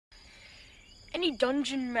Any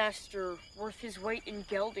dungeon master worth his weight in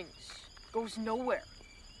geldings goes nowhere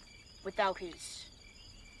without his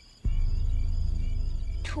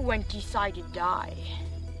 20-sided die.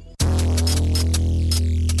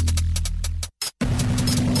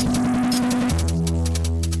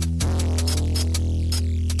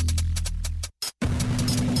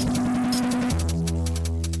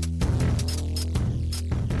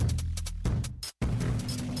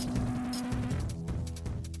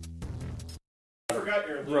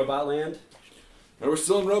 Robot Land? No, we're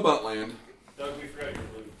still in Robot Land. Doug, we forgot your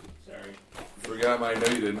loot. Sorry. Forgot my... No,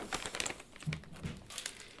 you didn't.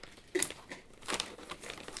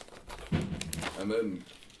 And then,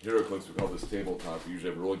 HeroClix, we call this tabletop. We usually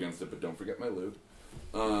have a roll against it, but don't forget my loot.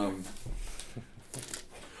 Oh,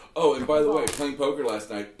 and by the way, playing poker last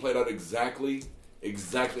night, played out exactly how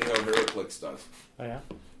HeroClix does. Oh, yeah?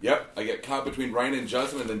 Yep, I get caught between Ryan and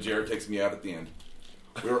Justin, and then Jared takes me out at the end.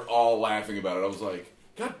 We were all laughing about it. I was like,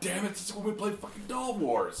 God damn it, this is when we played fucking Doll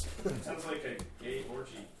Wars. Sounds like a gay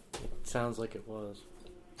orgy. Sounds like it was.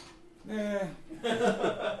 Eh.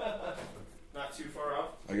 Not too far off.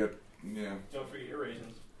 Yeah. Don't forget your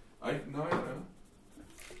raisins. I don't know.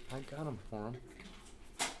 I got them for him.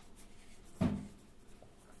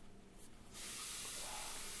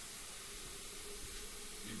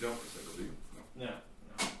 You don't recycle, do you? No.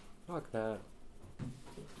 No. Fuck that.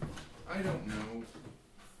 I don't know.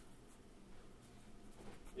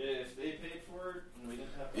 Yeah, if they paid for it and we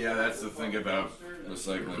didn't have to... Yeah, that's the thing about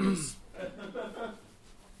recycling is...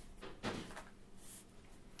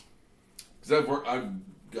 Because I've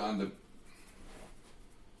gone to...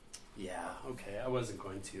 Yeah, okay, I wasn't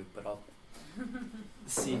going to, but I'll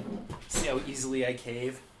see how easily I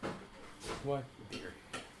cave. What? Beer.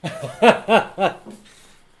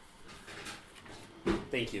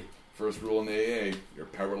 Thank you. First rule in AA, you're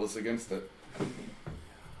powerless against it.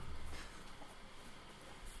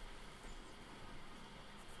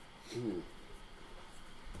 Ooh.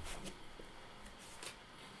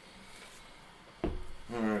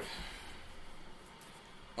 Alright.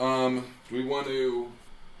 Do we want to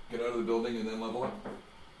get out of the building and then level up?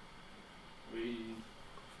 We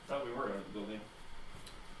thought we were out of the building.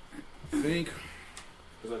 I think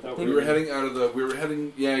Because I thought we were heading out of the...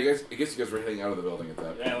 Yeah, I guess you guys were heading out of the building at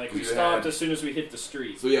that point. Yeah, like we stopped as soon as we hit the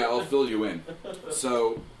street. So yeah, I'll fill you in.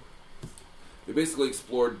 So, they basically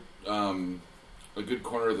explored a good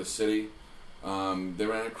corner of the city. They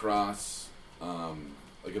ran across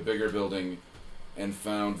like a bigger building and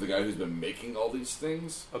found the guy who's been making all these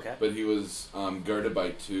things. Okay. But he was guarded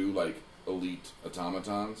by two like elite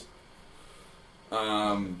automatons.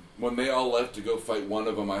 When they all left to go fight one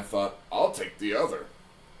of them, I thought, I'll take the other.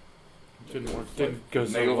 Didn't work. Didn't go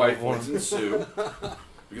so Naval well fights for him. ensue.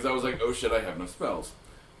 Because I was like, oh shit, I have no spells.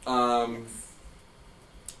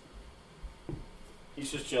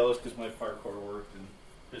 He's just jealous because my parkour worked and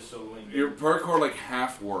his soloing. Your parkour like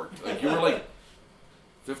half worked. Like you were like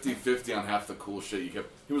 50-50 on half the cool shit you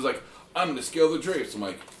kept. He was like, I'm gonna scale the drapes. I'm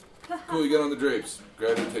like, cool, you get on the drapes.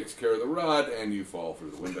 Gravity takes care of the rod and you fall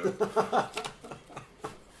through the window.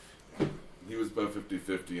 He was about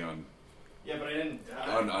 50-50 on. Yeah, but I didn't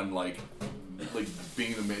die. On like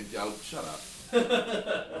being the main. Oh, shut up.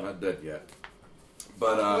 I'm not dead yet.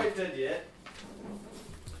 But Not quite dead yet.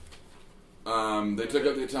 they took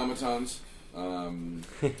out the automatons.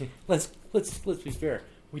 Let's be fair.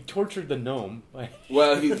 We tortured the gnome.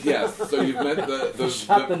 Well, yes. So you've met the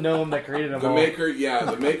shot the gnome that created them the all. maker. Yeah,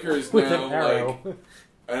 the maker is with now an arrow. like.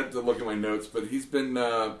 I have to look at my notes, but he's been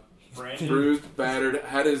Brandon? bruised, battered,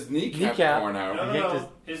 had his kneecap torn out. No.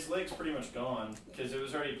 His leg's pretty much gone because it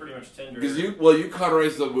was already pretty much tender. Because you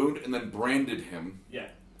cauterized the wound and then branded him. Yeah,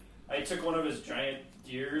 I took one of his giant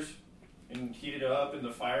gears and heated it up in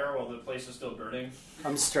the fire while the place is still burning.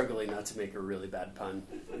 I'm struggling not to make a really bad pun.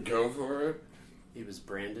 Go for it. He was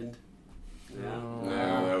Brandon. No.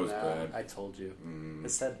 No, that was bad. I told you. I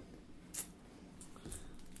said.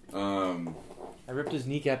 I ripped his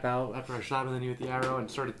kneecap out after I shot him in the knee with the arrow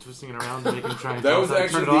and started twisting it around to make him try and that was turn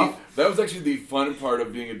actually it off. that was actually the fun part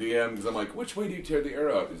of being a DM because I'm like, which way do you tear the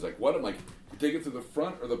arrow out? He's like, what? I'm like, you take it through the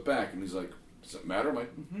front or the back? And he's like, does it matter? I'm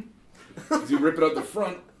like, Because you rip it out the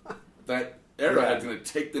front, that arrowhead's going to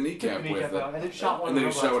take the kneecap with it. And then shot and then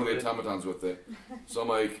he shot one of the automatons with it. So I'm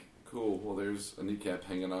like, cool, well there's a kneecap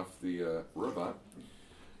hanging off the robot.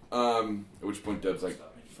 At which point Deb's like,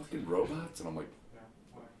 fucking robots? And I'm like,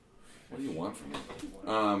 what do you want from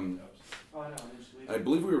me? I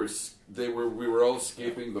believe we were all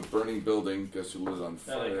escaping the burning building. Guess who was on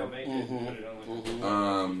fire?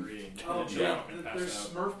 Yeah. There's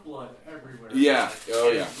Smurf blood everywhere. Yeah.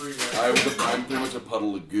 Oh yeah. Everywhere. I'm pretty much a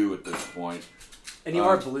puddle of goo at this point. And you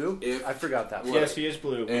are blue? if- I forgot that one. Yes, he is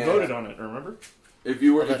blue. We And- voted on it. Remember? If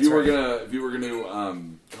you were that's gonna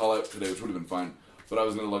call out today, which would have been fine, but I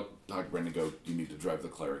was gonna talk to Brendan and go, you need to drive the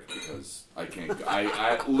cleric because I can't.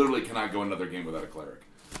 I literally cannot go another game without a cleric.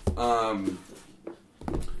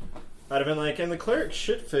 I'd have been like, and the cleric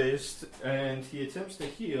shit-faced, and he attempts to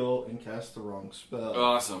heal and cast the wrong spell.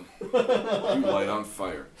 Awesome. You light on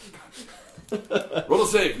fire. Roll a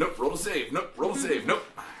save. Nope. Roll a save. Nope. Roll a save. Nope.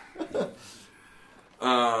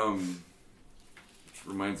 Which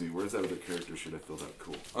reminds me, where's that other character sheet I filled out?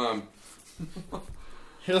 Cool.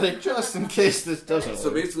 You're like, just in case this doesn't So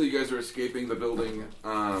work. basically, you guys are escaping the building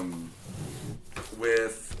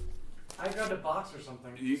with. I grabbed a box or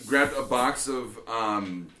something. You grabbed a box of.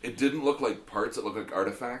 It didn't look like parts. It looked like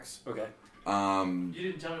artifacts. Okay. You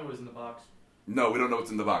didn't tell me what was in the box. No, we don't know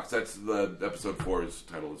what's in the box. That's the episode 4's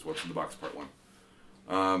title is What's in the Box Part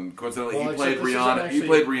 1. Coincidentally, Well, he played except this Rihanna. isn't He actually-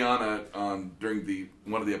 played Rihanna during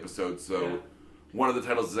one of the episodes. So Yeah. one of the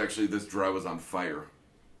titles is actually "This Dry Was on Fire."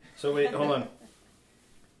 So wait, hold on.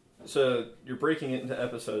 So you're breaking it into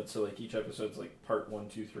episodes, so like each episode's like part 1,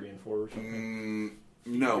 2, 3, and 4 or something?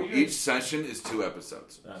 No, Are you doing- each session is 2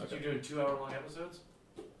 episodes. Ah, So okay. you're doing 2-hour-long episodes?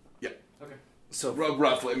 Yeah. Okay. So,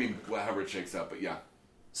 Roughly, I mean, however it shakes out, but yeah.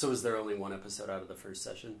 so is there only one episode out of the first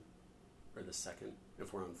session? Or the second,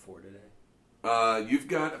 if we're on 4 today? You've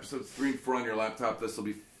got episodes 3 and 4 on your laptop. This will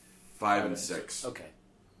be 5 and 6. Okay.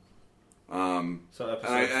 So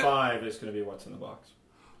episode I- 5 is going to be what's in the box.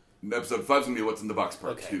 Episode 5 is going to be What's in the Box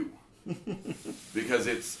Part Okay. 2. Because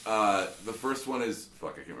it's, the first one is, I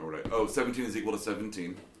can't remember what 17 is equal to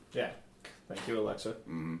 17. Yeah. Thank you, Alexa.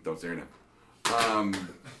 Don't say her name.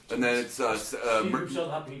 And then it's, He who shall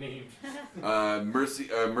not be named. Mercy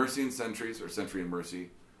and Sentries, or Sentry and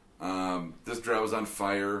Mercy. This Dry Was on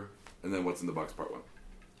Fire, and then What's in the Box Part 1.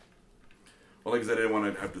 Well, because I didn't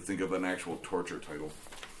want to have to think of an actual torture title.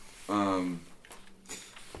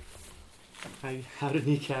 How to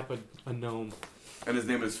kneecap a gnome. And his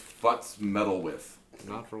name is Futz Metalwith.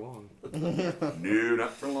 Not for long. No,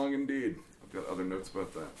 not for long indeed. I've got other notes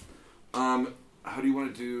about that. How do you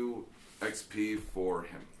want to do XP for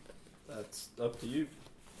him? That's up to you.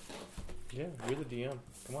 Yeah, you're the DM.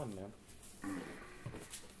 Come on, man.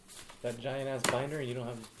 That giant ass binder, and you don't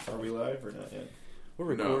have. Are we live or not yet?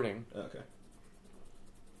 We're No. recording. Okay.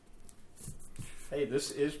 Hey,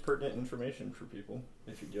 this is pertinent information for people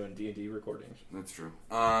if you're doing D&D recordings. That's true.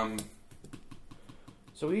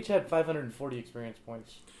 So we each had 540 experience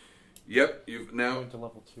points. Yep, you've now. Going to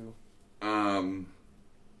level 2.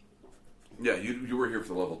 Yeah, you were here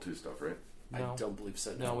for the level 2 stuff, right? No. I don't believe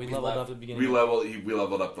so. No, we leveled up at the beginning. We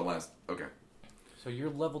leveled up the last. Okay. So you're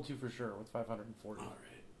level 2 for sure with 540. All right.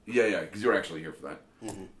 Yeah, because you were actually here for that.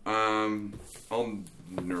 Mm-hmm. I'll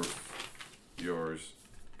nerf yours.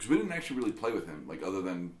 Because we didn't actually really play with him, like, other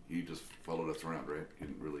than he just followed us around, right? He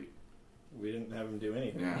didn't really. We didn't have him do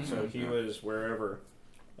anything. Yeah. So he Yeah. was wherever.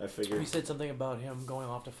 I figured. We said something about him going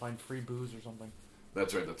off to find free booze or something.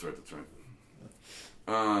 That's right.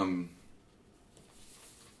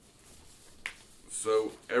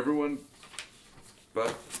 So everyone,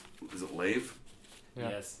 but is it Lave? Yeah.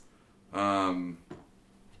 Yes.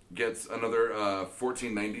 Gets another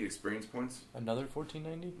 1490 experience points. Another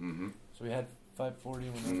 1490? Mm-hmm. So we had 540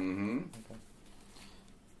 when Mm-hmm. Okay.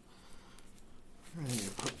 I need to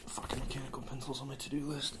put fucking mechanical pencils on my to-do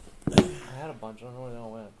list. I had a bunch. I don't know where they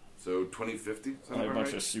all went. So 2050. I have a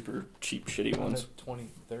bunch of super cheap, shitty I ones. had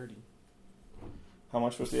 2030. How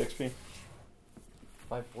much was the XP?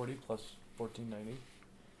 540 plus 1490.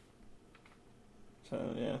 So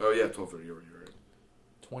yeah, Oh yeah, 1230. You're right.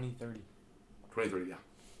 2030. 2030. Yeah.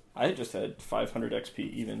 I just had 500 XP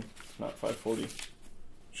even, not 540.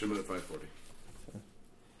 Should have been at 540.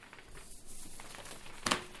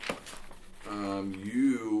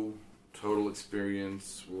 You total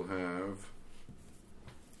experience will have.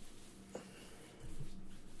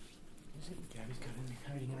 Gabby's got him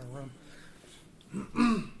hiding in her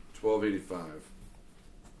room. 1285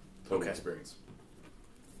 total Okay. experience.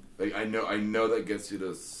 Like I know that gets you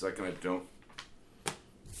to second. I don't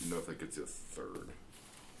know if that gets you a third.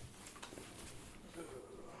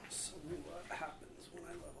 So what happens when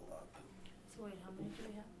I level up? So wait, how many do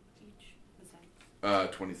we have each?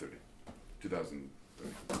 Besides? 2030,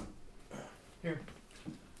 2030. Here.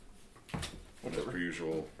 As per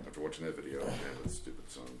usual, after watching that video, yeah, that stupid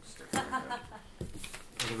song stuck in my head.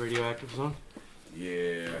 The radioactive song?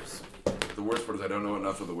 Yeah. The worst part is I don't know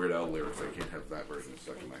enough of the Weird Al lyrics. I can't have that version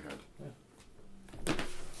stuck in my head.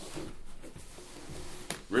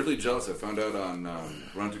 Weirdly jealous. I found out on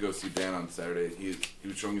Run to Go See Dan on Saturday. He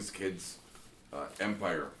was showing his kids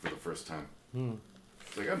Empire for the first time.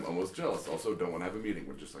 It's like, I'm almost jealous. Also, don't want to have a meeting.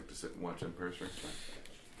 Would just like to sit and watch Empire Strikes Back.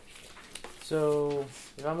 So,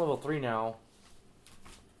 if I'm level 3 now,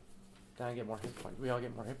 then I get more hit points. We all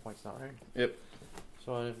get more hit points now, right? Yep.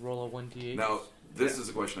 So I roll a 1d8. Now, this is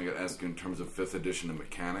a question I got asked in terms of 5th edition and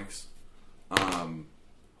mechanics.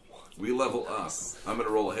 We level up. I'm going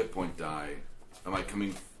to roll a hit point die. Am I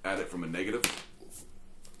coming at it from a negative?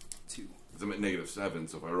 2. Because I'm at negative 7,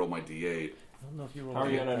 so if I roll my d8... I don't know if you roll How are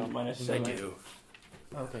you a on a minus I 7? do.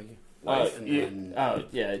 Okay. Life and then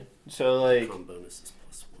yeah. So, like, con bonuses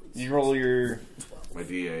plus 1. you roll your 12. My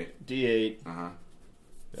d8. D8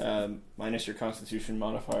 Uh-huh. minus your Constitution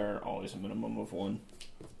modifier, always a minimum of 1.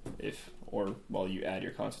 While you add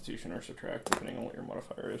your Constitution or subtract, depending on what your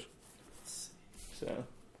modifier is. So,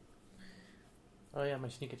 Oh yeah, my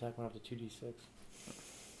sneak attack went up to 2d6.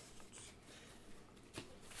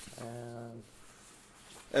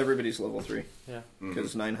 everybody's level 3. Yeah.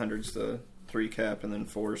 Because 900's the 3 cap, and then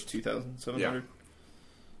 4 is 2,700.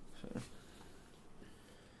 So.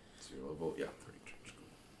 So you're level... Yeah,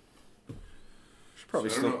 30. Should probably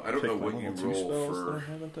So still I don't pick know my what you level 2 roll spells for- that I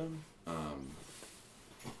haven't done.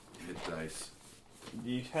 Hit dice.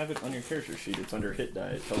 You have it on your character sheet. It's under hit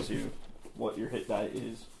die. It tells you what your hit die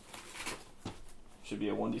is. Should be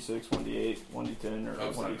a 1d6, 1d8, 1d10, or Oh,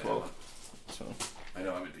 it's not 1d12. bad. So, I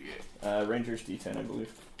know, I'm at d8. Ranger's d10, I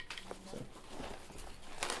believe. So.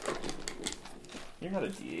 You're not a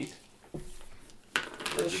d8.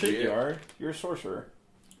 Where's the Shit, D8? you are. You're a sorcerer.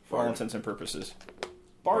 For all Bard. intents and purposes.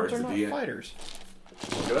 Bards Bard's are a not D8. fighters.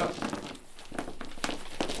 Look it up.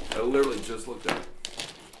 I literally just looked at it.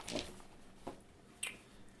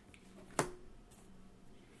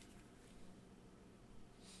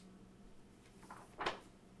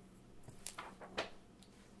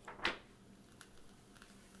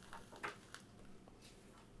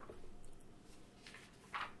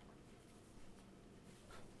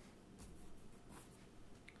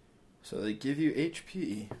 So they give you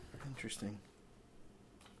HP. Interesting.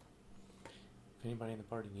 If anybody in the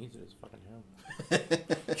party needs it, it's fucking him.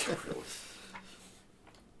 Really.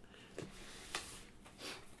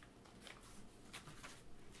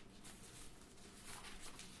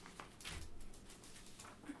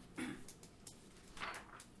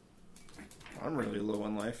 I'm really low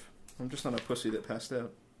on life. I'm just not a pussy that passed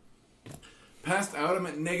out. Passed out, I'm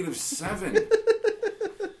at negative 7.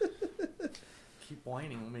 Keep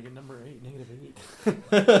whining, we'll make it number 8, negative 8.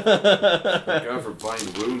 Thank God for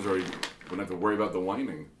buying wounds, or you wouldn't have to worry about the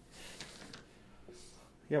whining.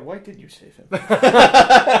 Yeah, why did you save him? He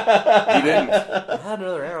didn't. I had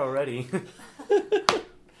another arrow ready.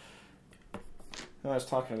 No, I was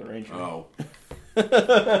talking to the ranger. Oh.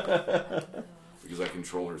 Because I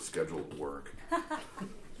control her scheduled work.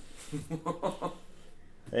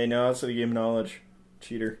 Hey, no, that's a game of knowledge.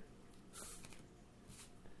 Cheater.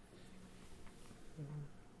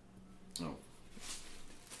 Oh.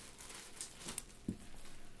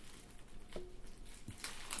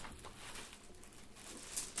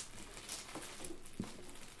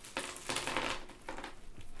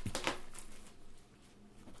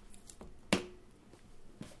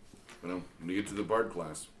 Well, when you get to the Bard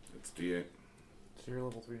class, it's D8. So you're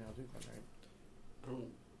level 3 now too, then, right? I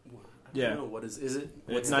don't Yeah. know. What is it? It's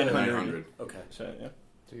What's 900. 900. Okay. So, yeah.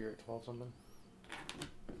 So you're at 12 something?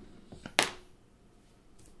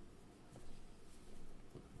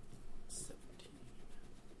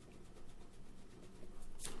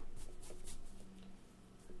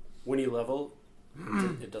 When you level,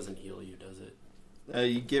 it doesn't heal you, does it?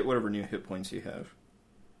 You get whatever new hit points you have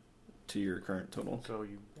to your current total. So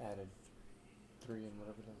you added 3 and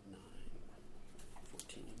whatever the... 9,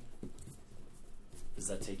 14. Does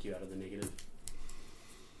that take you out of the negative?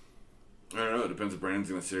 I don't know. It depends if Brandon's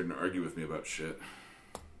going to sit here and argue with me about shit.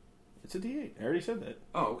 It's a D8. I already said that.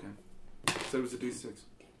 Oh, okay. Said it was a D6.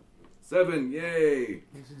 7, yay!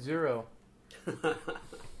 It's at 0.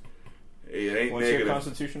 Hey, it ain't What's negative. your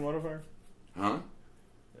Constitution modifier? Huh?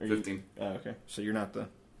 Are you- 15. Oh, okay. So you're not the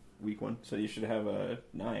weak one. So you should have a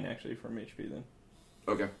 9, actually, from HP then.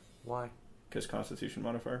 Okay. Why? Because Constitution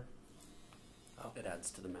modifier. It adds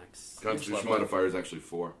to the max. Constitution level. modifier is actually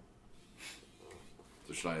 4.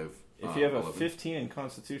 So should I have... If you have a 11? 15 in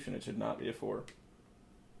Constitution, it should not be a 4.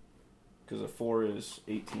 Because a 4 is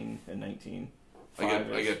 18 and 19. I Five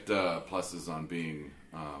get pluses on being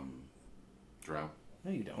drow.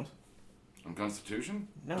 No, you don't. On Constitution?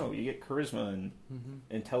 No, you get charisma and Mm-hmm.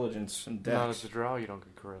 intelligence and No, dex. as a draw, you don't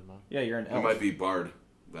get charisma. Yeah, you're an It elf. might be Bard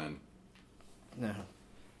then. No.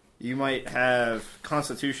 You might have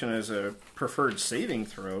Constitution as a preferred saving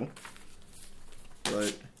throw,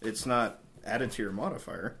 but it's not added to your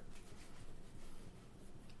modifier.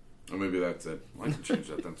 Or maybe that's it. I can change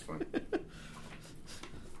that. That's fine.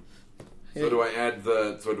 So do I add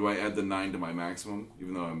the 9 to my maximum,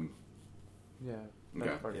 even though I'm... Yeah, that's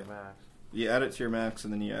Okay. part of your max. You add it to your max,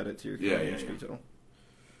 and then you add it to your HP total.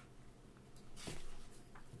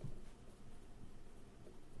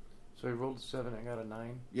 So we rolled a 7, I got a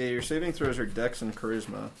 9. Yeah, your saving throws are Dex and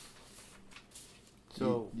Charisma.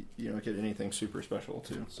 So you don't get anything super special,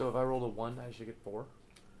 too. So if I rolled a 1, I should get 4?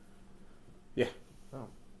 Yeah. Oh,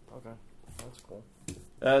 okay. That's cool.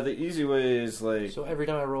 The easy way is like... So every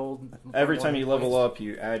time I rolled... Every time you level up,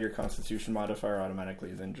 you add your Constitution modifier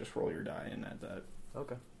automatically, then just roll your die and add that.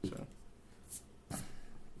 Okay. So...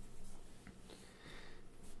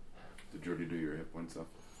 Did you already do your hit point stuff?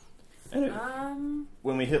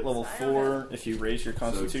 When we hit level I don't 4, know. if you raise your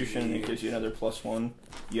Constitution, So it gives you another +1.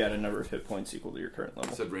 You add a number of hit points equal to your current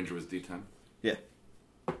level. You said Ranger was D10? Yeah.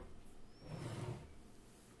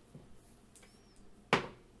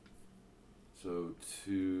 So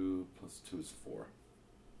 2 plus 2 is 4.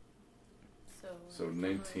 So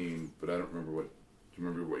 19, but I don't remember what... Do you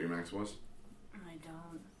remember what your max was? I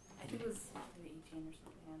don't. I think it was maybe 18 or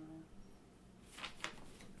something. I don't know.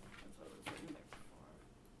 That's what was written there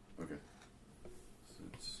before. Okay. So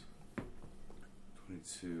it's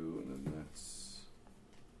 22, and then that's...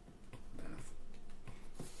 Math.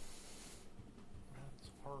 That's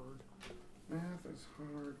hard. Math is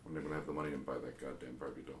hard. One day when I have the money and buy that goddamn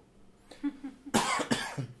Barbie doll.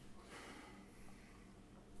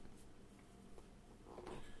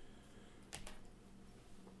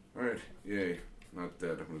 Alright, yay. Not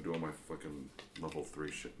dead. I'm gonna do all my fucking level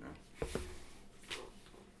 3 shit now.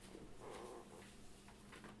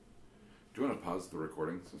 Do you want to pause the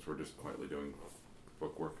recording since we're just quietly doing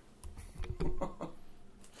book work?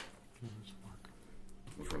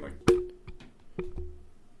 Which we're like...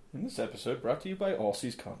 In this episode, brought to you by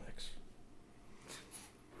Allseas Comics.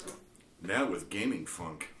 Now with gaming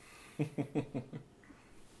funk.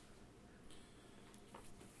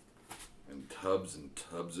 And tubs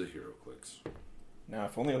of HeroClix. Now,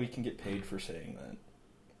 if only we can get paid for saying that.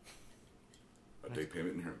 A day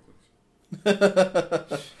payment in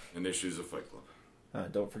HeroClix. And issues of Fight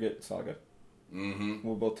Club. Don't forget Saga. Mm-hmm.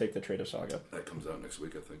 We'll both take the trade of Saga. That comes out next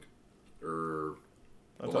week, I think. Or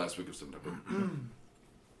the Okay. last week of September.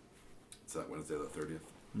 It's that Wednesday the 30th.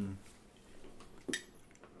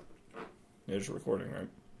 There's a recording, right?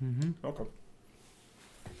 Mm-hmm. Okay.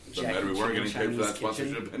 Doesn't matter, we weren't getting paid for that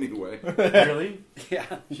sponsorship anyway. Really? Yeah.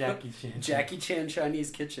 Jackie Chan. Jackie Chan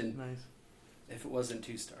Chinese Kitchen. Nice. If it wasn't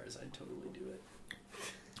 2 stars, I'd totally do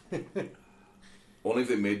it. Only if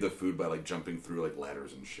they made the food by like jumping through like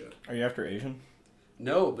ladders and shit. Are you after Asian?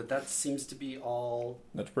 No, but that seems to be all...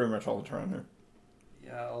 That's pretty much all that's around here.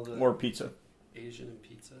 Yeah, all the Or pizza. Asian and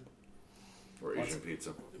pizza. Or Lots Asian of-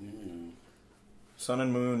 pizza. Mm. Sun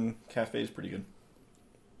and Moon Cafe is pretty good.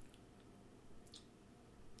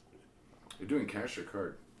 You're doing cash or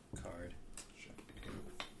card? Card. Shit.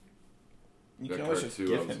 You That can always card just too,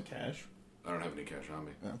 give I was- him cash. I don't have any cash on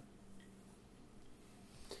me.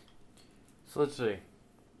 So let's see.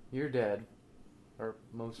 You're dead. Or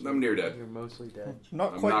mostly. I'm near dead. You're mostly dead.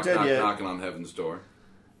 Not I'm quite dead yet. knocking on heaven's door.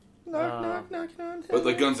 Knock, knocking on But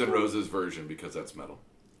the heaven's Guns N' door. Roses version because that's metal.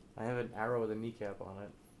 I have an arrow with a kneecap on it.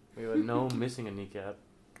 We have a gnome missing a kneecap.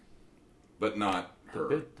 But not her.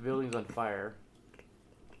 The building's on fire.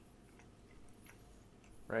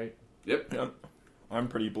 Right? Yep. Yep. I'm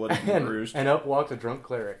pretty bloody and bruised. And up walks a drunk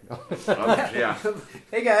cleric. Yeah.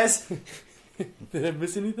 Hey guys! Did I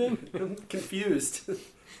miss anything? I'm confused.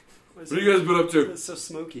 What have you guys been up to? It's so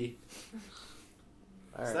smoky.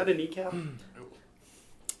 All Is right. that a kneecap?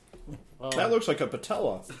 Well, That looks like a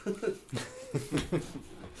patella.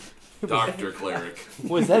 Dr. Cleric.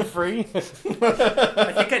 was that free?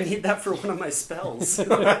 I think I need that for one of my spells.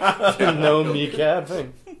 No kneecap.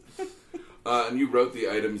 And you wrote the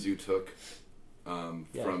items you took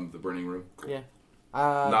Yeah. from the burning room? Cool. Yeah.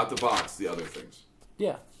 Not the box, the other things.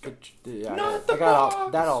 Yeah. Not the I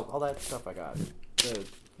got box! all that stuff I got. The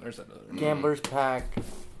There's that other. gambler's pack,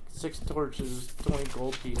 6 torches, 20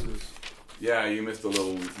 gold pieces. Yeah, you missed a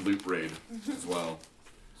little loot raid as well.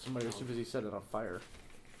 Somebody was too busy setting it on fire.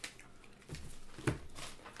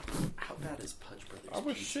 How bad is Pudge Brothers? I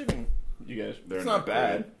was pizza? shitting you guys. They're it's not not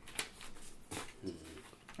bad. great.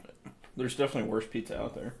 There's definitely worse pizza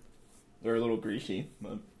out there. They're a little greasy,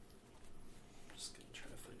 but I'm just gonna try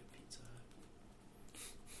to find a Pizza Hut.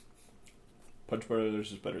 Punch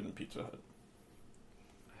Brothers is better than Pizza Hut.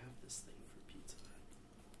 I have this thing for Pizza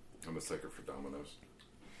Hut. I'm a sucker for Domino's.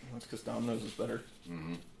 That's because Domino's is better.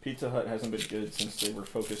 Mm-hmm. Pizza Hut hasn't been good since they were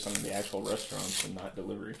focused on the actual restaurants and not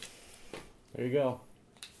delivery. There you go.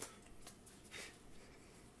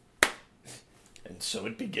 And so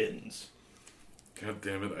it begins. God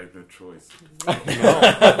damn it, I have no choice.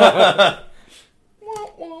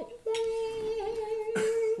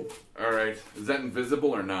 Alright, is that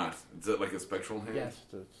invisible or not? Is it like a spectral hand? Yes,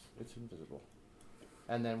 it's invisible.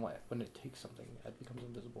 And then when it takes something, it becomes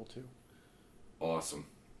invisible too. Awesome.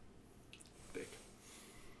 Dick.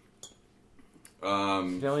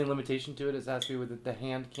 The only limitation to it is has to be with the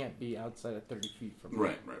hand can't be outside of 30 feet from it.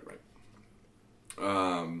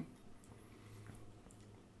 Right.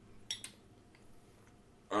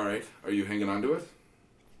 Alright, are you hanging on to it?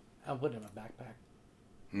 I'll put it in my backpack.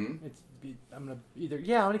 Hmm? I'm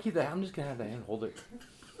just gonna have the hand hold it.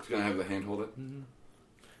 It's gonna have the hand hold it? Mm-hmm.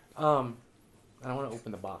 I don't want to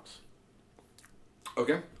open the box.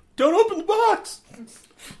 Okay. Don't open the box!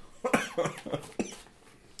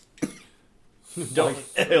 Don't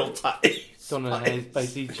hell tight. Don't know how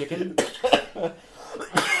spicy chicken.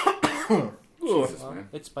 Jesus, man.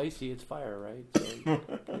 It's spicy. It's fire, right? So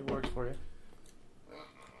it works for you.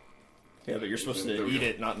 Yeah, but you're supposed to eat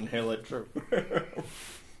it, not inhale it. True.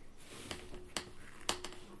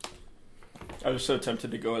 I was so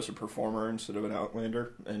tempted to go as a performer instead of an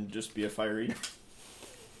outlander and just be a fire eater.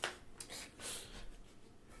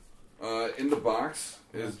 In the box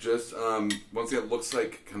is just, once again, it looks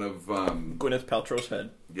like kind of, Gwyneth Paltrow's head.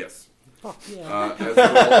 yes. Fuck yeah. As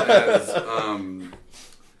well as,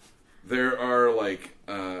 there are, like,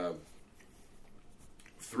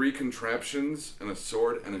 3 contraptions and a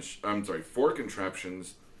sword and a, 4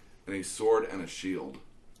 contraptions and a sword and a shield.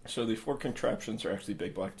 So the 4 contraptions are actually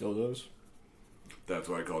big black dildos. That's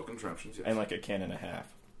why I call it contraptions, yes. And like a can and a half.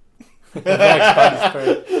 And an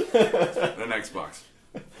Xbox.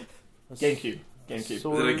 GameCube. Is it a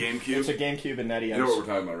GameCube? It's a GameCube and Natty You know what we're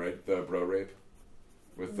talking about, right? The bro rape?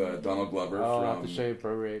 With Donald Glover I'll have from... to show you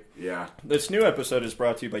Pro Rape. Yeah. This new episode is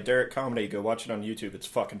brought to you by Derek Comedy. Go watch it on YouTube. It's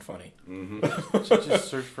fucking funny. Mm-hmm. Just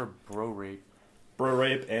search for Bro Rape. Bro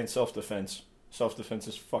rape and self-defense. Self-defense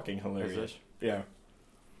is fucking hilarious. Is it? Yeah.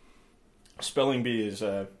 Spelling bee is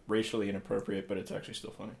racially inappropriate, but it's actually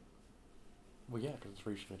still funny. Well, yeah, because it's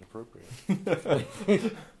racially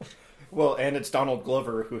inappropriate. Well, and it's Donald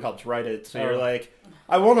Glover who helped write it, so you're like,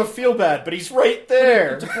 I want to feel bad, but he's right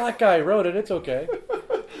there. It's a black guy who wrote it. It's okay.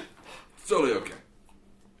 It's totally okay.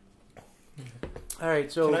 All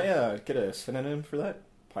right, so... Can I get a synonym for that?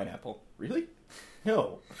 Pineapple. Really?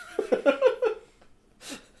 No.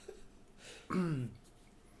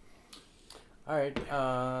 All right,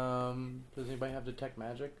 does anybody have Detect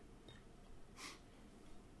Magic?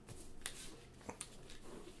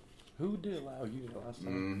 Who did it last? You did it last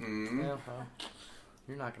time. Mm-hmm. Yeah, well,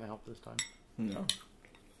 you're not going to help this time. No.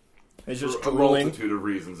 It's For just a drooling. multitude of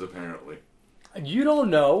reasons, apparently. You don't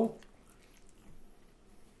know.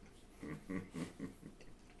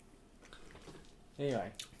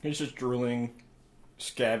 Anyway. He's just drooling,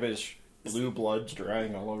 scabbish, blue blood's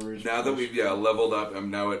drying all over his Now that face. we've leveled up, I'm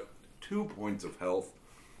now at 2 points of health.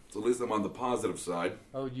 So at least I'm on the positive side.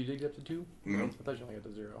 Oh, you did get up to 2? Mm-hmm. I thought you only got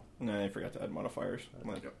to 0. No, I forgot to add modifiers.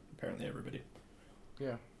 Like, Yep. apparently everybody.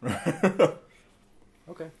 Yeah.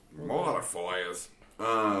 Okay. Modifiers.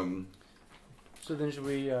 So then should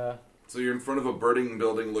we... So you're in front of a burning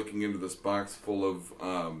building looking into this box full of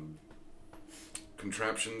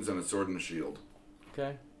contraptions and a sword and a shield.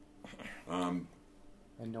 Okay. Um,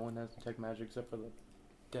 And no one has Detect Magic except for the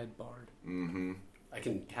dead bard. mm-hmm. I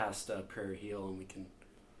can cast a prayer heal and we can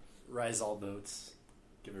rise all boats.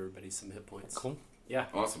 Give everybody some hit points. Cool. Yeah,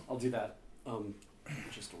 Awesome. I'll do that.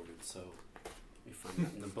 Just ordered, so we find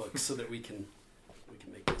that in the book so that we can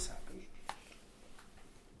make this happen.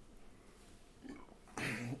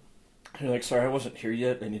 You're like, sorry, I wasn't here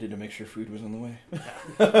yet. I needed to make sure food was on the way.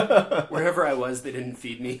 Wherever I was, they didn't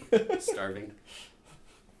feed me. Starving.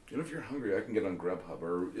 You know, if you're hungry, I can get on Grubhub.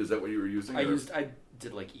 Or is that what you were using? I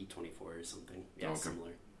did like E24 or something. Yeah, Oh, okay.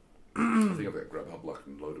 similar. I think I've got Grubhub locked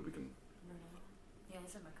and loaded. We can. Yeah,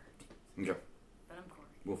 it's in my cart. Okay. But I'm Corey.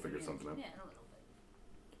 We'll figure something out. Yeah, in a little bit.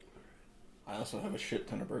 I also have a shit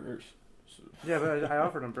ton of burgers. So. Yeah, but I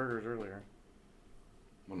offered him burgers earlier.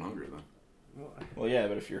 I'm hungry then. Well, yeah,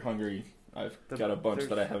 but if you're hungry, I've got a bunch there's-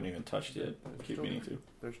 that I haven't even touched yet. I keep still- meaning to.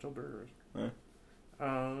 There's still burgers. Huh?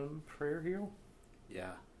 Prayer heal?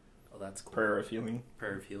 Yeah. Oh, that's cool. Prayer of healing.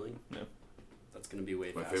 Prayer of healing? No. That's going to be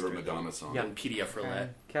way My faster. favorite Madonna song. Yeah, PDF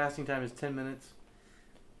roulette. Casting time is 10 minutes.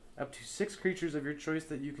 Up to 6 creatures of your choice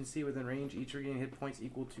that you can see within range, each regain hit points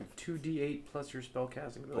equal to 2d8 plus your spell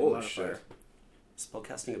casting ability Holy modifier. shit.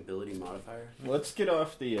 Spellcasting ability modifier. Let's get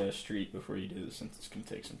off the street before you do this, since it's going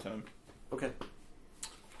to take some time. Okay.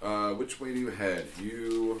 Which way do you head?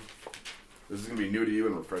 This is going to be new to you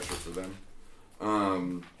and refresher for them.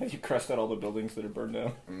 Have you crossed out all the buildings that are burned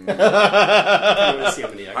down? I want to see how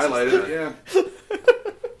many X's Highlighted, there are.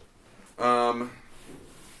 yeah.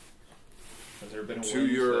 Has there been a To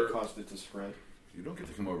wind your- that caused it to spread? You don't get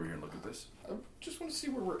to come over here and look at this. I just want to see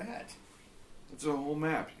where we're at. It's a whole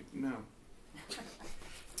map. No.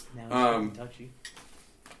 Now it's Um, getting touchy.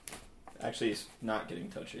 Actually, he's not getting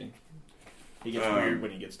touchy. He gets Um, weird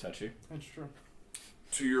when he gets touchy. That's true.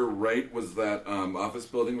 To your right was that office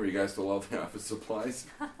building where you guys stole all the office supplies.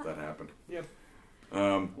 That happened. Yep.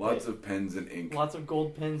 Lots of pens and ink. Lots of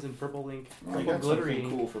gold pens and purple ink. I I Purple got glittery something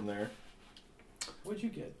ink. cool from there. What'd you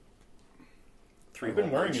get? I've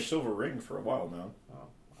been wearing a silver ring for a while now. Oh,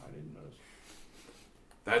 I didn't notice.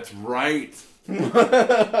 That's right.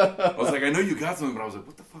 I was like, I know you got something, but I was like,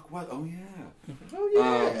 what the fuck? What? Oh yeah. Oh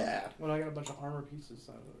yeah. Well, I got a bunch of armor pieces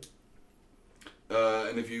out of it.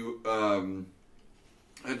 And if you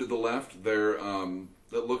head to the left, there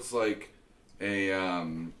that looks like a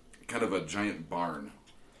kind of a giant barn.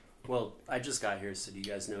 Well, I just got here, so do you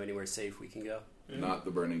guys know anywhere safe we can go? Not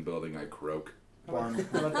the burning building. I croak. Barn.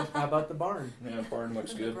 How about the barn? Yeah, barn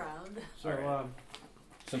looks good. Ground. So Alright.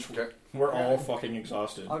 Since Okay. we're all fucking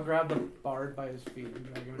exhausted. I'll grab the bard by his feet and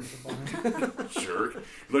drag him into the barn. Sure.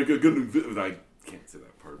 Like a good. I can't say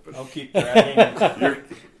that part, but I'll keep dragging. you're.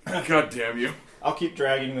 God damn you. I'll keep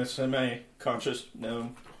dragging the semi-conscious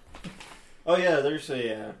gnome. Oh yeah, there's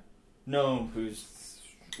a gnome whose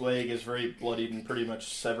leg is very bloodied and pretty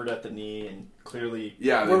much severed at the knee, and clearly.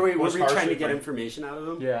 Yeah. Were we was trying to harshly get framed. information out of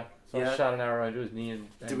him? Yeah. So Yeah. I shot an arrow into his knee and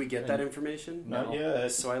Did we get that information? Not No. yet.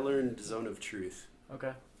 So I learned Zone of Truth.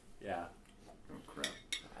 Okay. Yeah. Oh crap.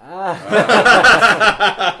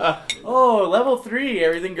 Oh, level 3.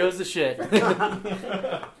 Everything goes to shit.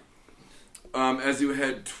 As you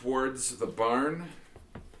head towards the barn,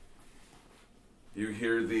 you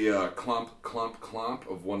hear the clomp, clomp, clomp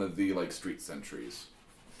of one of the street sentries.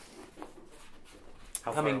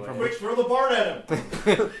 How Coming far from away? Quick, throw the barn at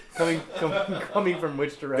him! coming from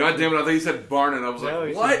which direction? God damn it! I thought you said barn, and I was No, like,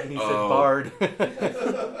 he what? Said, he said bard.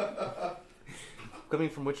 Coming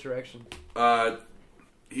from which direction?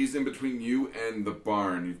 He's in between you and the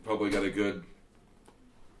barn. You've probably got a good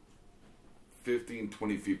 15,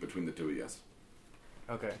 20 feet between the two of you. Yes.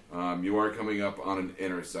 Okay. You are coming up on an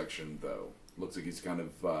intersection, though. Looks like he's kind of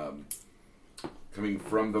coming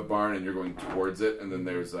from the barn, and you're going towards it, and then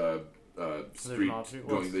there's a street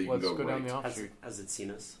going that you can Let's go go down right. the offshoot. Has it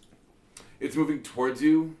seen us? It's moving towards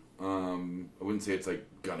you. I wouldn't say it's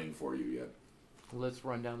gunning for you yet. Let's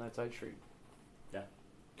run down that side street. Yeah.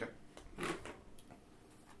 Okay.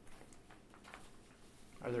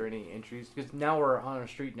 Are there any entries? Because now we're on a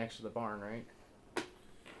street next to the barn, right?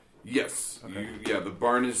 Yes. Okay. The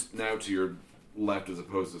barn is now to your left as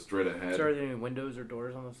opposed to straight ahead. So are there any windows or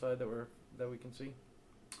doors on the side that we can see?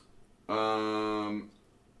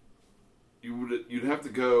 You'd have to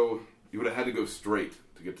go. You would have had to go straight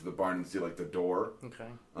to get to the barn and see the door. Okay.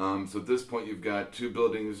 So at this point, you've got two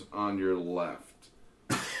buildings on your left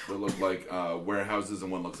that look like warehouses,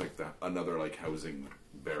 and one looks like another housing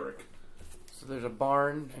barrack. So there's a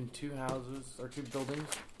barn and two houses or two buildings.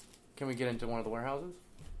 Can we get into one of the warehouses?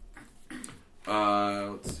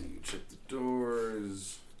 Let's see. Check the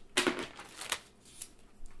doors. Yeah,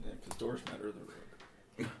 because doors matter to the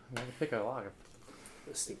road. I can pick a lock.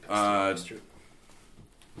 Sneak past you.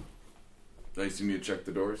 I assume you check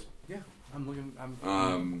the doors. Yeah, I'm looking.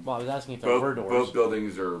 Well, I was asking if there were doors. Both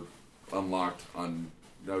buildings are unlocked on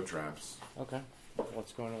no traps. Okay.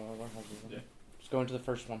 Let's go into one of the warehouses. Yeah. Let's go into the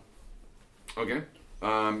first one. Okay.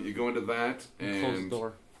 You go into that and Close the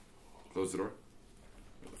door. Close the door.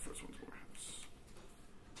 The first one's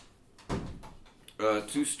warehouse.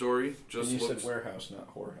 2-story. Just And you looks. said warehouse,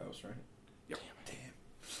 not whorehouse, right? Yep.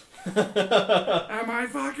 Damn. Am I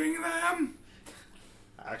fucking them?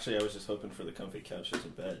 Actually, I was just hoping for the comfy couches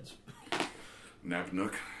and beds. Nap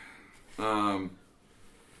nook.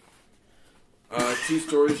 2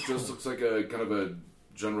 stories. Just looks like a kind of a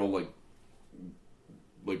general like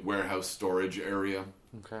warehouse storage area.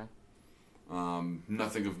 Okay.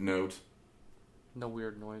 Nothing of note. No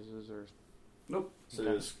weird noises or. Nope. So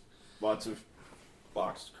there's lots of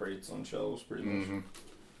boxed crates on shelves, pretty much. Mm-hmm.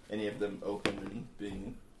 Any of them open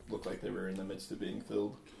and look like they were in the midst of being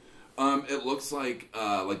filled. It looks like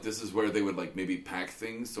this is where they would maybe pack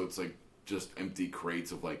things. So it's just empty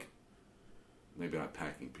crates of maybe not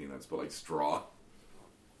packing peanuts, but straw.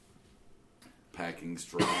 Packing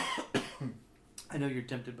straw. I know you're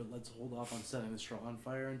tempted, but let's hold off on setting the straw on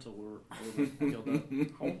fire until we're killed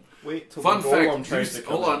up. Wait till Fun the fact. golem tries to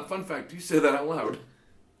come Hold on. Fun fact. Do you say that out loud?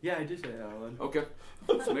 Yeah, I did say that, Alan. Okay.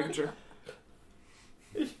 Just making sure.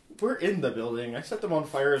 We're in the building. I set them on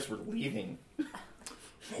fire as we're leaving.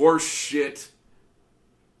 Horse shit.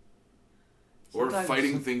 Or Sometimes-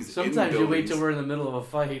 fighting things in Sometimes buildings. you wait till we're in the middle of a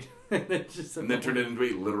fight. and then turn it into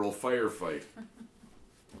a literal firefight.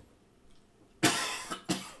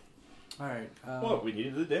 Alright. Well, we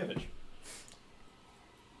needed the damage.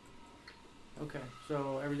 Okay,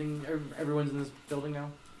 so everyone's in this building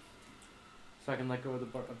now? So I can let go of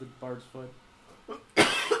the bard's foot?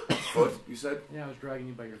 Foot, you said? Yeah, I was dragging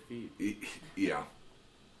you by your feet. Yeah.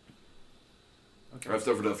 Okay. I've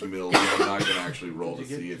suffered enough humility. I'm not going to actually roll to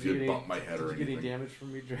Did you see get- if did you you'd get bump my head or Did you get any anything. damage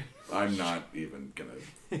from me, Dre? I'm not even going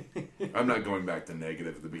to... I'm not going back to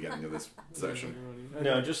negative at the beginning of this session.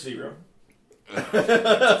 No, just 0.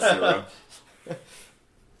 Zero.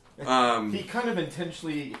 He kind of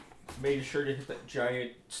intentionally made sure to hit that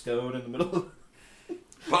giant stone in the middle.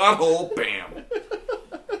 Pothole, bam.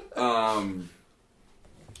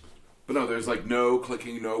 But no, there's like no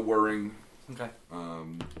clicking, no whirring. Okay.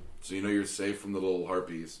 So you know you're safe from the little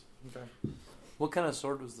harpies. Okay. What kind of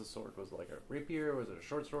sword was the sword? Was it like a rapier? Was it a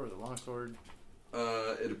short sword? Was it a long sword?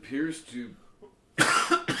 It appears to.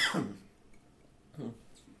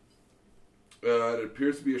 It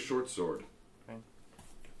appears to be a short sword. Okay.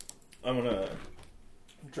 I'm gonna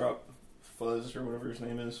drop Fuzz or whatever his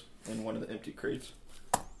name is in one of the empty crates.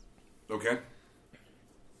 Okay.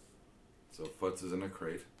 So Futz is in a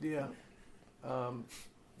crate. Yeah. Do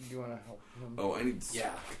you want to help him? Oh, I need.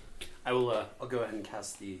 Yeah. I will. I'll go ahead and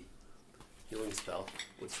cast the healing spell,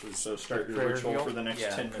 which was So start your Prayer ritual heal? for the next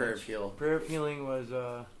 10 prayer minutes. of heal. Prayer of healing was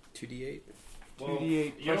 2d8. 2d8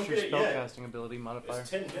 you plus don't your get it yet. spellcasting ability modifier. It's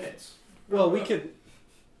 10 minutes. Well, we could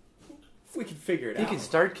figure it He out. can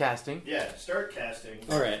start casting. Yeah, start casting.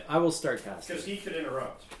 All right, I will start casting. Because he could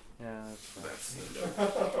interrupt. Yeah, that's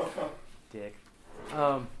That's dick. He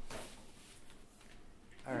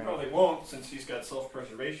Alright. probably won't, since he's got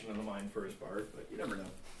self-preservation in the mind for his bard, but you never know.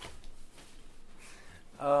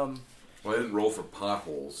 Well, I didn't roll for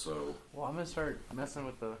potholes, so. Well, I'm gonna start messing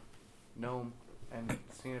with the gnome and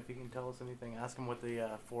seeing if he can tell us anything. Ask him what the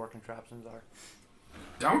 4 contraptions are.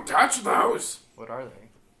 Don't touch those! What are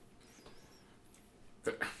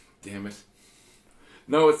they? Damn it.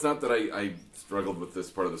 No, it's not that I struggled with this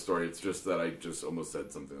part of the story. It's just that I just almost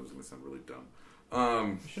said something that was going to sound really dumb.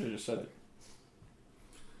 You should have just said it.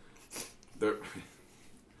 They're...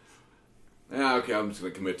 Yeah, okay, I'm just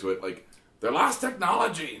going to commit to it. Like, they're lost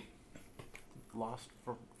technology. Lost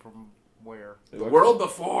from where? The world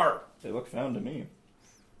before. They look found to me.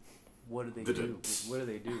 What do they The- do? What do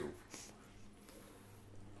they do?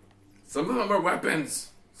 Some of them are weapons.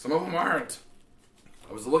 Some of them aren't.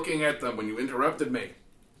 I was looking at them when you interrupted me.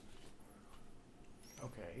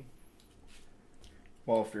 Okay.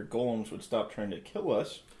 Well, if your golems would stop trying to kill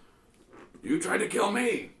us. You tried to kill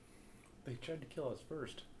me. They tried to kill us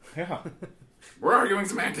first. Yeah. We're arguing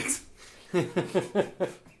semantics. You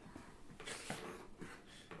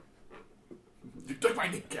took my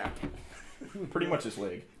kneecap. Pretty much his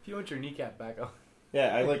leg. If you want your kneecap back up.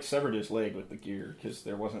 Yeah, I severed his leg with the gear because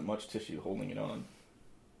there wasn't much tissue holding it on.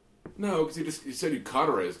 No, because you said you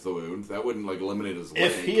cauterized the wound. That wouldn't eliminate his leg.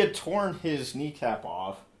 If he had torn his kneecap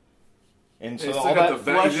off, and so He's all still got that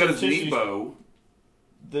the he's flesh got and his knee tissue, bow.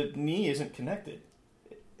 the knee isn't connected.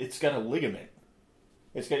 It's got a ligament.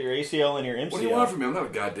 It's got your ACL and your MCL. What do you want from me? I'm not a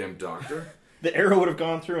goddamn doctor. The arrow would have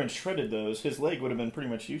gone through and shredded those. His leg would have been pretty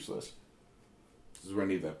much useless. This is where I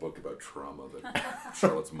need that book about trauma that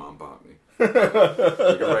Charlotte's mom bought me. Like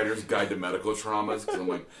a writer's guide to medical traumas. Because I'm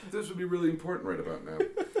like, this would be really important right about now.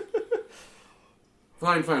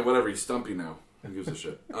 Fine, whatever. He's stumpy now. Who gives a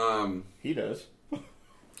shit? He does.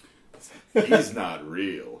 He's not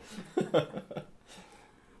real.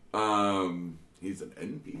 He's an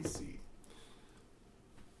NPC.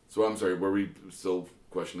 So I'm sorry, were we still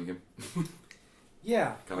questioning him?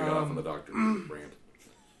 Yeah. Kind of got off on the doctor rant.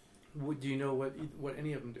 Do you know what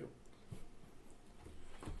any of them do?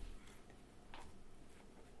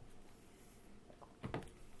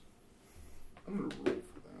 I'm going to roll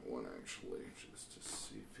for that one, actually, just to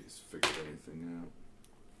see if he's figured anything out.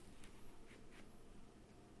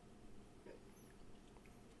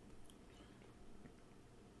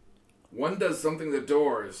 One does something to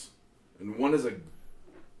doors, and one is a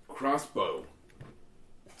crossbow.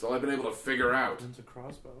 That's all I've been able to figure out. One's a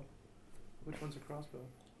crossbow. Which one's a crossbow?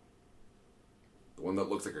 The one that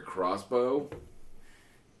looks like a crossbow?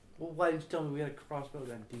 Well, why didn't you tell me we had a crossbow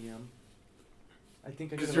then, DM? I think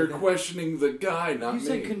I could Because have you're questioning the guy, not You me.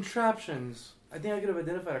 said contraptions. I think I could have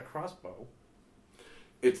identified a crossbow.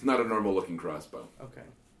 It's not a normal-looking crossbow. Okay.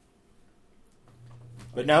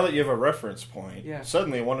 But now that you have a reference point, Yeah.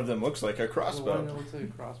 suddenly one of them looks like a Well, one crossbow. that looks like a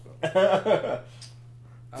crossbow.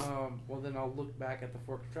 Well, then I'll look back at the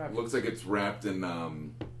 4 contraptions. Looks like it's wrapped in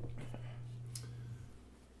almost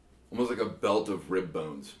like a belt of rib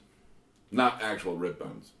bones. Not actual rib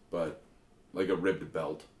bones, but like a ribbed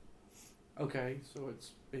belt. Okay, so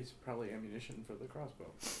it's probably ammunition for the crossbow.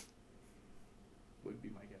 Would be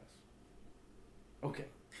my guess. Okay.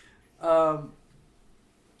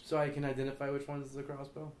 So I can identify which one is the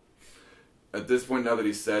crossbow? At this point, now that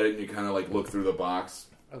he said it, and you kind of like look through the box,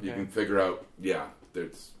 Okay. you can figure out, yeah,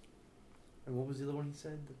 there's... And what was the other one he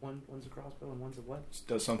said? The one's a crossbow and one's a what?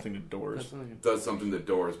 Does something to doors. That's something. does something to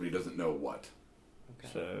doors, but he doesn't know what. Okay.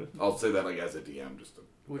 So, I'll say that like as a DM, just to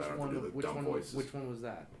Which I don't have one? to do the Which dumb one? voices. Which one was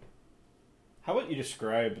that? how about you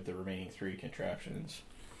describe the remaining 3 contraptions?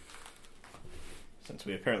 Since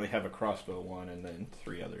we apparently have a crossbow one and then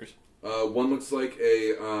 3 others. One looks like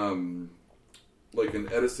an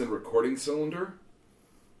Edison recording cylinder.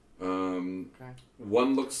 Okay.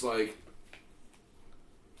 One looks like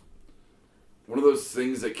one of those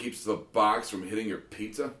things that keeps the box from hitting your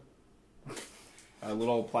pizza. A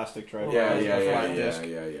little plastic tripod. Yeah. Okay.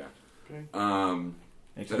 And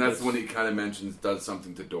Except that's it's- the one he kind of mentions does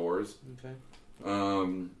something to doors. Okay.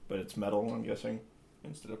 But it's metal, I'm guessing,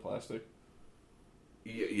 instead of plastic.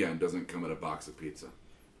 Yeah, and doesn't come in a box of pizza.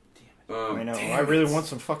 I know. Damn I really it. want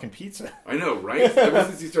some fucking pizza. I know, right? Ever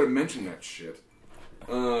since he started mentioning that shit.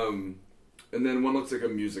 And then one looks like a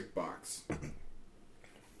music box.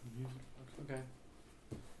 Okay.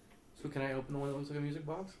 So can I open the one that looks like a music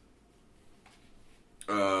box?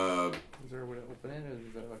 Is there a way to open it? Or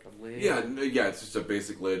is there like a lid? Yeah, it's just a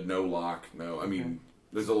basic lid, no lock, no. I mean, Okay.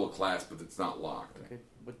 there's a little clasp, but it's not locked. Okay.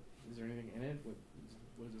 What is there anything in it?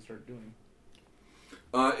 What does it start doing?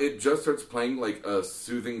 It just starts playing like a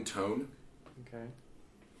soothing tone. Okay.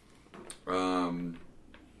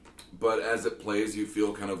 But as it plays, you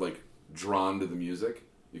feel kind of like drawn to the music.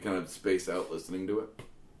 You kind of space out listening to it.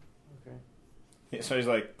 Okay. Yeah, so he's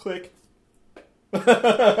like, click.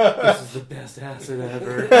 This is the best acid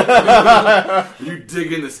ever. You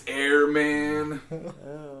dig in this air, man.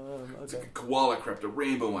 It's like Okay. a koala crept a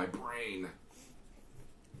rainbow in my brain.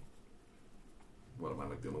 What, am I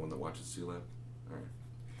like the only one that watches C-Lab? Alright.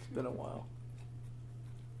 It's been a while.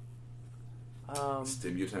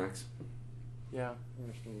 Stimutax. Yeah,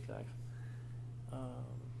 interesting attacks.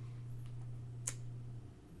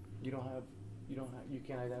 You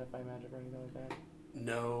can't identify magic or anything like that.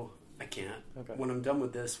 No, I can't. Okay. When I'm done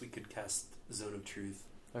with this, we could cast Zone of Truth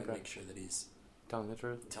and Okay. make sure that he's Telling the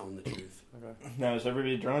truth. telling the truth. Okay. Now, is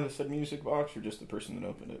everybody drawn to said music box, or just the person that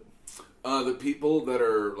opened it? The people that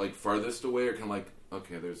are like farthest away are kind of like,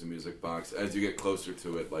 okay, there's a music box. As you get closer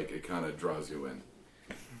to it, like it kind of draws you in.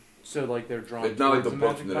 So like they're drawn. It's not like the towards book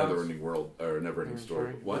magic from the box? Never-Ending World or Never-Ending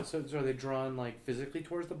Story. Sorry. What? So are they drawn like physically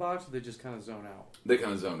towards the box, or they just kind of zone out? They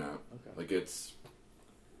kind of zone out. Okay. Like it's.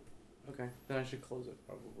 Okay. Then I should close it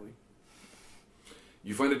probably.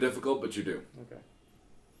 You find it difficult, but you do. Okay.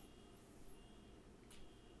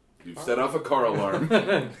 You've set off a car alarm.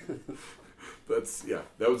 That's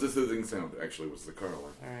that was the soothing sound. Actually, was the car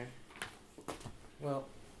alarm. All right. Well.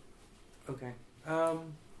 Okay.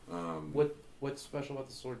 What's special about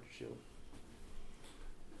the sword shield?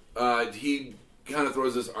 He kind of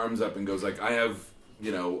throws his arms up and goes like, "I have,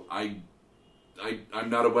 I'm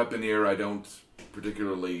not a weaponeer. I don't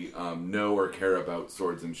particularly know or care about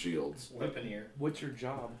swords and shields." Weaponeer. What's your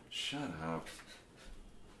job? Shut up.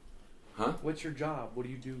 Huh? What's your job? What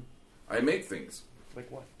do you do? I make things.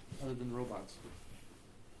 Like what? Other than robots?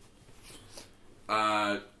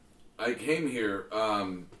 I came here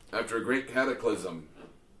after a great cataclysm.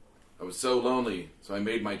 I was so lonely, so I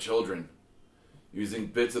made my children using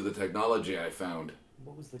bits of the technology I found.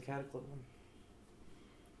 What was the cataclysm?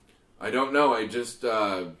 I don't know. I just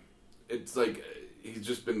it's like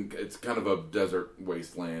it's kind of a desert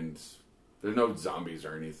wasteland. There's no zombies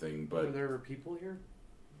or anything, Were but there ever people here?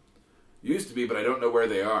 used to be, but I don't know where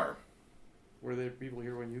they are. Were there people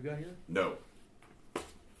here when you got here? No.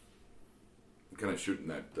 I'm kind of shooting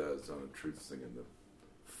that Zone of Truth thing in the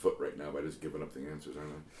foot right now by just giving up the answers,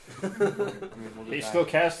 aren't I? We'll He's just still ask.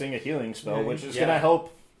 casting a healing spell, Yeah, which is yeah. gonna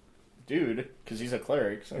help dude, because he's a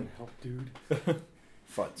cleric, so... It's gonna help, dude.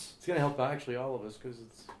 Futz. It's gonna help actually all of us because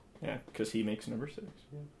it's. Yeah, because he makes number 6.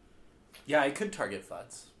 Yeah, I could target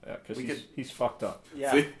Futz. Yeah, because We he's fucked up.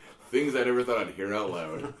 Yeah. Things I never thought I'd hear out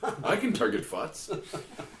loud. I can target Futz.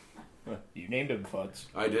 You named him Futz.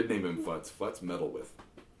 I did name him Futz. Futz meddle with.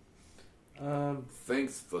 Um.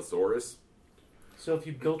 Thanks, Thesaurus. So if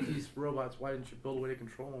you built these robots, why didn't you build a way to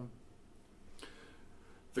control them?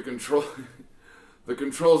 The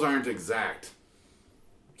controls aren't exact.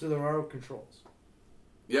 So there are controls.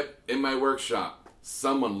 Yep, in my workshop,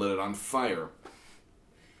 someone lit it on fire.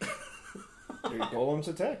 Your golems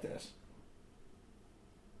attacked us.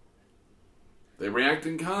 They react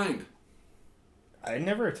in kind. I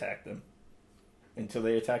never attacked them. Until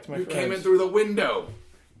they attacked my You friends. came in through the window.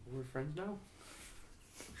 We're friends now?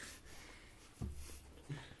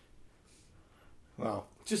 Well,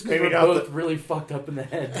 Just Maybe because we're not both really fucked up in the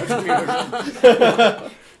head. Doesn't mean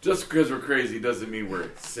we're... Just because we're crazy doesn't mean we're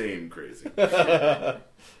sane crazy.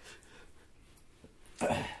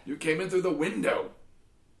 You came in through the window.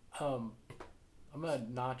 I'm gonna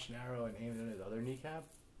notch an arrow and aim it at his other kneecap.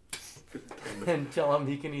 And tell him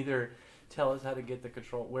he can either tell us how to get the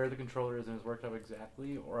control, where the controller is in his workshop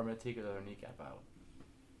exactly, or I'm gonna take his other kneecap out.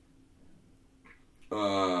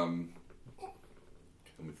 Let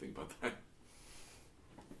me think about that.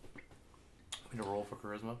 I'm gonna roll for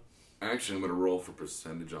charisma. Actually, I'm going to roll for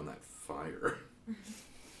percentage on that fire.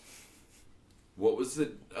 What was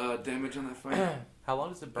the damage on that fire? How long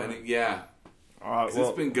does it burn? Yeah. 'Cause well,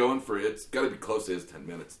 it's been going for, it's got to be close to his 10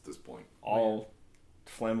 minutes at this point. all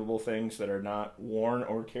flammable things that are not worn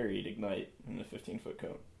or carried ignite in the 15-foot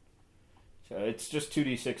cone. So it's just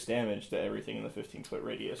 2d6 damage to everything in the 15-foot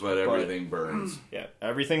radius. But everything burns. Yeah,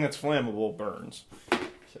 everything that's flammable burns.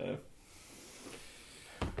 So,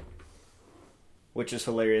 which is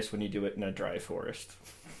hilarious when you do it in a dry forest.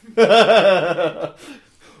 And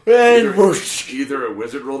Either a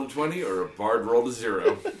wizard rolled a 20 or a bard rolled a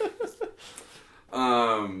 0.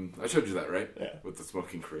 I showed you that, right? Yeah. With the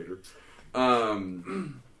smoking crater.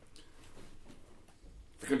 The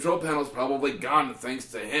control panel's probably gone thanks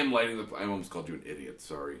to him lighting the... I almost called you an idiot,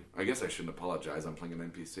 sorry. I guess I shouldn't apologize. I'm playing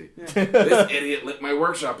an NPC. Yeah. This idiot lit my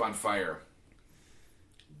workshop on fire.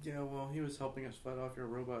 Yeah, well, he was helping us fight off your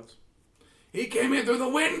robots. He came in through the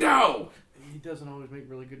window! He doesn't always make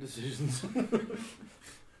really good decisions.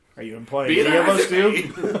 are you implying Be any of us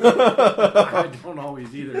do? I don't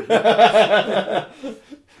always either.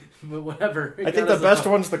 But whatever. I think the best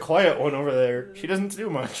one's the quiet one over there. She doesn't do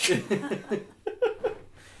much.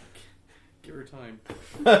 Give her time.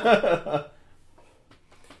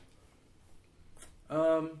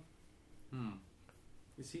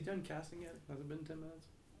 Is he done casting yet? Has it been 10 minutes?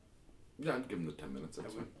 Yeah, I'd give him the 10 minutes. I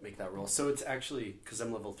That's would fine. make that roll. So it's actually, because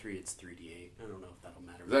I'm level 3, it's 3d8. I don't know if that'll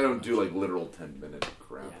matter. I don't do like literal 10-minute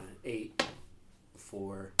crap. Yeah, 8,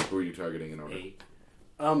 4, Who are you targeting in order? 8.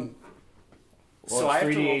 Well, So it's I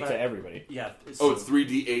have to roll 3d8 that. to everybody. Yeah. Oh, it's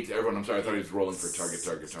 3d8 to everyone. I'm sorry, I thought he was rolling for target.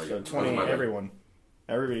 So That 20 was my bad. everyone.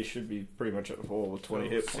 Everybody should be pretty much at full with 20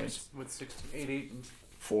 hit points. With 16, 8, and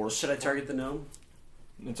 4. Should I target the gnome?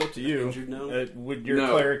 It's up to you. Injured gnome? Would your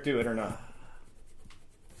No. cleric do it or not?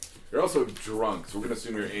 You're also drunk, so we're going to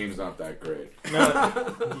assume your aim's not that great.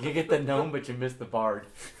 No. you get the gnome, but you miss the bard.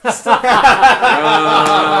 God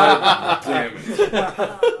damn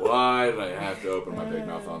it. Why did I have to open my big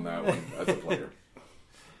mouth on that one as a player?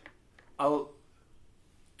 I'll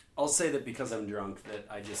say that because I'm drunk that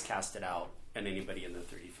I just cast it out, and anybody in the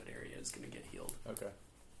 30-foot area is going to get healed. Okay.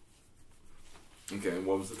 Okay, and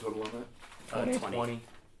what was the total on that? 20.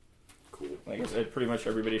 Cool. Like I said, pretty much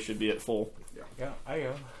everybody should be at full. Yeah, I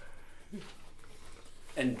go.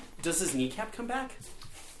 And does his kneecap come back?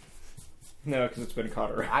 No, because it's been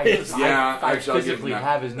cauterized. I actually, I'll give physically him that.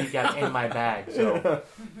 have his kneecap in my bag, so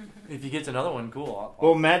if he gets another one, cool.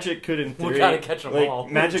 Well, magic could in theory... We gotta catch 'em like, all.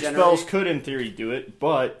 Magic Generally- spells could in theory do it,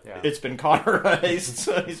 but Yeah. it's been cauterized,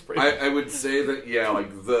 so he's pretty... I would say that, yeah,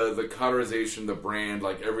 like the cauterization, the brand,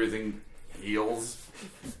 like everything heals,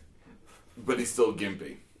 but he's still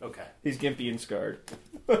gimpy. Okay. He's gimpy and scarred.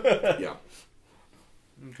 Yeah.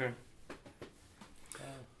 Okay.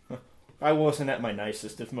 I wasn't at my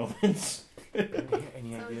nicest of moments. Any So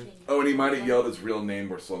ideas? change. Oh, and he might have yelled his real name,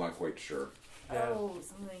 we're still not quite sure. Yeah. Oh,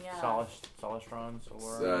 something else. Solistron,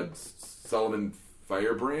 Solar. Solomon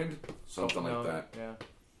Firebrand? Something No, like that. Yeah.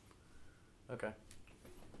 Okay.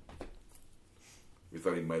 We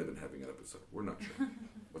thought he might have been having an episode. We're not sure.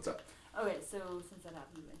 What's up? Okay, so since that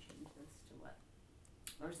happened, you might change this to what?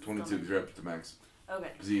 Or is it 22, still because you're up to max. Okay,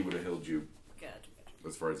 Because he would have healed you gotcha.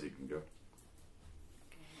 as far as he can go.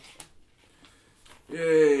 Okay.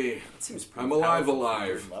 Yay! It seems pretty I'm alive, powerful for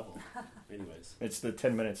alive. third level. Anyways. It's the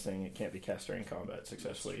 10 minutes thing. It can't be cast during combat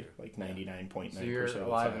successfully. Like 99.9% So you're of the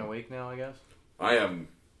alive time. and awake now, I guess? I am.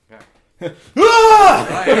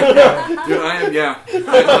 Ah! Dude, I am, yeah.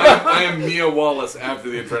 I am Mia Wallace after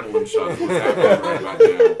the adrenaline shot. What's happening right about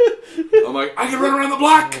now? I'm like, I can run around the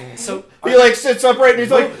block! So, He like sits upright and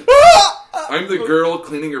he's like, ah! I'm the girl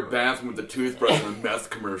cleaning her bathroom with the toothbrush in a meth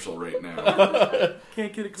commercial right now.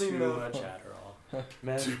 Can't get it too clean enough. much Adderall.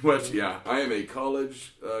 Meth. Too much, yeah. I am a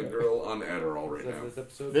college girl on Adderall right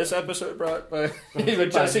now. This episode brought by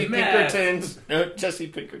Jesse meth. Pinkerton's. No, Jesse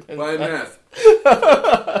Pinkerton's. By meth.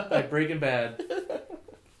 Like Breaking Bad.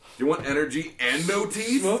 You want energy and no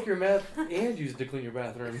teeth? Smoke your meth and use it to clean your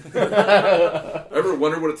bathroom. Ever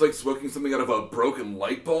wonder what it's like smoking something out of a broken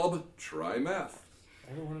light bulb? Try meth.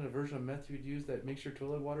 Ever wanted a version of meth you'd use that makes your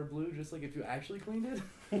toilet water blue, just like if you actually cleaned it?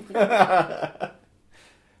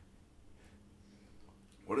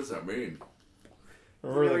 What does that mean?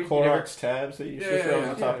 Remember the Clorox tabs that you should throw on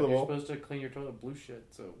the top of the you're bowl? supposed to clean your toilet blue shit,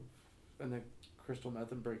 so... And the crystal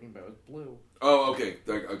meth and Breaking Bad was blue. Oh, okay.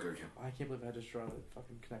 Okay. I can't believe I just draw to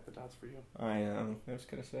fucking connect the dots for you. I know. That was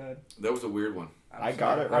kind of sad. That was a weird one. I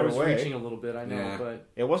got it right I was away. reaching a little bit, I know, Yeah. but...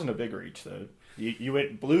 It wasn't a big reach, though. You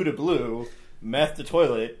went blue to blue, meth to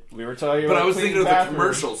toilet. We were telling you But about I was clean thinking of the bathrooms.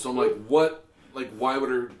 commercial, so I'm like, what? Like, why would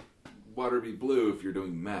her water be blue if you're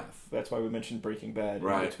doing meth? That's why we mentioned Breaking Bad.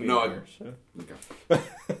 Right. In between No, there, so. Okay.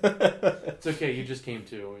 It's okay, you just came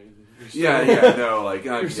to. You're still- Yeah, no, like...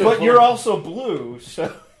 But you're also blue,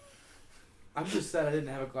 so... I'm just sad I didn't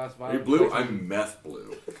have a glass of Are you wine. blue? I'm meth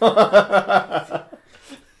blue. I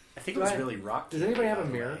think it was Right. really rock. Does anybody have a by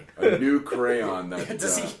the mirror? way. A new crayon that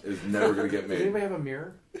Does he- is never going to get Does made. anybody have a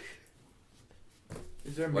mirror?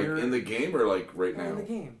 Is there a Like mirror in the game or like right No, now? in the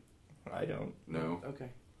game? I don't. No. Okay.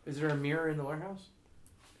 Is there a mirror in the warehouse?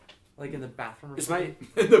 Like in the bathroom or Is something?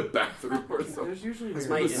 my In the bathroom or something. There's usually Is mirrors.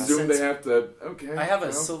 my I in the assume incense- they have to... Okay. I have a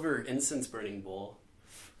no. silver incense burning bowl.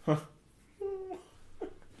 That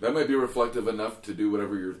might be reflective enough to do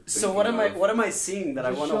whatever you're thinking So what am I? of. What am I seeing that I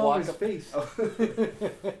Just want to show walk his up? face.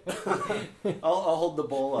 I'll hold the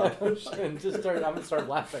bowl up. And just start. I'm gonna start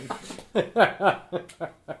laughing.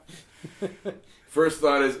 First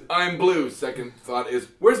thought is, I'm blue. Second thought is,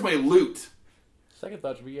 where's my loot? Second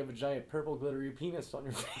thought should be you have a giant purple glittery penis on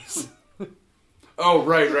your face. Oh,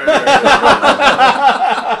 right.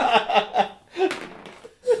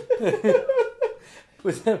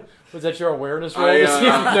 Was that your awareness roll I, to see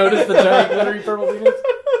if you noticed the giant glittery purple penis?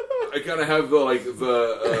 I kind of have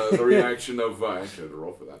the reaction of I actually had to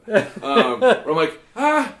roll for that. Where I'm like,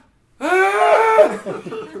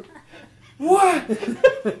 what?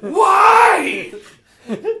 Why?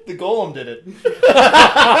 The golem did it.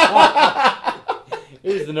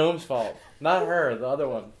 It was the gnome's fault, not her. The other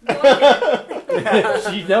one. She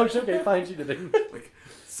okay, fine. She did it. Like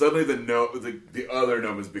suddenly the other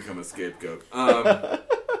gnome has become a scapegoat.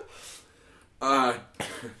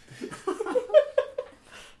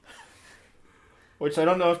 Which I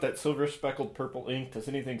don't know if that silver speckled purple ink does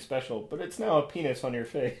anything special, but it's now a penis on your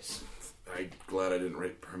face. I'm glad I didn't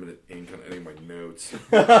write permanent ink on any of my notes.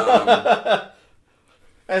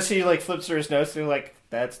 As he flips through his notes and he's like,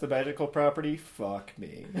 that's the magical property? Fuck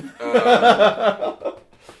me.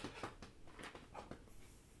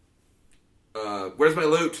 Where's my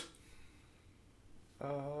loot?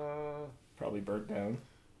 Probably burnt down.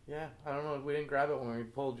 Yeah, I don't know. We didn't grab it when we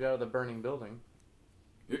pulled you out of the burning building.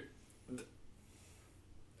 It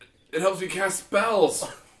helps me cast spells.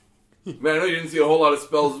 Man, I know you didn't see a whole lot of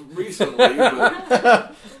spells recently,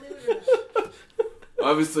 but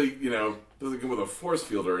obviously, doesn't come with a force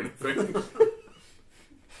field or anything.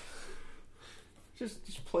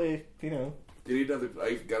 Just play, You need another?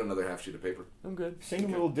 I got another half sheet of paper. I'm good. sing a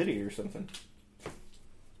little ditty or something.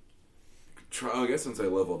 I guess since I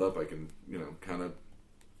leveled up, I can, kind of.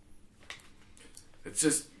 It's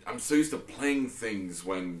just I'm so used to playing things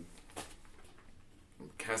when I'm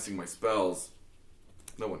casting my spells.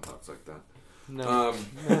 No one talks like that. No,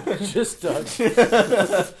 just Doug.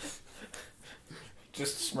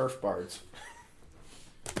 Just Smurf bards.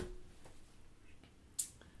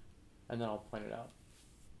 And then I'll point it out.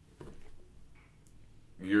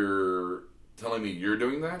 You're telling me you're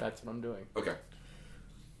doing that? That's what I'm doing. Okay.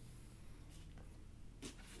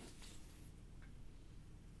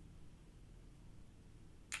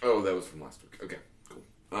 Oh, that was from last week. Okay, cool.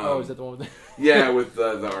 Is that the one with the... Yeah, with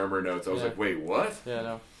the armor notes. I was Yeah. like, wait, what?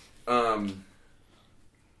 Yeah, no.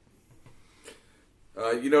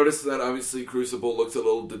 You notice that obviously Crucible looks a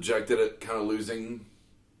little dejected at kind of losing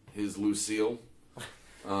his Lucille.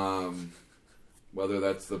 Whether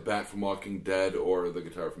that's the bat from Walking Dead or the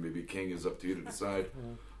guitar from B.B. King is up to you to decide.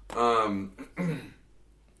 What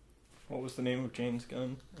was the name of James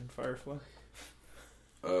Gunn in Firefly?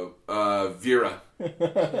 Vera.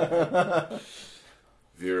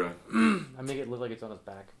 Vera. I make it look like it's on his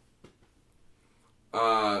back.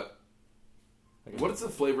 What is the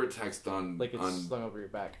flavor text on... Like it's slung over your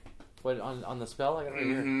back. What, on the spell? I got it right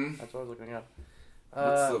here. That's what I was looking up.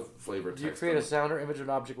 What's the flavor Do you text create on a it? sound or image of an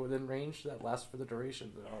object within range that lasts for the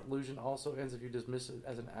duration? The illusion also ends if you dismiss it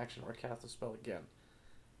as an action or cast a spell again.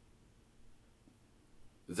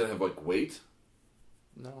 Does that have like weight?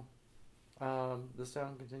 No. The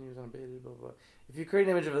sound continues unabated, blah, blah, blah. If you create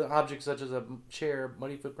an image of an object such as a chair,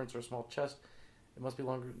 muddy footprints, or a small chest, it must be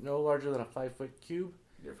no larger than a 5-foot cube.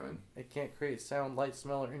 You're fine. It can't create sound, light,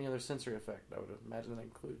 smell, or any other sensory effect. I would imagine that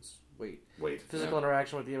includes weight. Weight. Physical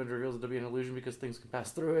interaction with the image reveals it to be an illusion because things can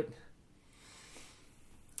pass through it.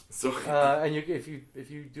 So And if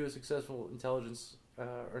you do a successful intelligence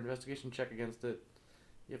or investigation check against it,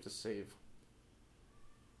 you have to save.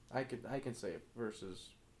 I can save versus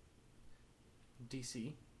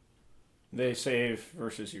DC. They save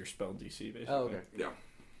versus your spell DC, basically. Oh, okay. yeah.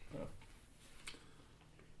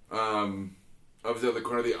 Over the other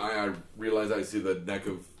corner of the eye, I realize I see the neck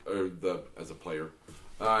of as a player.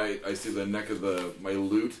 I see the neck of my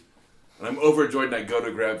loot, and I'm overjoyed. And I go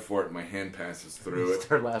to grab for it, and my hand passes through it,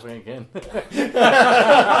 Start laughing again.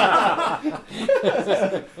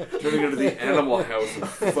 turning into the Animal House of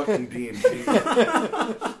fucking D&D.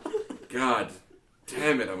 God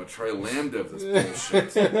damn it! I'm a tri-lambda of this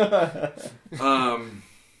bullshit.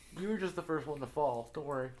 You were just the first one to fall. Don't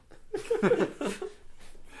worry.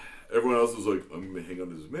 Everyone else was like, I'm going to hang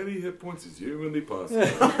on as many hit points as humanly possible.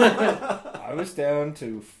 I was down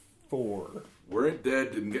to 4. Weren't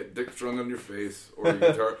dead, didn't get dick strung on your face, or your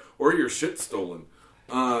guitar, or your shit stolen.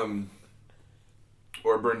 Or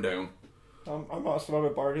burned down. I'm also I'm a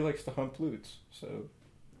bard who likes to hump lutes, so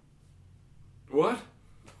What?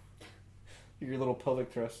 your little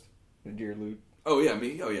pelvic thrust into your lute. Oh, yeah,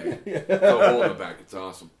 me? Oh, yeah. The hole in the back, it's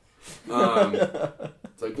awesome.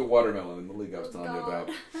 It's like the watermelon in the league I was telling you about.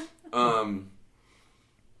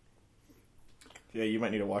 Yeah, you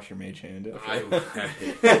might need to wash your mage hand. It's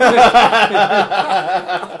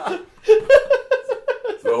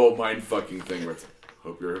the whole mind fucking thing where it's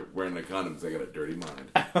hope you're wearing a condom because I got a dirty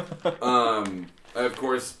mind. I of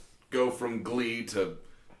course go from Glee to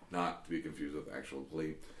not to be confused with actual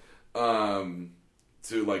Glee, to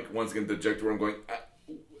like once again dejected where I'm going.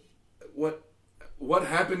 What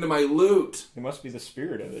happened to my loot? It must be the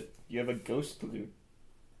spirit of it. You have a ghost lute.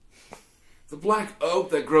 The black oak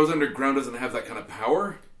that grows underground doesn't have that kind of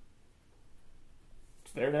power.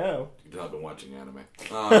 It's there now. You can tell I've been watching anime.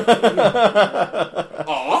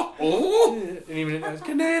 And even as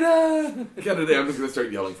Canada! Canada, I'm just going to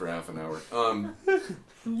start yelling for half an hour.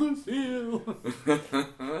 Lucille!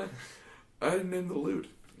 I didn't name the loot.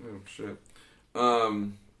 Oh, shit.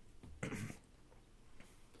 Alright,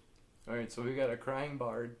 so we got a crying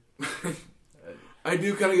bard. I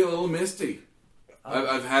do kind of get a little misty.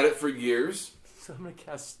 I've had it for years. So I'm gonna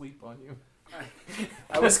cast sleep on you.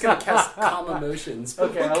 I was going to cast Calm Emotions.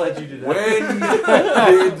 Okay, I'll let you do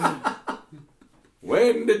that.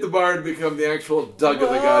 When did the bard become the actual Doug of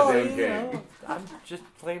the goddamn game? I'm just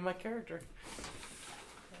playing my character.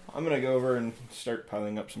 I'm gonna go over and start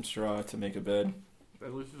piling up some straw to make a bed.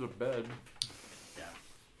 At least there's a bed.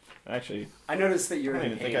 Actually, I noticed that you're I don't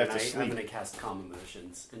in even think pain, I and have to I'm sleep. going to cast Calm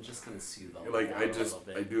Emotions and just kind of soothe all Like, the I a little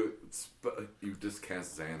bit. do it. You just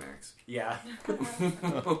cast Xanax. Yeah.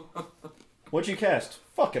 what'd you cast?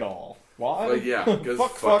 Fuck it all. Why? Like, yeah, because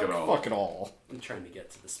fuck it all. Fuck it all. I'm trying to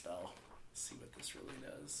get to the spell. See what this really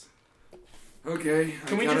does. Okay.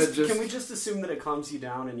 Can we just assume that it calms you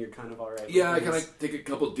down and you're kind of alright? Yeah, I kind of take a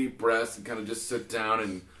couple deep breaths and kind of just sit down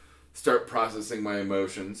and start processing my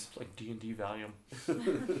emotions. It's like D&D Valium.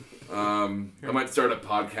 I might start a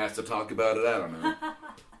podcast to talk about it. I don't know.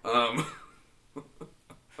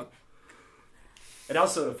 It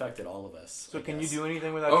also affected all of us. So I can guess. you do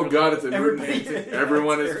anything without Oh your god, it's a Everybody,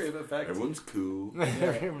 everyone is effect. everyone's cool.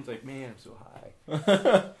 Everyone's like, man, I'm so high.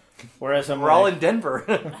 Whereas I'm We're all like, in Denver.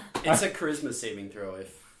 It's a charisma saving throw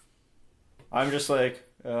if I'm just like,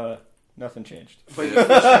 nothing changed. but you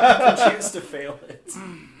can choose to fail it.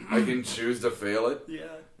 I can choose to fail it. Yeah.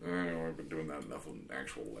 I've been doing that enough in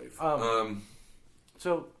actual life.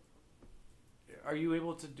 So, are you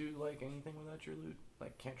able to do like anything without your loot,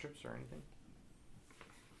 like cantrips or anything?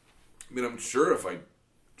 I mean, I'm sure if I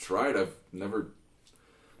tried, I've never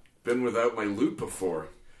been without my loot before.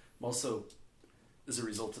 Also, as a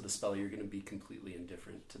result of the spell, you're going to be completely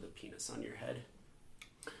indifferent to the penis on your head.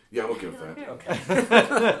 Yeah, I'm okay with that. Okay.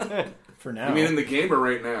 For now. You mean in the game or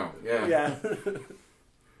right now? Yeah.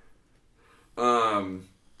 Yeah.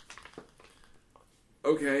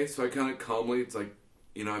 Okay, so I kind of calmly, it's like,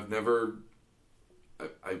 I've never,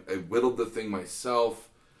 I whittled the thing myself.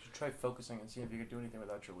 You should try focusing and see if you could do anything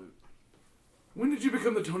without your loot. When did you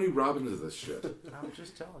become the Tony Robbins of this shit? I'm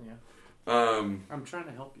just telling you. I I'm trying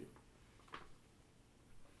to help you.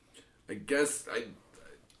 I guess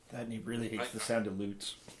That and he really hates the sound of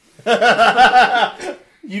loots.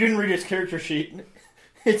 You didn't read his character sheet.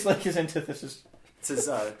 It's like his antithesis. It's his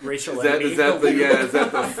racial is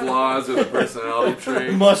that the flaws of the personality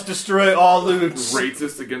trait? Must destroy all loots.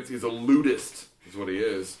 Racist against, he's a lootist, is what he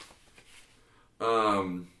is.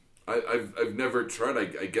 I've never tried.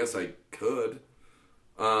 I guess I could.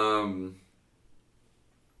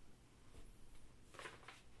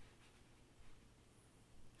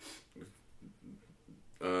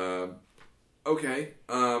 Okay.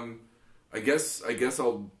 I guess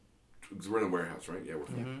I'll. Cause we're in a warehouse, right? Yeah, we're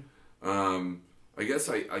fine. Mm-hmm. I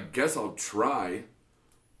guess I'll try.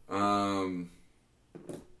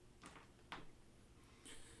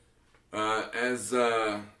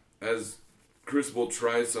 As Crucible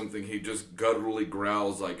tries something, he just gutturally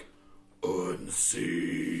growls like, "Unseen."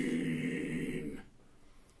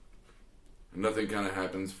 And nothing kind of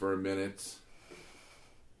happens for a minute.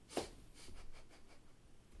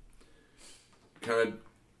 Kind of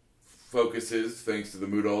focuses, thanks to the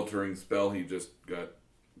mood-altering spell he just got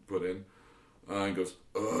put in, and goes,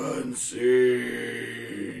 "Unseen."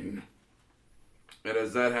 And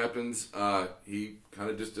as that happens, he kind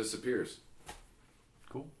of just disappears.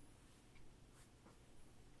 Cool.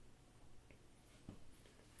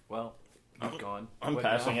 Well, I'm gone. I'm What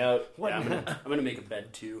passing now? out. What? I'm gonna make a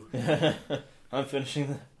bed too. I'm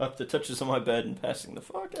finishing up the touches on my bed and passing the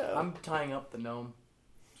fuck out. I'm tying up the gnome.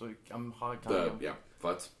 So I'm hog tying him. Yeah,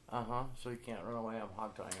 Futz. So he can't run away. I'm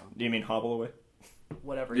hog tying him. Do you mean hobble away?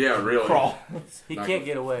 Whatever. Yeah, really. Crawl. He Not can't good.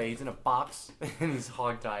 get away. He's in a box and he's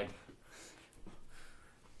hog tied.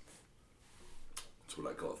 That's what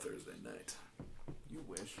I call Thursday night. You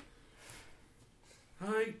wish.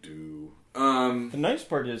 I do. The nice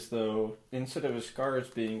part is, though, instead of his scars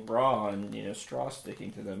being raw and, straw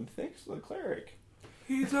sticking to them, thanks to the cleric.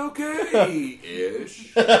 He's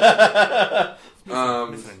okay-ish. Missing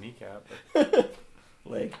a kneecap. But...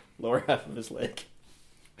 Leg. Lower half of his leg.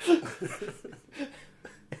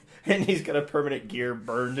 And he's got a permanent gear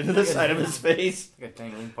burned into the side of his face. Like a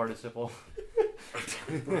dangling participle.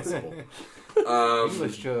 Possible.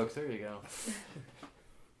 English jokes. There you go.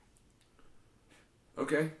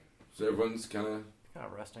 Okay. So everyone's kind of... Kind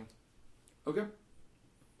of resting. Okay.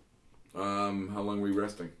 How long are we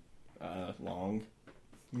resting? Long.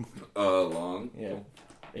 Long. Yeah.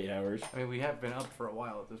 8 hours. I mean, we have been up for a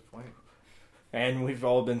while at this point. And we've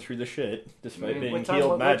all been through the shit, despite being what time,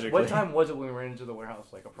 healed magically. What time was it when we ran into the warehouse,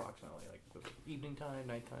 like, approximately? Like, was it evening time,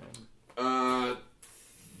 nighttime?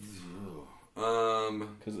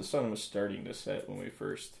 Because the sun was starting to set when we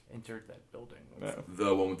first... Entered that building. No.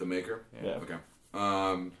 The one with the maker? Yeah. Okay.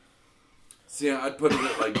 So yeah, I'd put it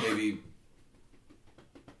at like maybe...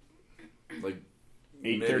 Like...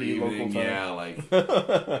 8:30 local mid-evening, time. yeah, like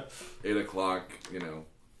 8 o'clock,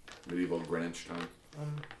 medieval Greenwich time.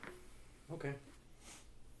 Okay.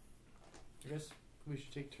 I guess we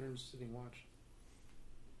should take turns sitting watch.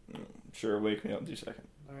 Sure, wake me up in 2 seconds.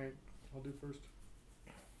 Alright, I'll do first.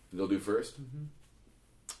 You'll do first?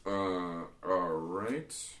 Mm-hmm.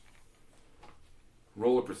 Alright.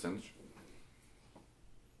 Roll a percentage.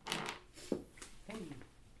 Hey,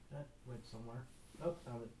 that went somewhere. Oh,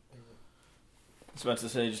 found it. There it is. I was about to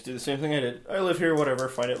say, just do the same thing I did. I live here, whatever,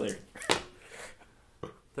 find it later.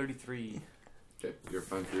 33. Okay, you're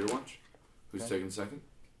fine for your watch. Who's Okay. taking second?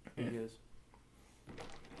 Here he is.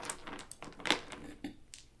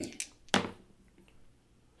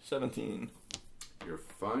 17. You're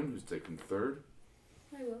fine. Who's taking third?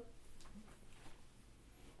 I will.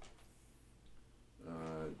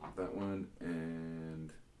 That one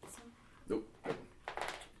and... Nope. That one.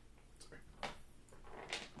 Sorry.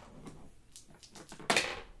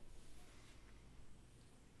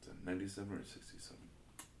 Is that 97 or 67?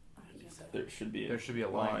 There should be There should be a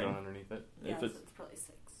line going underneath it. Yeah, If so it, it's probably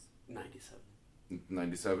 6. 97.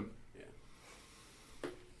 97?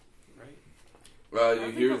 Right? I You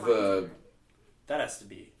think hear line's the... different. That has to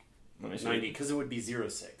be let me see. 90, because it would be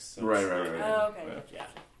 06. So Right, it's- right, right. Oh, okay. Yeah.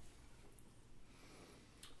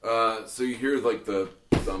 Yeah. So you hear like the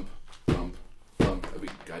thump, thump, thump. I mean,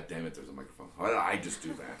 God damn it, there's a microphone. Why did I just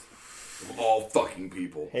do that? Of all fucking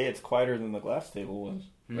people. Hey, it's quieter than the glass table was.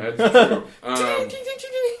 That's true.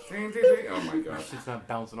 Oh my gosh. It's not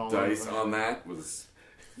bouncing all Dice over. on that was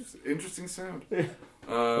interesting sound.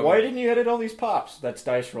 Why didn't you edit all these pops? That's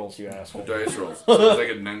dice rolls, you asshole. Dice rolls. So it's like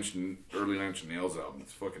a early Nine Inch Nails album.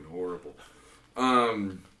 It's fucking horrible.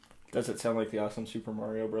 Does it sound like the awesome Super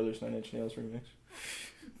Mario Brothers 9 Inch Nails remix?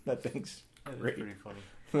 That thing's That is great. pretty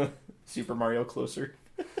funny. Super Mario Closer.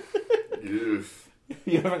 Ew.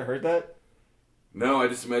 You haven't heard that? No, I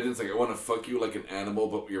just imagine it's like, I want to fuck you like an animal,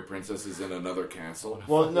 but your princess is in another castle.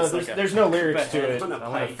 Well, no, It's like there's no lyrics to it. I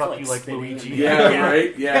want to fuck you like Luigi. Yeah,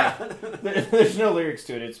 right? Yeah. There's no lyrics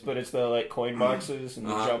to it, but it's the like coin boxes and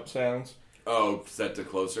the jump sounds. Oh, set to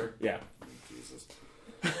closer? Yeah. Jesus.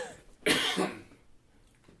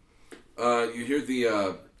 You hear the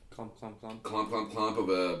Clomp, clomp, clomp. clomp, clomp, clomp of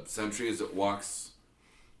a sentry as it walks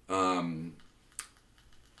past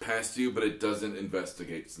you, but it doesn't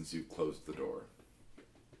investigate since you closed the door.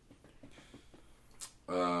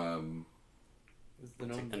 Is the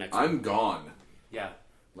gnome... The next one. I'm gone. Yeah.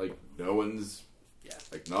 Like, no one's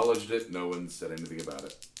acknowledged it, no one said anything about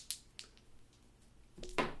it.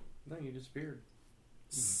 No, you disappeared.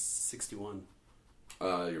 61.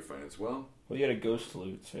 You're fine as well. Well, you had a ghost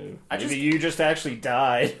loot, so I maybe just- you just actually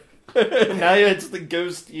died. Now it's the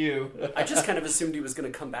ghost you. I just kind of assumed he was going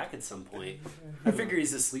to come back at some point. I figure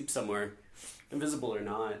he's asleep somewhere, invisible or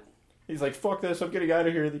not. He's like, fuck this, I'm getting out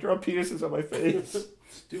of here. They draw penises on my face.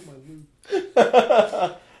 Steal my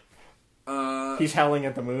loot. He's howling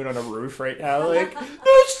at the moon on a roof right now, like, Lucia!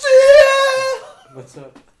 What's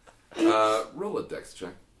up? Roll a dex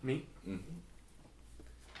check. Me? Mm-hmm.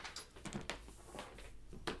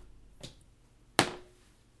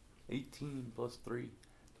 18 plus 3.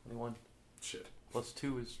 21. Shit. Plus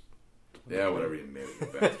 2 is... Yeah, whatever you made it, you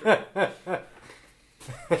bastard.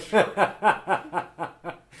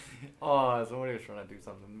 Oh, somebody was trying to do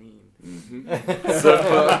something mean. Mm-hmm.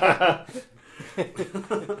 So,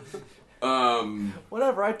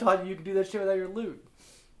 Whatever, I taught you could do that shit without your loot.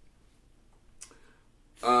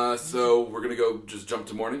 so we're gonna go just jump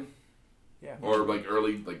to morning? Yeah. Or like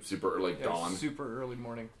early, like super early, like Yeah, dawn? super early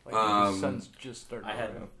morning. Like the sun's just starting I to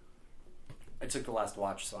had- rise. I took the last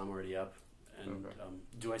watch, so I'm already up. And Okay.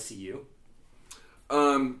 do I see you?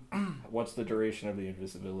 What's the duration of the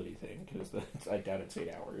invisibility thing? Because I doubt it's 8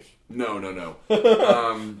 hours. No.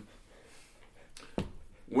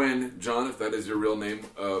 When John, if that is your real name,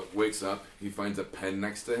 wakes up, he finds a pen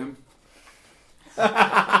next to him.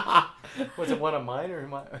 Was it one of mine or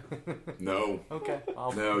my? No. Okay.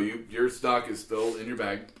 No, your stock is still in your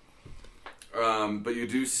bag. But you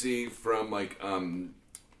do see from like kind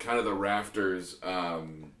of the rafters,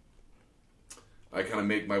 I kind of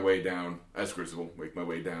make my way down as Crucible, make my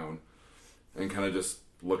way down, and kind of just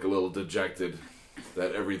look a little dejected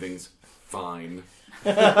that everything's fine.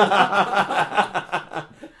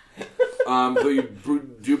 So you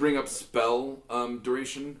do bring up spell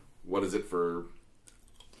duration. What is it for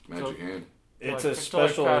magic hand? It's Like, a it's like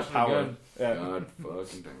special casting power. again. Yeah. God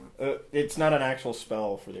fucking damn it. It's not an actual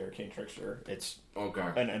spell for the Arcane Trickster. It's Okay.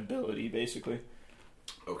 an ability, basically.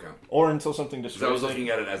 Okay. Or until something Because destroys I was it. looking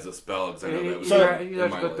at it as a spell because I know that was You in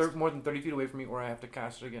have my to go list. more than 30 feet away from me, or I have to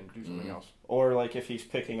cast it again to do something else. Or like if he's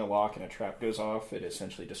picking a lock and a trap goes off, it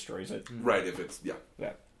essentially destroys it. Right, if it's, yeah.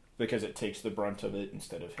 Because it takes the brunt of it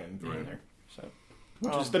instead of him being Right. there. So,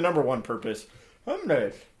 which is the number one purpose. I'm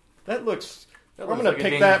gonna looks pick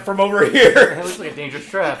like a that from over here. That looks like a dangerous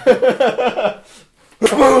trap.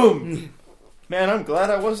 Boom! Man, I'm glad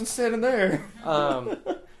I wasn't standing there.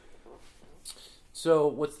 So,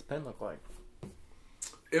 what's the pen look like?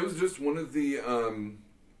 It was just one of the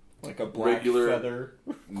Like a black regular feather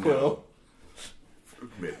quill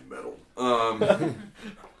made of metal.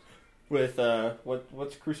 with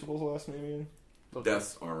what's Crucible's last name again?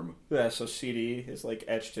 Death's arm. Yeah, so CD is like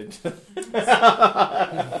etched into.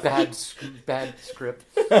 Bad script.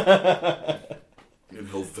 In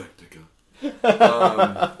Helvetica.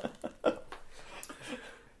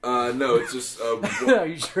 No, it's just. Are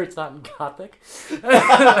you sure it's not in Gothic?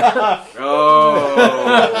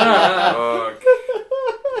 Oh,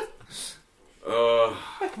 fuck.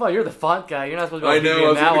 Come on, you're the font guy. You're not supposed to I be know. I in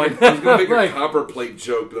was that gonna one. make, I was gonna make a Like, copper plate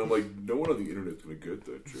joke, but I'm like, no one on the internet's gonna get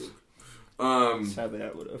that joke. Sadly,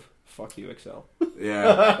 that would have. Fuck you, Excel.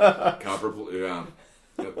 Yeah, copper plate. Yeah,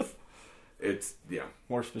 yep. It's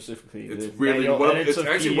More specifically, It's the really manual one. edits It's of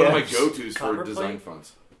actually one of my PDFs. go-tos for Copper design plate?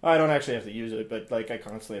 fonts. I don't actually have to use it, but like I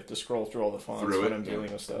constantly have to scroll through all the fonts Through when it, I'm yeah.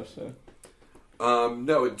 dealing with stuff. So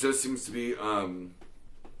No, it just seems to be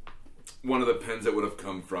one of the pens that would have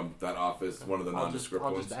come from that office. One of the I'll nondescript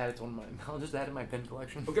just ones. add it to one of mine. I'll just add it to my pen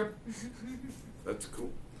collection. Okay, that's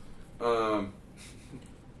cool.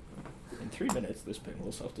 in 3 minutes, this pen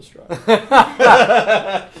will self-destruct.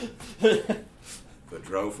 The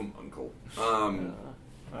drow from Uncle. I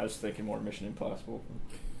was thinking more Mission Impossible.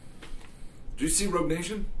 Do you see Rogue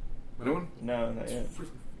Nation? No one? No, not yet.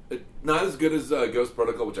 Not as good as Ghost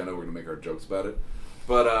Protocol, which I know we're gonna make our jokes about it,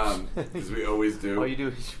 but because we always do. All you do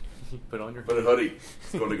is you put on your But a hoodie.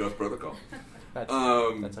 It's going to Ghost Protocol. That's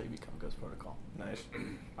how you become Ghost Protocol. Nice.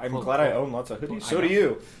 I'm Well, glad I own lots of hoodies. I So know. do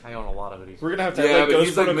you. I own a lot of hoodies. We're gonna have to Yeah, have like but Ghost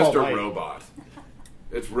he's like Protocol Mr. night. Robot.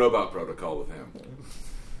 It's Robot Protocol with him.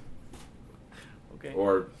 Okay.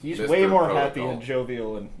 Or He's Mr. way more Protocol. happy and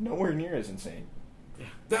jovial and nowhere near as insane.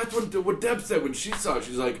 That's what Deb said when she saw it.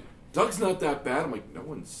 She's like, Doug's not that bad. I'm like, no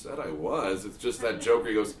one said I was. It's just that joke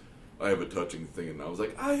where he goes, I have a touching thing. And I was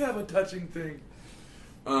like, I have a touching thing.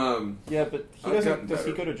 Yeah, but he I've doesn't. gotten Does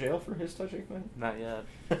he better. go to jail for his touching thing? Not yet.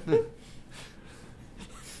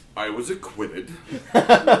 I was acquitted.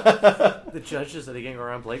 The judge just said he can't go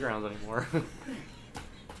around playgrounds anymore.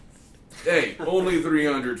 Hey, only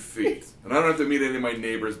 300 feet. And I don't have to meet any of my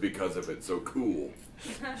neighbors because of it, so cool.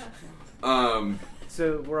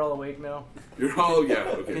 So we're all awake now? You're all, yeah,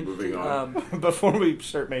 okay, moving on. Before we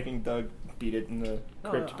start making Doug beat it in the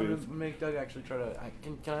crypt I'm booth. gonna make Doug actually try to.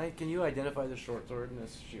 Can you identify the short sword in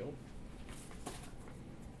this shield?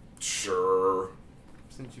 Sure,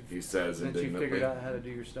 Since you he says since you indignantly. figured out how to do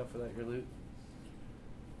your stuff without your loot.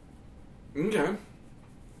 Okay.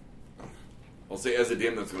 I'll say as a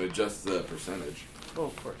DM that's going to adjust the percentage. Oh,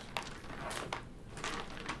 of course.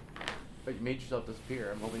 But you made yourself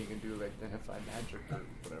disappear. I'm hoping you can do identify magic or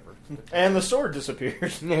whatever. And the sword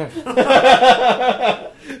disappears. Yeah.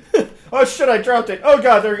 Oh shit, I dropped it. Oh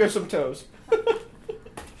god, there goes some toes.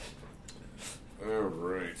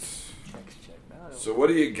 Alright. Next check now. So what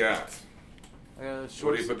do you got? I got a What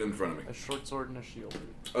short, do you put in front of me? a short sword and a shield.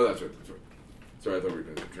 Oh, that's right. That's right. Sorry, I thought we were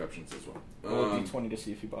doing contraptions as well. Roll a d20 to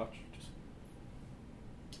see if you botch. Just...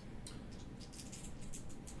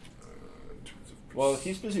 in terms of While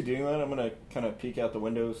he's busy doing that, I'm gonna kind of peek out the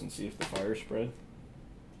windows and see if the fire spread.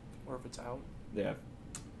 Or if it's out. Yeah.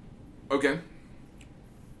 Okay.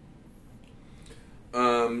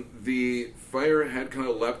 The fire had kind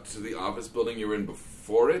of leapt to the office building you were in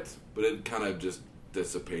before it, but it kind of just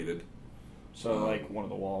dissipated. So like one of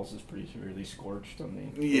the walls is pretty severely scorched on the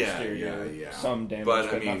Yeah, exterior. yeah. Some damage,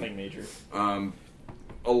 But, but, I mean, nothing major. A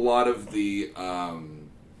lot of the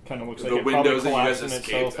Kind of looks the like it windows probably that you guys collapsed in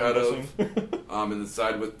escaped itself. out I'm of, guessing. in the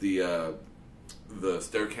side with the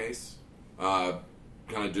staircase, kind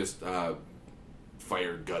of just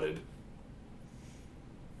fire gutted.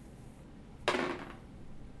 That's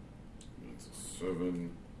a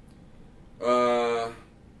 7.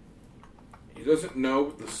 He doesn't know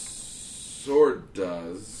what the sword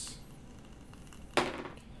does.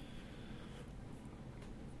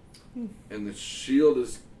 And the shield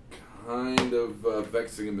is kind of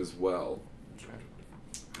vexing him as well.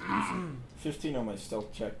 15 on my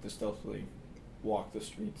stealth check to stealthily walk the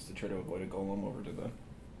streets to try to avoid a golem over to the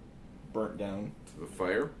burnt down. To the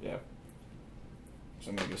fire. Yeah. So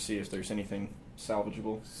I'm going to go see if there's anything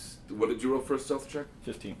salvageable. What did you roll for a stealth check?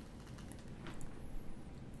 15.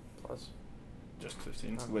 Plus. Just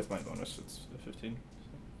 15. With my bonus, it's a 15.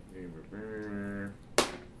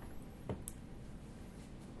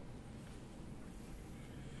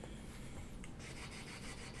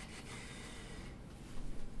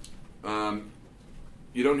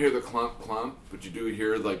 You don't hear the clomp clomp, but you do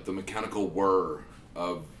hear like the mechanical whir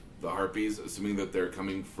of the harpies, assuming that they're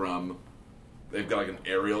coming from. They've got like an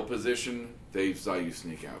aerial position. They saw you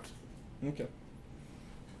sneak out. Okay.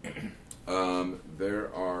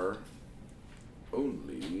 There are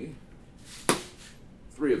only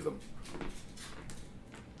 3 of them.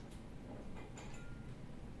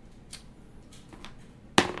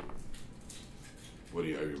 What are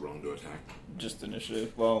you rolling to attack? Just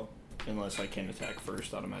initiative. Well, unless I can attack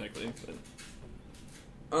first automatically. But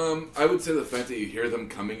I would say the fact that you hear them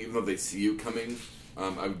coming, even though they see you coming,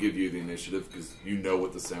 I would give you the initiative because you know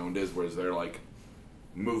what the sound is, whereas they're like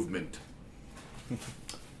movement.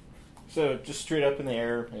 So just straight up in the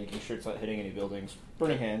air, making sure it's not hitting any buildings.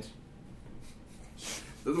 Burning hands. This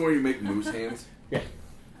is where you make moose hands. Yeah.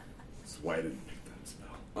 That's why I didn't pick that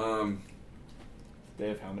spell. They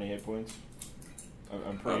have how many hit points?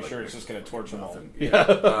 I'm pretty like sure it's just going to torch them all. Nothing.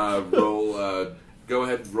 Yeah. Roll. Go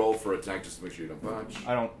ahead. Roll for attack just to make sure you don't punch.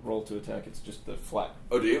 I don't roll to attack. It's just the flat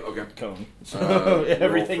Oh, do you? Okay. cone. So Roll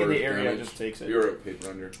everything in for the area damage. just takes it. You're a paper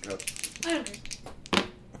on your cup. I don't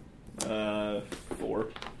care. 4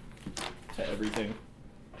 to everything.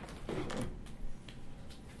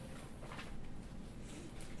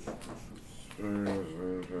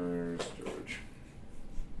 Storage.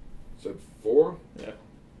 Said 4. Yeah.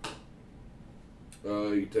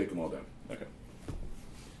 You take them all down. Okay.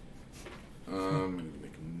 I'm gonna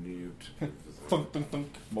make a note. Thunk, thunk, thunk.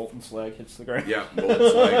 Molten slag hits the ground. Yeah,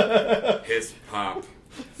 bullets like hiss, pop,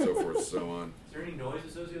 so forth, so on. Is there any noise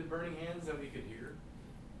associated with burning hands that we could hear?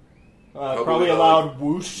 Probably a loud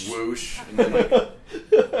whoosh. Whoosh, and then like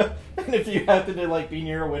And And if you happen to like be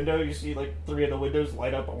near a window, you see like 3 of the windows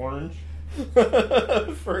light up orange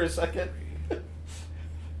for a second.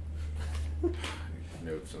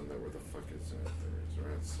 Notes on there. Where the fuck is that? There's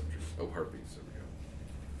around subject. Oh, heartbeats. There we go.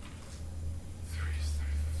 3,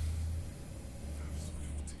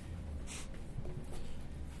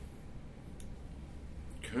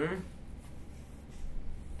 5, 50. Okay.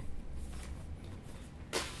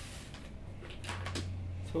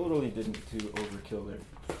 Totally didn't do overkill there.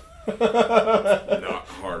 Not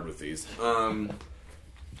hard with these. I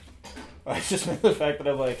just meant the fact that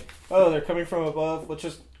I'm like, oh, they're coming from above. Let's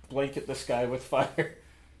just blanket the sky with fire.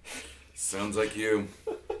 Sounds like you.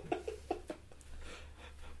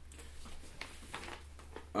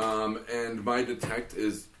 And my detect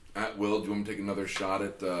is at will. Do you want me to take another shot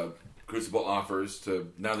at Crucible offers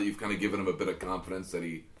to, now that you've kind of given him a bit of confidence that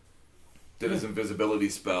he did his invisibility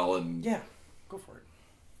spell and... Yeah, go for it.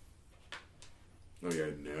 Oh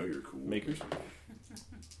yeah, now you're cool. Makers?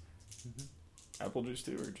 Apple juice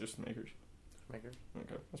too, or just makers? Makers.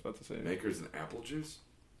 Okay, I was about to say. Makers and apple juice?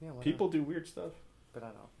 Yeah, why People do weird stuff. not? But I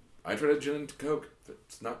don't. I tried a gin and coke.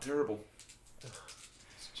 It's not terrible.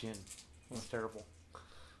 It's gin. It's terrible.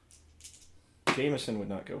 Jameson would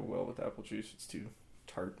not go well with apple juice. It's too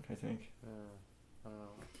tart, I think. I don't know.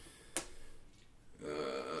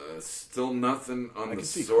 Still nothing on I the can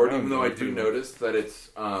see sword, crown even though I going do pretty notice that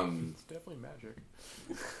it's It's definitely magic.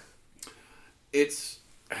 it's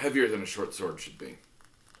heavier than a short sword should be.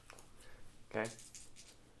 Okay.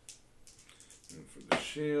 And for the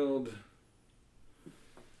shield,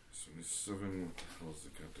 77. What the hell is the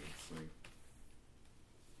goddamn thing?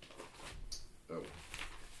 Oh.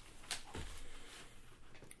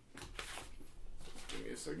 Give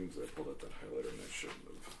me a second because I pulled out that highlighter and I shouldn't have.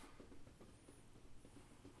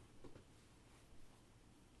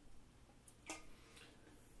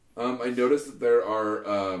 I noticed that there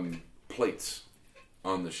are plates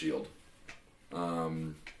on the shield.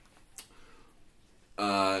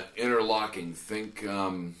 Interlocking. Think. How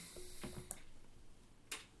would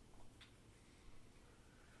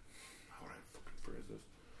I fucking phrase this?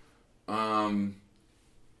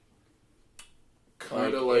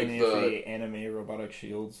 Kind of like any the of the anime robotic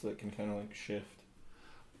shields that can kind of like shift.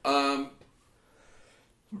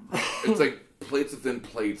 It's like plates within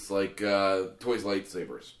plates, like toys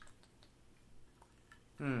lightsabers.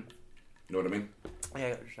 You know what I mean? Yeah,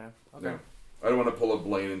 I understand. Okay. Yeah. I don't want to pull a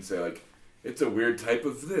blade and say like it's a weird type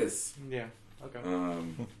of this. Yeah. Okay.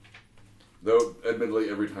 Though,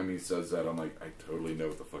 admittedly, every time he says that, I'm like, I totally know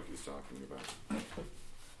what the fuck he's talking about.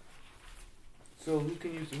 So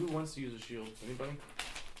who wants to use a shield? Anybody?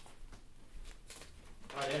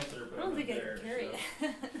 I'd answer, I don't think I can carry it.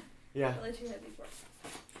 Yeah. I'll let you have before.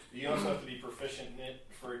 You also have to be proficient in it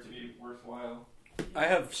for it to be worthwhile. I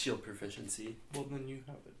have shield proficiency. Well, then you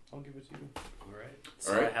have it. I'll give it to you. All right.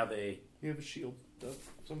 So All right. I have a. You have a shield of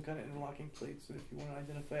some kind of interlocking plates, and if you want to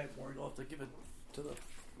identify it more, you'll have to give it to the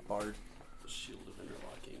bard. Shield of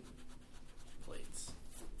interlocking plates.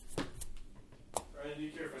 Ryan, do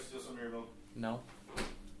you care if I steal some of your milk? No.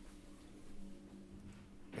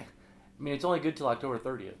 I mean, it's only good till October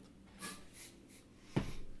 30th.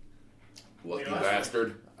 Lucky Your last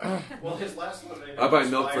bastard. Well, his last one. I buy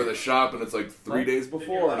milk for the shop, and it's like 3 days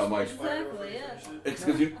before, and I'm like, Exactly, yeah. it's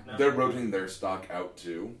because they're rotating their stock out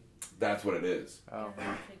too. That's what it is. Oh.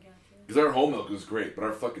 Because our whole milk is great, but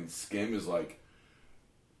our fucking skim is like,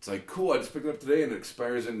 it's like, cool, I just picked it up today and it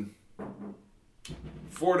expires in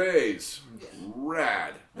 4 days.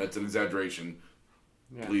 Rad. That's an exaggeration.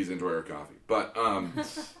 Yeah. Please enjoy our coffee. But,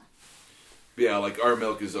 yeah, like our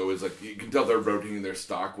milk is always like, you can tell they're rotating their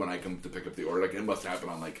stock when I come to pick up the order. Like, it must happen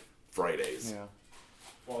on like Fridays. Yeah.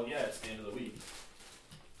 Well, yeah, it's the end of the week.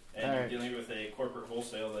 And All you're right. dealing with a corporate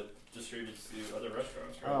wholesale that distributes to other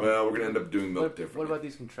restaurants, right? Oh. Well, we're going to end up doing milk What differently. about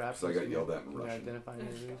these contraptions? So I got yelled at in Can you Russian. identify any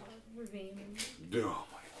of these? Ravine. Oh,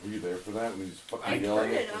 were you there for that? When he was fucking I yelling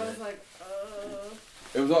heard at it. I was like,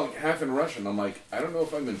 It was all like half in Russian. I'm like, I don't know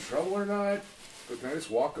if I'm in trouble or not, but can I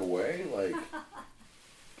just walk away? Like,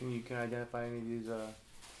 Can you identify any of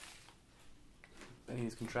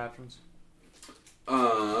these contraptions?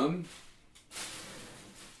 No.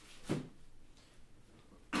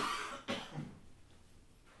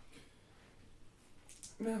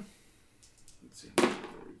 Let's see. There we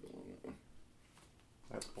go on that one.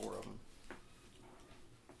 That's 4 of them.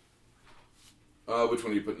 Which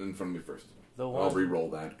one are you putting in front of me first? The I'll one, re-roll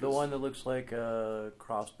that. the one that looks like a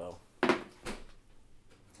crossbow.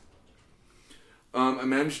 I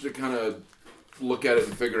managed to kind of look at it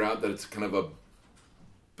and figure out that it's kind of a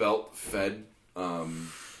belt-fed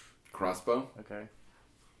crossbow. Okay.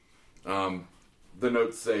 the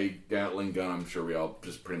notes say Gatling gun. I'm sure we all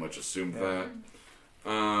just pretty much assumed that.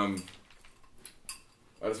 I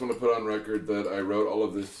just want to put on record that I wrote all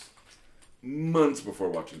of this months before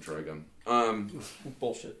watching Trigun.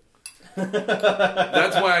 Bullshit.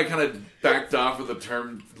 That's why I kind of backed off of the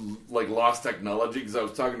term like lost technology, because I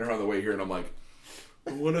was talking to her on the way here, and I'm like,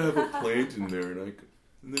 I want to have a plant in there, and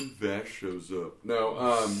then Vash shows up.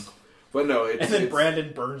 No, but no, it's and then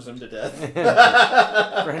Brandon burns him to death.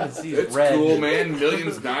 Brandon sees it's red. cool, man.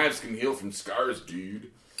 Millions of knives can heal from scars,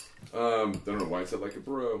 dude. Don't know why I said like a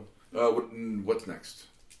bro. What's next?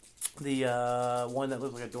 The one that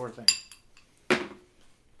looks like a door thing.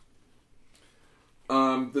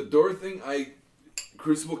 The door thing,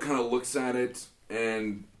 Crucible kind of looks at it,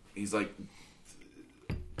 and he's like,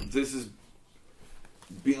 this is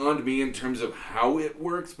beyond me in terms of how it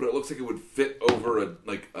works, but it looks like it would fit over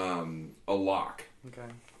a lock. Okay,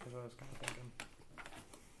 that's what I was kind of thinking.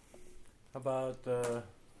 How about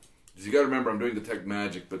Because you gotta remember, I'm doing detect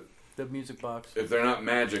magic, but the music box? if they're not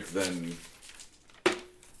magic, then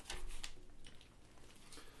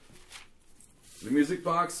the music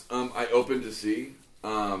box, I opened to see,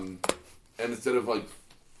 and instead of like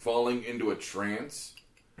falling into a trance,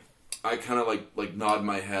 I kind of like nod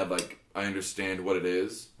my head like I understand what it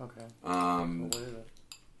is. Okay. What is it?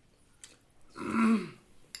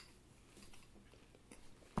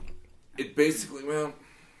 It basically, well,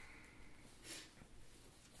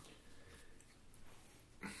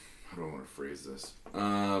 how do I want to phrase this?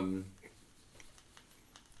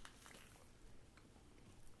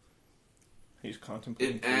 He's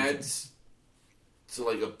contemplating. It adds to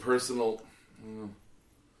like a personal.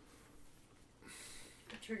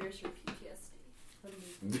 Triggers your PTSD. What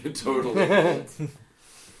do you Totally.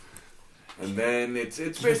 And then it's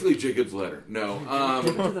basically Jacob's letter. No.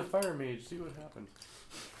 Give it to the fire mage. See what happens.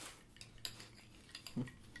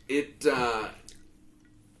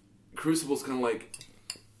 Crucible's kind of like,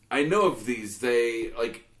 I know of these. They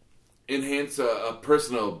like enhance a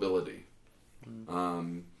personal ability.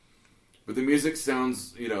 But the music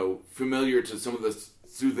sounds, familiar to some of the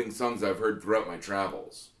soothing songs I've heard throughout my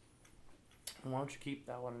travels. Why don't you keep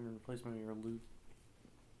that one in replacement of your loot?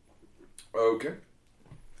 Okay.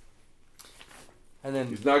 And then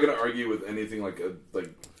He's not going to argue with anything like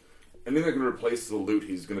anything that can replace the loot.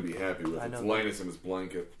 He's going to be happy with. I It's know Linus and his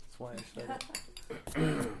blanket. that's why I said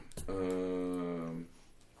it.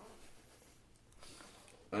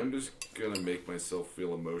 I'm just going to make myself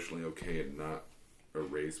feel emotionally okay and not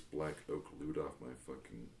erase Black Oak loot off my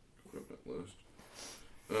fucking equipment list.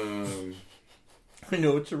 I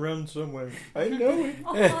know it's around somewhere. I know it.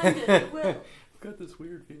 I'll find it. I will. I've got this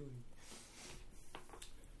weird feeling.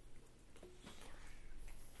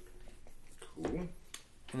 Cool.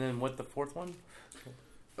 And then what? The fourth one?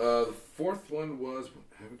 The fourth one was, what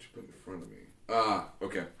haven't you put in front of me?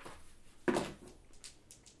 Okay.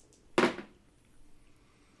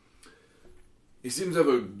 He seems to have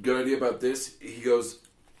a good idea about this. He goes,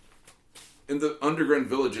 in the underground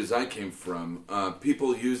villages I came from,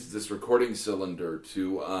 people used this recording cylinder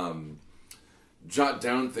to jot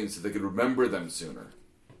down things so they could remember them sooner.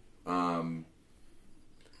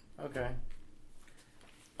 Okay.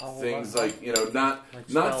 Things like, not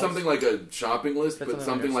spells. something like a shopping list, That's but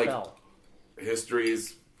something like like a spell.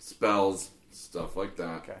 histories, spells, stuff like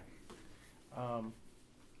that. Okay. I'm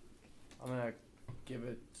gonna give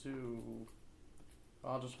it to.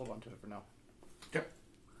 I'll just hold on to it for now.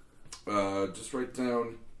 Just write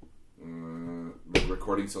down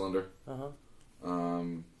recording cylinder.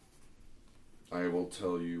 I will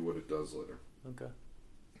tell you what it does later. Okay.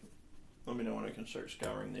 Let me know when I can start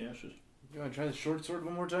scouring the ashes. You want to try the short sword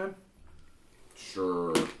one more time?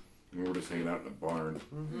 Sure. We were just hanging out in a barn.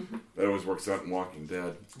 Mm-hmm. That always works out in Walking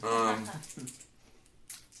Dead.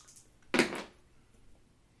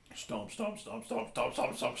 Stomp, stomp, stomp, stomp, stomp,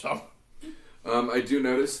 stomp, stomp, stomp. I do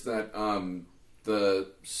notice that the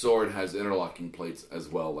sword has interlocking plates as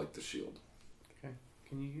well, like the shield. Okay.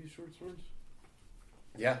 Can you use short swords?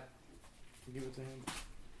 Yeah. Give it to him.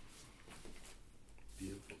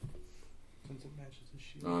 Beautiful. Since it matches his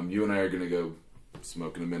shield. You and I are gonna go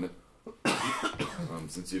smoke in a minute.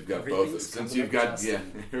 Since you've got Everything's both. Since coming you've up got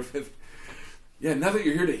fast. yeah. Now that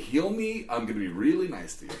you're here to heal me, I'm gonna be really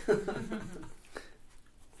nice to you.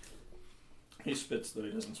 He spits though,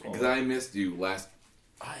 he doesn't swallow. Because I missed you last.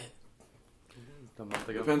 A month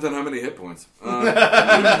ago. Depends on how many hit points. I'm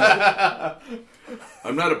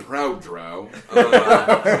not a proud drow.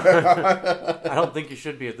 I don't think you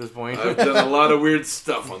should be at this point. I've done a lot of weird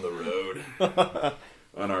stuff on the road.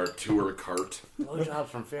 on our tour cart. Blowjobs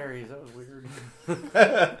from fairies. That was weird.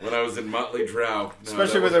 When I was in Motley Drow. No,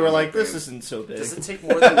 Especially that when they were wasn't like, this bad. isn't so big. Does it take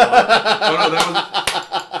more than one? Oh, no,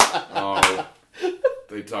 that was... Oh.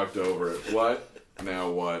 They talked over it. What? Now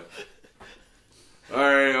what?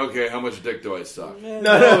 Alright, okay, how much dick do I suck?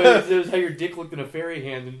 No, it was how your dick looked in a fairy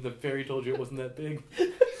hand, and the fairy told you it wasn't that big.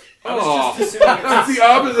 I was Oh, just assuming that's the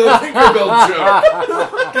opposite of Tinkerbell joke.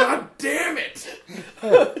 God damn it!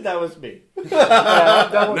 That was me.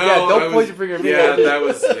 Don't point your finger at me. Yeah, that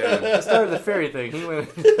was... Yeah. I started the fairy thing. He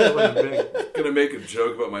went big. Gonna make a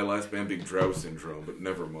joke about my last band being Drow syndrome, but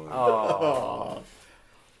never mind. Oh.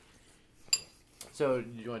 So,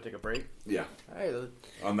 do you want to take a break? Yeah. Hey,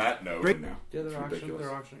 On that note, Break- now. yeah, It's ridiculous.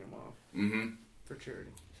 they're auctioning them off Mm-hmm. for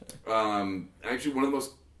charity. Actually, one of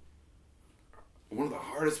the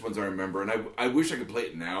hardest ones I remember, and I wish I could play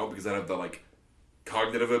it now because I'd have the like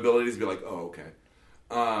cognitive abilities to be like, oh, okay.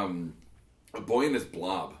 A Boy and His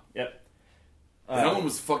Blob. Yep. That one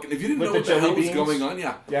was fucking. If you didn't with know the what the hell jelly was beans? going on,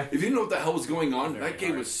 yeah. If you didn't know what the hell was going on, Very that game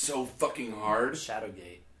hard. was so fucking hard.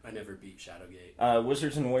 Shadowgate. I never beat Shadowgate.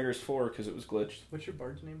 Wizards and Warriors 4 because it was glitched. What's your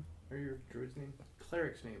bard's name? Or your druid's name?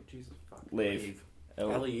 Cleric's name. Jesus fuck. Lave.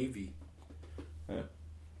 L-E-A-V.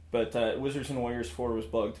 But Wizards and Warriors 4 was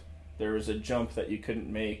bugged. There was a jump that you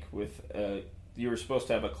couldn't make with... you were supposed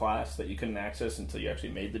to have a class that you couldn't access until you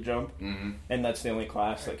actually made the jump. Mm-hmm. And that's the only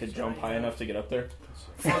class that could jump high enough to get up there.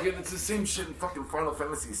 Fucking, it's the same shit in fucking Final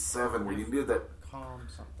Fantasy VII where you needed that. Calm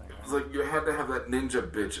something. It's like you had to have that ninja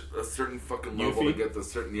bitch at a certain fucking level Yuffie? to get the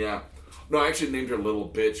certain. Yeah. No, I actually named her Little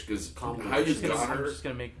Bitch because how you got I'm her. just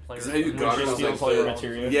gonna make players. Is how you got her Just was steal like player the,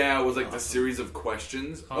 material. yeah, it was like the series of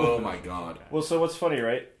questions. Oh my god. Well, so what's funny,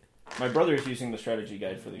 right? My brother's using the strategy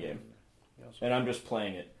guide for the game. And I'm just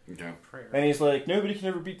playing it. Okay. And he's like, nobody can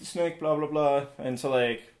ever beat the snake, blah, blah, blah. And so,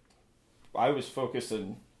 like, I was focused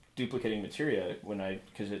on duplicating materia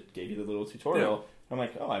because it gave you the little tutorial. I'm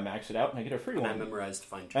like, oh, I max it out and I get a free And I one. memorized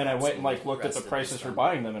Find Traps. And I went and, like, looked at the prices for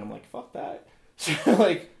buying them, and I'm like, fuck that. So,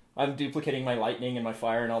 like, I'm duplicating my lightning and my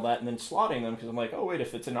fire and all that, and then slotting them, because I'm like, oh, wait,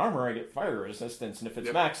 if it's in armor, I get fire resistance. And if it's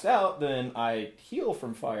maxed out, then I heal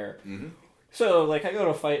from fire. Mm-hmm. So, like, I go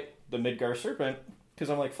to fight the Midgar Serpent, because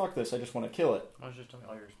I'm like, fuck this, I just want to kill it. I was just telling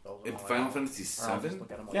all your spells. In Final Fantasy VII?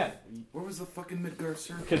 Yeah. Where was the fucking Midgar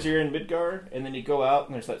Serpent? Because you're in Midgar, and then you go out,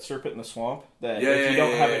 and there's that serpent in the swamp, that Yeah, if you yeah,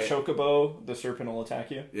 don't yeah, have yeah, a chocobo, the serpent will attack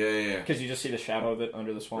you. Yeah. Because you just see the shadow of it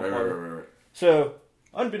under the swamp Right. water. So,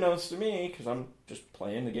 unbeknownst to me, because I'm just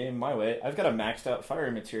playing the game my way, I've got a maxed out fire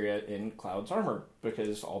materia in Cloud's armor,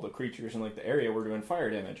 because all the creatures in like the area were doing fire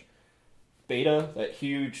damage. Beta, that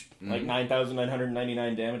huge, like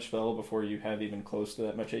 9,999 damage spell before you have even close to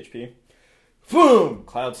that much HP. Boom!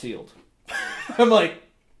 Cloud sealed. I'm like,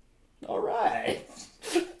 alright.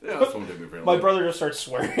 Yeah, that's one thing we My brother just starts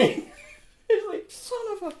swearing. He's like, son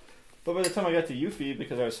of a... But by the time I got to Yuffie,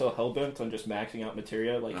 because I was so hellbent on just maxing out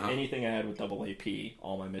materia, like anything I had with double AP,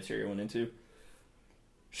 all my materia went into.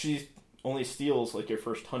 She only steals like your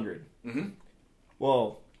first 100. Mm-hmm.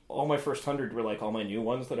 Well, all my first 100 were like all my new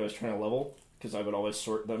ones that I was trying to level, because I would always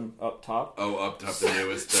sort them up top. Oh, up top, the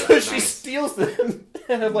newest. So she steals them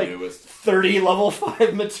and have like newest. 30 level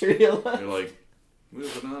 5 materia left. You're like,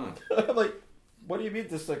 moving on. I'm like, what do you mean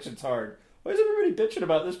this section's hard? Why is everybody bitching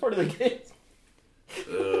about this part of the game?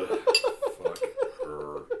 Fuck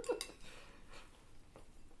her.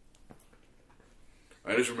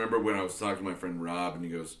 I just remember when I was talking to my friend Rob, and he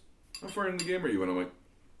goes, how far in the game are you? And I'm like,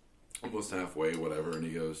 almost halfway, whatever. And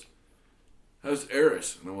he goes, how's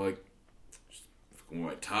Eris? And I'm like, one of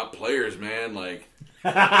my top players, man. Like,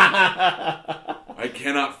 I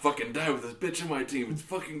cannot fucking die with this bitch on my team. It's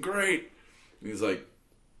fucking great. And he's like,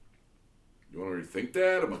 you want to rethink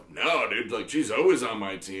that? I'm like, no, dude. Like, she's always on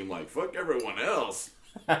my team. Like, fuck everyone else.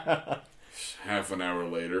 Half an hour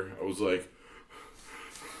later, I was like,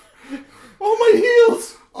 Oh, my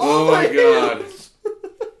heels! oh my god. Heels!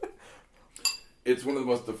 It's one of the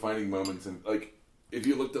most defining moments in, like, if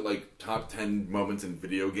you looked at, like, top 10 moments in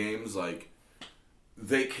video games, like,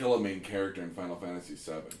 they kill a main character in Final Fantasy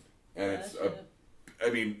VII. And it's I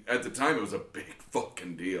mean, at the time, it was a big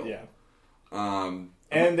fucking deal. Yeah.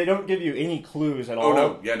 And they don't give you any clues at all. Oh,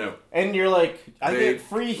 no. Yeah, no. And you're like, I They- get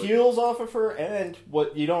free heals off of her, and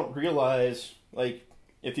what you don't realize, like,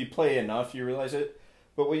 if you play enough, you realize it.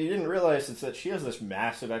 But what you didn't realize is that she has this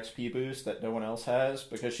massive XP boost that no one else has,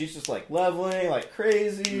 because she's just, like, leveling like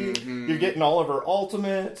crazy. Mm-hmm. You're getting all of her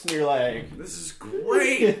ultimates, and you're like... This is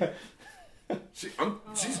great.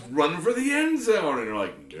 She's running for the end zone. And you're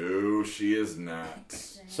like, no, she is not.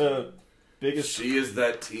 So, biggest... She is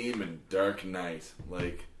that team in Dark Knight.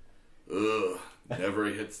 Like, ugh. Never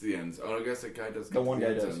hits the ends. Oh, I guess that guy does. The one guy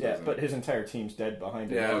ends does, end, yeah. doesn't But he? his entire team's dead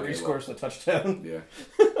behind him. Yeah, After okay, he scores the touchdown. Yeah.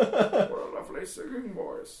 What a lovely singing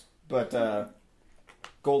voice. But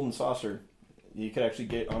Golden Saucer, you could actually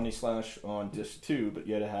get Omni Slash on disc 2, but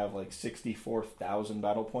you had to have like 64,000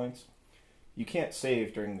 battle points. You can't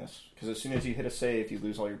save during this, because as soon as you hit a save, you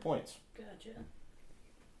lose all your points. Gotcha.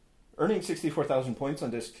 Earning 64,000 points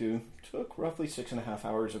on disc 2 took roughly 6.5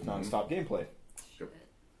 hours of non-stop gameplay. Yep.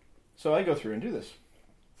 So I go through and do this.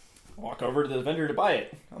 Walk over to the vendor to buy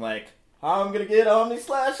it. I'm like, I'm going to get Omni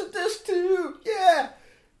Slash on disc 2! Yeah!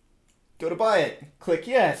 Go to buy it. Click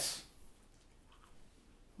yes.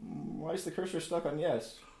 Why is the cursor stuck on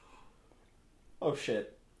yes? Oh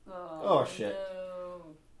shit. Oh, shit.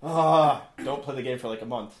 No. Don't play the game for like a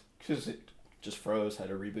month. Because it just froze, had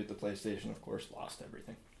to reboot the PlayStation, of course, lost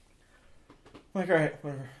everything. I'm like, alright,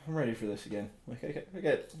 whatever. I'm ready for this again. Like, I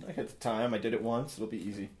got the time, I did it once, it'll be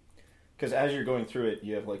easy. Because as you're going through it,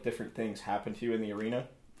 you have like different things happen to you in the arena.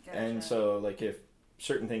 Gotcha. And so, like, if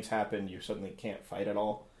certain things happen, you suddenly can't fight at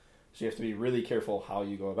all. So you have to be really careful how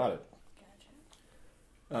you go about it.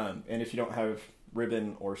 Gotcha. And if you don't have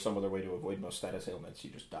ribbon or some other way to avoid most status ailments,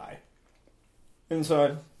 you just die. And so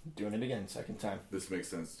I'm doing it again, second time. This makes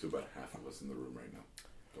sense to about half of us in the room right now.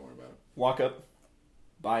 Don't worry about it. Walk up,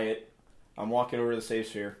 buy it. I'm walking over to the save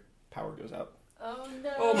sphere. Power goes out. Oh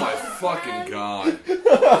no. Oh my fucking god.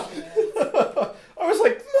 I was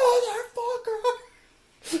like,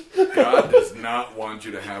 motherfucker! God does not want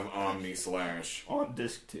you to have Omni Slash. On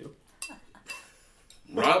disc 2.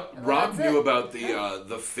 Rob That's knew it. about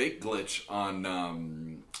the fake glitch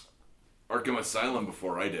on Arkham Asylum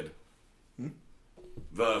before I did.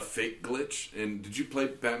 The fake glitch. And did you play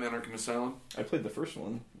Batman Arkham Asylum? I played the first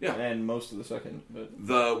one. Yeah. And most of the second.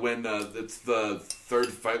 But When it's the third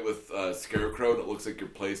fight with Scarecrow and it looks like your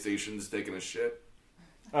PlayStation's taking a shit.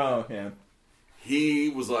 oh, yeah. He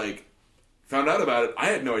was like, found out about it. I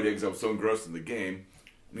had no idea because I was so engrossed in the game.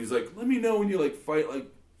 And he's like, let me know when you like fight like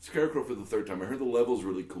Scarecrow for the third time. I heard the level's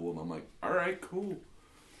really cool. And I'm like, all right, cool.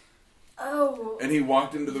 Oh. And he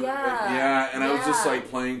walked into the Yeah. and I was just Yeah. like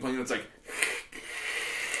playing. And it's like,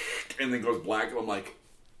 and then goes black, and I'm like,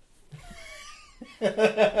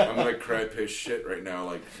 I'm gonna cry piss shit right now,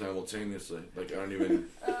 like simultaneously. Like I don't even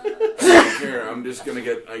care. I'm just gonna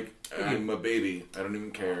get like I'm a baby. I don't even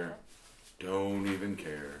care. Don't even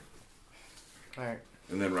care. Alright.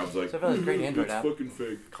 And then Rob's like, So I found this great Android it's app. fucking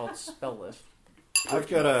fake. Called Spell List. I've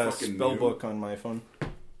got a Fucking spell new. book on my phone.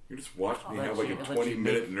 You just watched me I'll have let like you- a I'll let you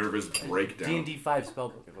 20-minute nervous breakdown. D&D 5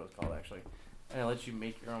 Spellbook is what it's called, actually. And it lets you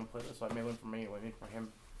make your own playlist. So I made one for me, one made for him.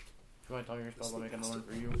 If you want to tell me your spells, I'll make another one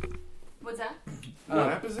for you. What's that? What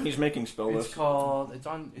app is it? He's making spell It's lists. called. It's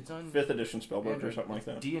on 5th edition spellbook or Android. something like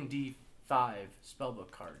that. D&D 5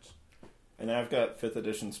 Spellbook cards. And I've got 5th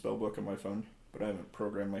edition spellbook on my phone, but I haven't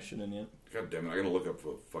programmed my shit in yet. God damn it! I gotta look up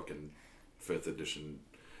for fucking 5th edition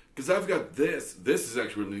because I've got this. This is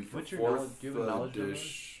actually really neat for What's your 4th knowledge? Do you have a knowledge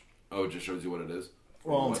edition. Oh, it just shows you what it is.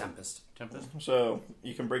 Well, Tempest. Tempest. so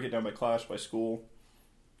you can break it down by class, by school,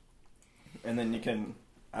 and then you can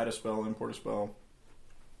add a spell, import a spell.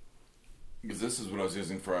 Because this is what I was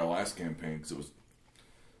using for our last campaign. Because it was,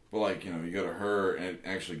 well, like you know, you go to her and it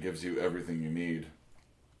actually gives you everything you need.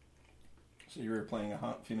 So you were playing a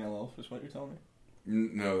hot female elf, is what you're telling me?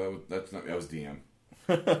 No, that's not. That was DM.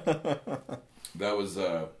 That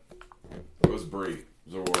was Bree,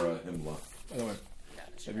 Zora Himla. Anyway,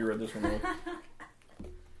 have you read this one? Will?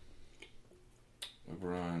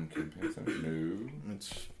 We're on campaign center. No.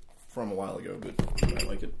 It's from a while ago, but I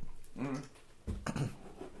like it. Alright.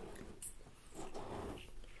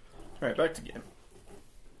 Alright, back to game.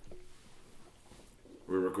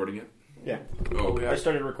 We're recording it. Yeah. Oh, I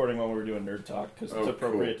started recording while we were doing Nerd Talk, because it's Oh,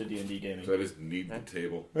 appropriate cool. to D&D gaming. So I just need the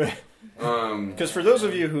table. Because for those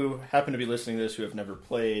of you who happen to be listening to this who have never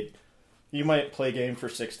played, you might play a game for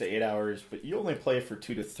 6 to 8 hours, but you only play for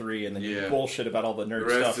 2 to 3, and then you Yeah. bullshit about all the The nerd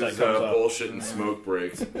rest stuff that is comes up. bullshit and smoke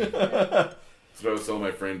breaks. That's what I was telling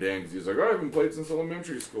my friend Dan because he was like, "Oh, I haven't played since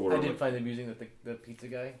elementary school." I I'm did like, find amusing that the pizza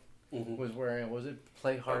guy Mhm. was wearing. Was it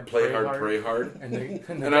play hard, play hard, pray hard. And, the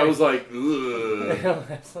And I was like, ugh.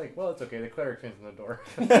 I was like, well, it's okay. The cleric stands in the door.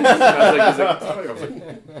 I was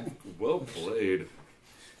like, well played.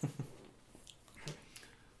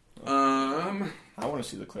 I want to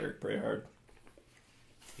see the cleric pray hard.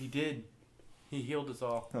 He did. He healed us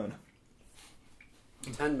all. Oh, no.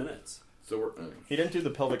 10 minutes. So we're He didn't do the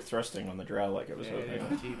pelvic thrusting on the drow like I was Yeah, hoping. yeah,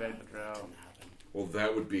 teabag the drow. Didn't happen. well,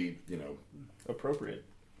 that would be Appropriate.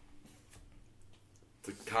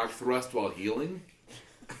 the cock thrust while healing.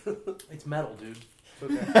 It's metal, dude. It's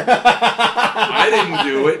okay. I didn't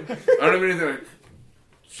do it. I don't have anything.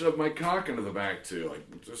 shove my cock into the back too.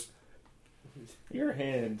 Like, just Your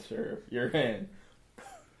hand, sir. Your hand.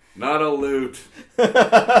 not a lute.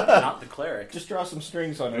 Not the cleric. Just draw some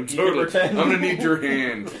strings on it. I'm You can totally. pretend. I'm gonna need your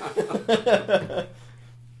hand.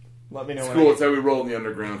 Let me know It's when cool. I It's how we roll in the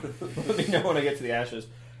underground. let me know when I get to the ashes.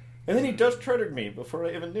 And then he does triggered me before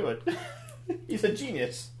I even knew it. He's a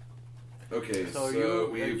genius. Okay, So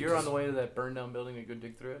you're on the way to that burned down building and go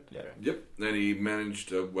dig through it? Yeah. Okay. Yep. Then he managed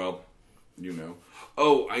to. Well, you know.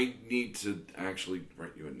 Oh, I need to actually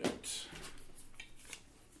write you a note.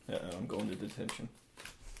 I'm going to detention.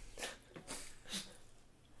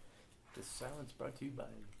 This silence brought to you by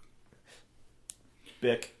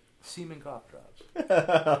Bick. Semen Cough Drops.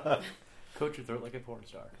 Coat your throat like a porn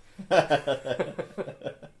star.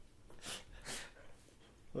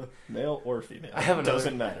 Male or female. I have another.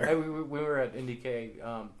 Doesn't matter. We were at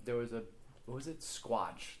NDK. There was a, what was it?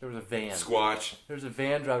 Squatch. There was a van. Squatch. There was a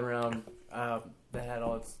van driving around that had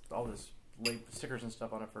all this stickers and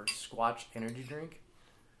stuff on it for Squatch energy drink.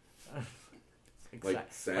 Like I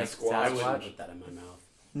Sasquatch. wouldn't put that in my mouth.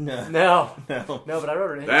 No. No, but I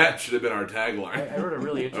wrote it. That should have been our tagline. I wrote a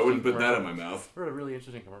really interesting. I wouldn't put that commercial. in my mouth. I wrote a really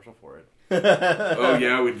interesting commercial for it. Oh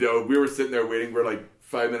yeah, we were sitting there waiting. We're like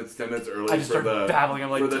 5 minutes, 10 minutes early I just for started the babbling. I'm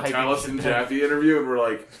like for the typing Talos shit and down. Jaffe interview, and we're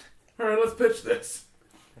like, all right, let's pitch this.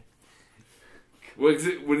 What is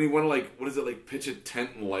it when you want to like? What is it like? Pitch a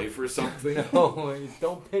tent in life or something? No,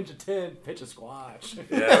 don't pinch a tent, pitch a squash.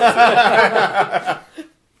 Yeah.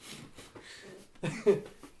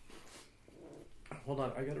 Hold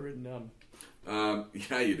on, I got it written down.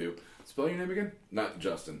 Yeah, you do. Spell your name again? Not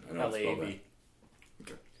Justin. I know how to spell that. LAV.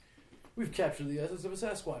 Okay. We've captured the essence of a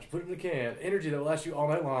Sasquatch. Put it in a can. Energy that will last you all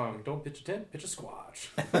night long. Don't pitch a tent, pitch a squash.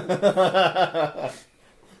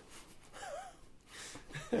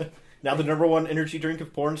 Now the #1 energy drink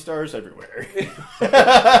of porn stars everywhere.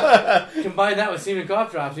 Combine that with semen cough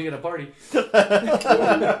drops, you get a party. Did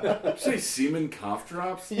you say semen cough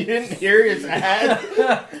drops? You didn't hear his ad?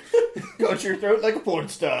 Coat your throat like a porn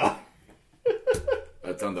star.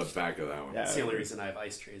 That's on the back of that one. Yeah. That's the only reason I have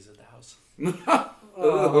ice trays at the house. Yeah,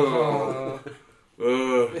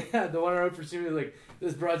 the one I wrote for semen is like,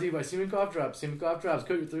 this is brought to you by semen cough drops. Semen cough drops,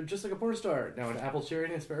 coat your throat just like a porn star. Now an apple cherry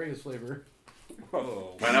and asparagus flavor.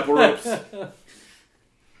 Oh. Pineapple ropes.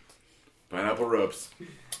 Pineapple ropes.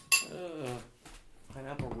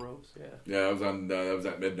 Pineapple ropes, yeah. Yeah, that was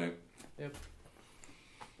at midnight. Yep.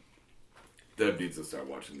 Deb needs to start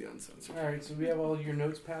watching the uncensored. Alright, so we have all your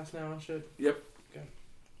notes passed now and shit? Yep.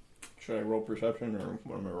 Should I roll perception, or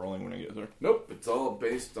what am I rolling when I get there? Nope, it's all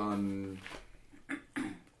based on. Do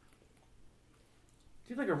you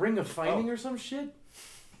have like a ring of finding or some shit?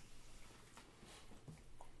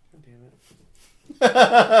 God damn it.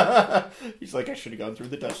 He's like, I should have gone through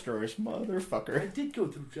the dust drawers, I motherfucker. did go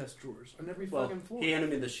through chest drawers on every Well, fucking floor. he handed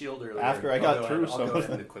me the shield earlier. After I got through I'll some go of ahead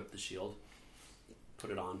and them. equip the shield. Put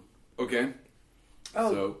it on. Okay.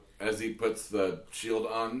 Oh. So as he puts the shield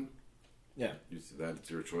on, Yeah. you see that it's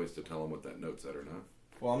your choice to tell him what that note said or not.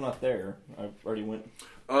 Well, I'm not there. I already went.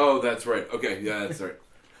 Oh, that's right. Okay, yeah, that's right.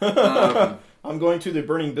 I'm going to the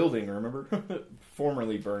burning building, remember?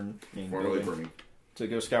 Formerly burned. Formerly building, burning. To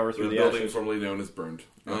go scour The through the building ashes. formerly known as burned.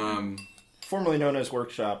 Formerly known as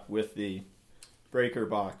workshop, with the breaker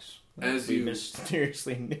box. As we you-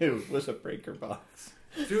 mysteriously knew was a breaker box.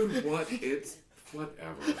 Dude, what? It's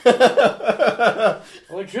whatever.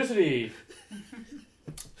 Electricity!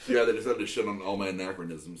 Yeah, they decided to shit on all my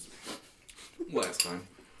anachronisms last time.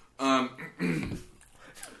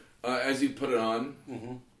 As you put it on,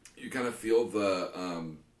 you kind of feel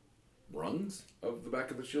the rungs of the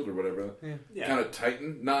back of the shield or whatever Yeah. kind of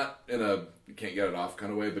tighten, not in a you can't get it off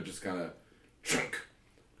kind of way, but just kind of chunk.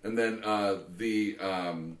 And then the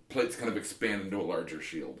plates kind of expand into a larger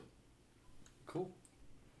shield. Cool.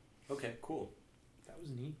 Okay, cool. That was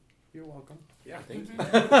neat. You're welcome. Yeah, thank you.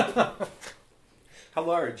 How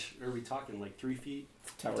large are we talking? Like 3 feet?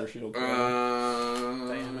 Tower shield.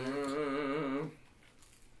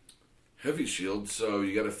 Heavy shield, so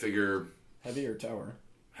you got to figure Heavy or tower?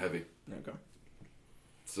 heavy. Okay.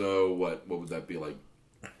 So what would that be, like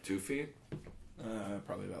 2 feet?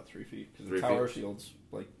 Probably about 3 feet. Because 3 the tower feet? shield's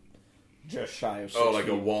like just shy of 6 Oh, like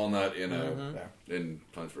feet. a walnut in Yeah. in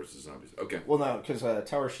Plants vs. Zombies. Okay. Well, no, because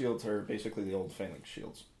tower shields are basically the old phalanx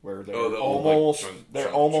shields, where they're Oh, the old, like, almost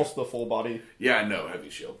chunk almost the full body. Yeah, no, heavy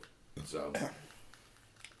shield. So.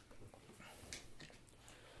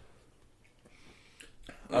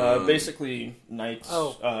 Basically knights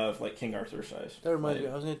Oh. of like King Arthur size. That reminds me,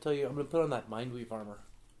 I was going to tell you, I'm going to put on that Mindweave armor.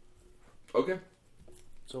 Okay.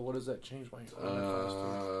 So what does that change my armor cost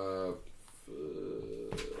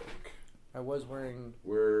to? Fuck. I was wearing.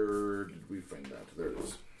 Where did we find that? There it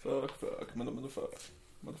is. Fuck, motherfuck.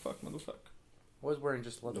 I was wearing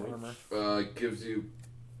just leather armor. Gives you.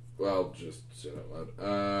 Well, just say it out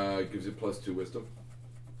loud. Gives you +2 wisdom.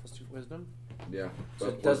 +2 wisdom? Yeah. So But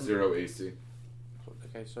it plus doesn't- 0 AC.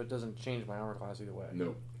 Okay, so it doesn't change my armor class either way.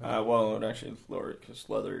 No. Well, it actually lower it because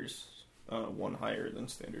leather's 1 higher than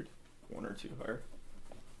standard. 1 or 2 higher.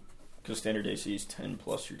 Because standard AC is 10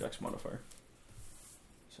 plus your dex modifier.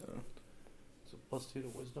 So. So +2 to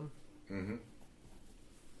wisdom? Mm-hmm.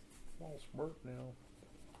 All smart now.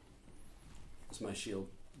 Is my shield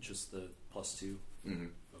just the +2? Mm-hmm.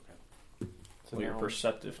 Okay. So Well, you're now-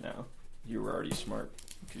 perceptive now. You were already smart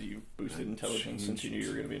because you boosted intelligence since you knew you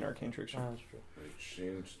were going to be an arcane trickster. Oh, that's true. I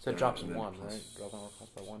changed. So it that, drops and in then 1, plus- right? Drop armor class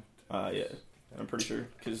by 1. Yeah, I'm pretty sure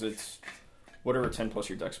because it's whatever 10 plus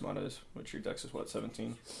your dex mod is, which your dex is what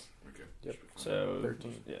 17. Okay. Yep. So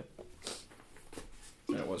 13. Yeah.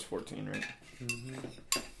 And it was 14, right?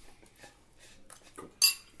 Mm-hmm.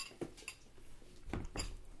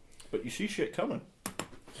 But you see shit coming.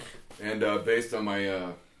 And based on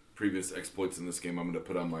my previous exploits in this game, I'm going to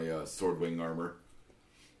put on my Swordwing armor.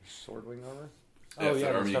 Swordwing armor? Yeah, Oh, it's yeah,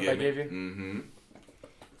 that the armor stuff I gave you? Mm-hmm.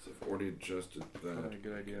 So I've already adjusted that. That's a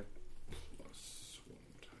good idea.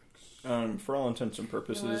 +1 tax. For all intents and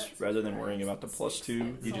purposes, You know what? rather than worrying about the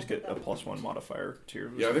 +2, you just get a +1 modifier to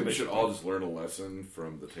your. Yeah, I think we should all just learn a lesson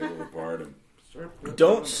from the Tale of the Bard and start putting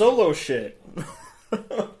Don't on- solo shit.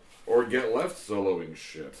 Or get left soloing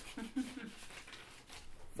shit.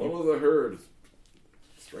 Follow the herd.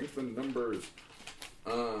 Strengthen numbers.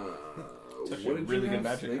 It's actually What a did really you good have?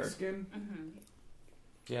 magic Snake card. skin? Mm-hmm.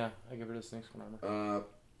 Yeah, I give her the snakeskin armor.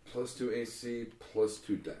 +2 AC,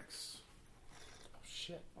 +2 dex. Oh,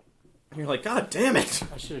 shit. You're like, God damn it!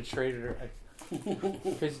 I should have traded her.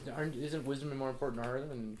 Because isn't wisdom more important to her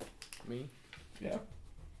than me? Yeah.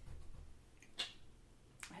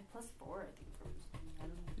 I had +4, I think, for wisdom. I don't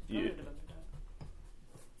know. You- I would have looked it up.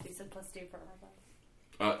 So you said +2 for armor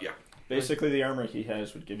class? Yeah. Basically, the armor he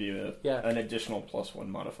has would give you Yeah. an additional +1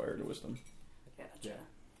 modifier to wisdom. Gotcha. Yeah.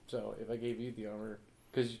 So if I gave you the armor,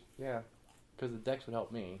 because the dex would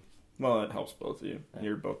help me. Well, it helps both of you. And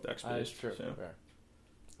you're both dex That's based. true. So. Fair.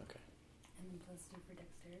 Okay. And then +2 for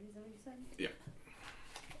dexterity, is that what you said? Yeah.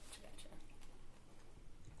 Gotcha.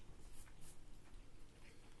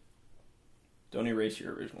 Don't erase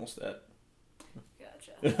your original stat.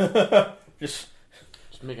 Gotcha. Just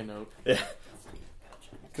Just make a note. Gotcha.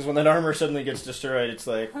 because when that armor suddenly gets destroyed, it's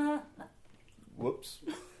like, whoops.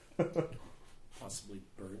 Possibly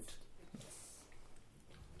burnt.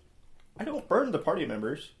 I don't burn the party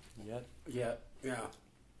members. Yet. Yeah.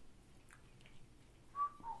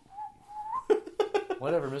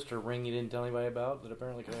 Whatever, Mr. Ring you didn't tell anybody about that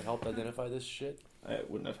apparently could have helped identify this shit. I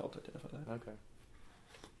wouldn't have helped identify that. Okay.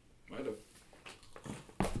 Might have.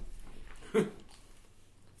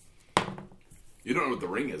 You don't know what the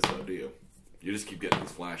ring is, though, do you? You just keep getting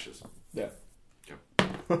these flashes. Yeah.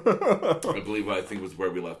 I believe I think was where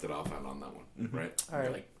we left it off on that one, right? All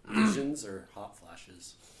right. Like visions or hot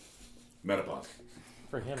flashes. Menopause.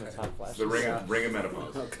 For him, it's hot flashes. The ring of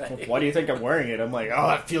menopause. Okay. Why do you think I'm wearing it? I'm like, oh,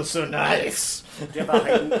 that feels so nice. Do you have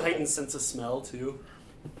a heightened sense of smell too?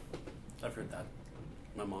 I've heard that.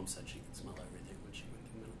 My mom said she could smell everything when she went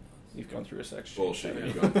through menopause. You've gone through a sex change. Bullshit. haven't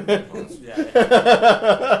You you? go through menopause.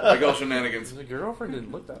 Yeah. Like all shenanigans. Your girlfriend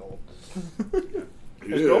didn't look that old.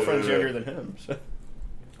 His girlfriend's younger than him. So.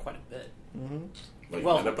 Quite a bit. Like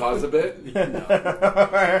Well- menopause a bit?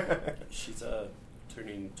 No. She's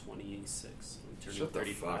turning 26. I'm turning Shut the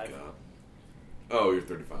 35. fuck up. Oh, you're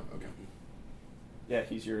 35. Okay. Yeah,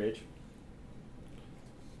 he's your age.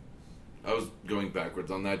 I was going backwards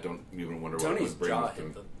on that. Don't even wonder what my Tony's brain jaw was doing.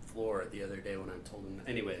 hit the floor the other day when I told him.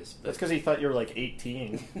 Anyways, That's because he thought you were like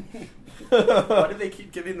 18. why do they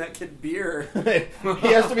keep giving that kid beer? He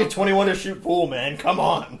has to be 21 to shoot pool, man. Come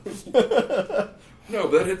on. No,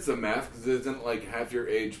 that hits the math because it isn't like half your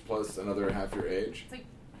age plus another half your age. It's like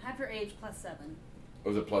half your age +7.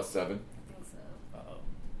 Was it +7? I think so. Uh-oh.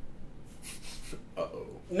 Uh-oh.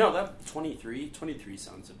 No, that 23. 23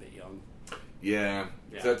 sounds a bit young. Yeah.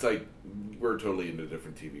 Yeah. So that's like, we're totally into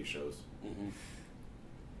different TV shows. Mm-hmm.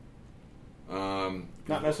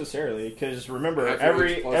 Not necessarily, because remember, Half your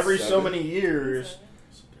age plus every so 7. many years.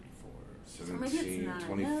 34. Maybe it's 17, not.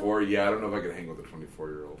 24. Yeah, I don't know if I could hang with a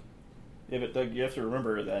 24-year-old. Yeah, but Doug, you have to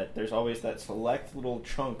remember that there's always that select little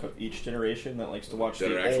chunk of each generation that likes to watch That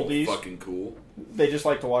the are actually oldies. fucking cool. They just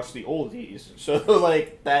like to watch the oldies. So,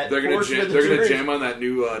 like, that They're gonna portion jam, of the they're gonna generation- jam on that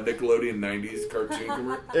new Nickelodeon '90s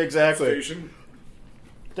cartoon Exactly. station.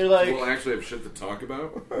 They're like, We'll actually have shit to talk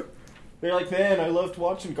about. man, I loved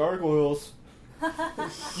watching Gargoyles.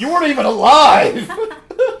 You weren't even alive!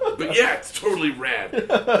 But yeah, it's totally rad.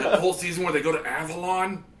 That whole season where they go to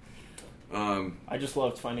Avalon. I just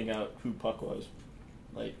loved finding out who Puck was.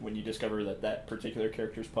 Like, when you discover that particular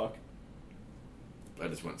character's Puck. I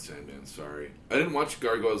just went Sandman, sorry. I didn't watch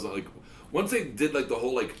Gargoyles, like, once they did, like, the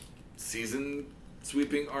whole, like, season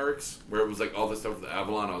sweeping arcs, where it was, like, all this stuff with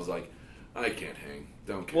Avalon, I was like, I can't hang.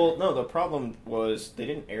 Don't care. Well, no, the problem was they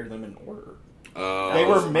didn't air them in order. That They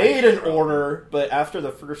was were my made in problem. order, but after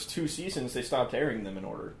the first 2 seasons, they stopped airing them in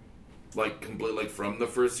order. Like, complete, like, from the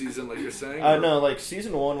first season, like you're saying? No, like,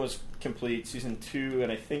 season 1 was complete, season 2,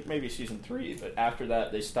 and I think maybe season 3, but after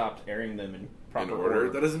that, they stopped airing them in proper In order?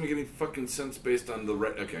 That doesn't make any fucking sense based on the...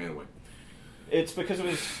 Okay, anyway. It's because it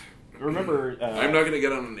was... Remember... I'm not going to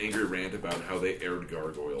get on an angry rant about how they aired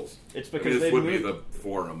Gargoyles. It's I because mean, this they would be moved... the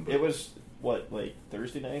forum, but... It was, what, like,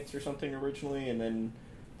 Thursday nights or something originally, and then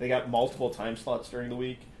they got multiple time slots during the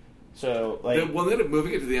week. So, like... Well, they ended up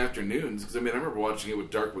moving it to the afternoons, because, I mean, I remember watching it with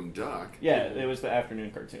Darkwing Duck. Yeah, it was the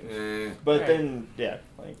afternoon cartoons. But Right. then, yeah,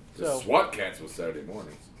 like... The So- SWAT Cats was Saturday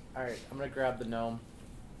mornings. Alright, I'm gonna grab the gnome.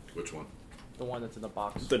 Which one? The one that's in the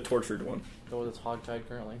box. The tortured one. The one that's hogtied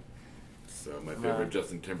currently. So, my favorite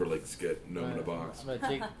Justin Timberlake skit, Gnome in a Box. I'm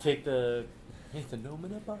gonna take the... Hey, the gnome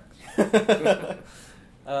in a box?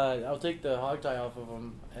 I'll take the hog tie off of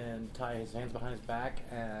him and tie his hands behind his back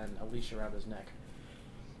and a leash around his neck.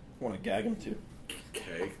 Want to gag him, too.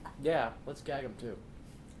 Okay. Yeah, let's gag him too.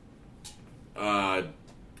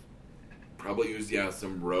 Probably use,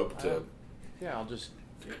 some rope to... Yeah, I'll just...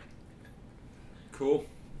 Cool.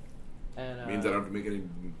 And, Means I don't have to make any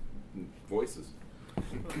voices.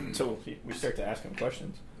 So we start to ask him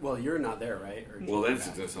questions. Well, you're not there, right? Or Well, then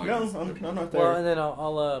it's not No, I'm not there. Well, and then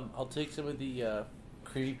I'll take some of the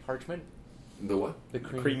creamy parchment. The what? The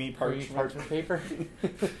creamy parchment. paper.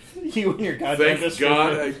 You and your goddamn Thank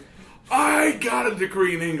God I got a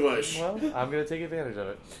degree in English. Well, I'm gonna take advantage of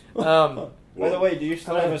it. By the way, do you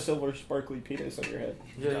still have a silver sparkly penis on your head?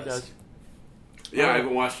 Yeah, he does. Yeah, I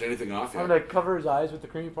haven't watched anything off I'm yet. gonna cover his eyes with the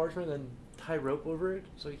creamy parchment and then tie rope over it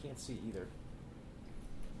so he can't see either.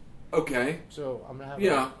 Okay. So I'm gonna have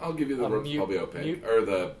Yeah, I'll give you the a rope's mute- probably opaque. mute- Or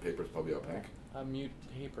the paper's probably opaque. a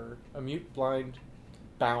mute blind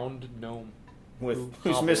bound gnome With Who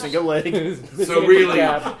who's hobbles. missing a leg? So really,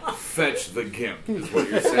 fetch the gimp is what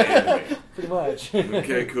you're saying to me. pretty much.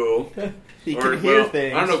 Okay, cool. He Or, can hear well,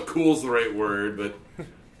 things. I don't know if cool's the right word, but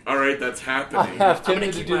alright, that's I happening. have gonna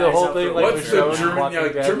tempted to keep do my the eyes whole out thing for like What's the Michonne German? Walking Yeah,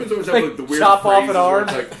 Dead. Germans always have Like, like the weird chop off an phrases arm,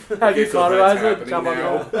 where it's like, have you okay, so cauterize that's it, chop happening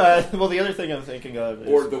off now. Well, the other thing I'm thinking of is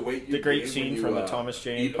Or the weight you the great gain scene when you, from the Thomas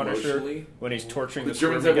Jane eat Punisher emotionally. when he's torturing The the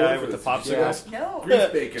Germans squirmy have guy one with for the this. popsicles. No. Grease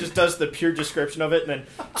bacon. Just does the pure description of it and then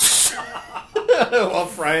while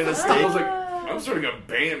frying the I steak. was like, I'm starting a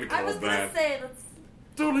band I was called gonna that. say that's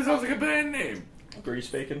Totally sounds like a band name. Grease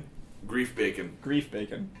bacon? Grief bacon. Grief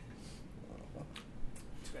bacon.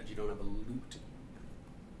 Too bad you don't have a lute.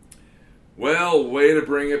 Well, way to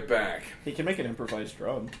bring it back. He can make an improvised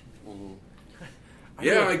drum.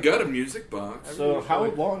 Yeah, I got a music box. So how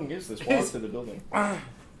long is this walk to the building? Well,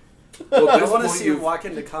 I at this want to point see you you've- walk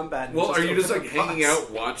into combat. And Well, are you just open like the hanging box.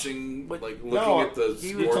 out, watching, But- like looking No, at the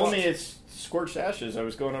He scorch? told me it's scorched ashes. I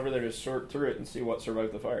was going over there to sort through it and see what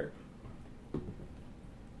survived the fire.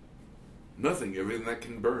 Nothing. Everything that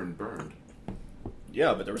can burn burned.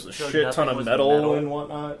 Yeah, but there was a So shit ton nothing of was metal, metal? and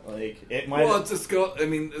whatnot. Like it might. Well, it's a skull. I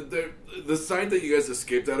mean, the side that you guys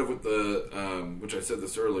escaped out of with the, which I said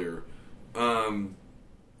this earlier, the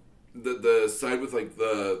side with like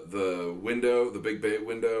the window, the big bay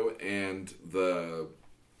window, and the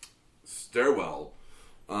stairwell,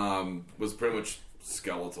 was pretty much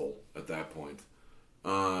skeletal at that point.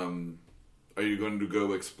 Are you going to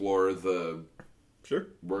go explore the Sure.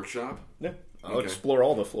 workshop? Yeah. I'll Okay. explore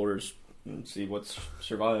all the floors and see what's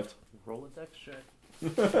survived. Roll a dex check.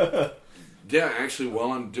 Yeah, actually,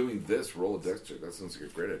 while I'm doing this, roll a dex check. That sounds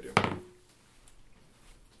like a great idea.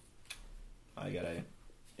 I got a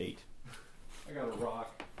 8. I got a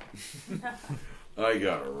rock. I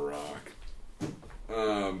got a rock.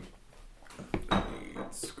 I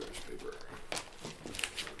need scratch paper.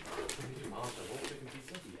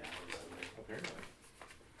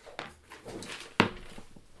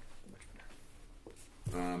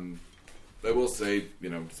 I will say,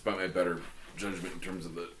 despite my better judgment in terms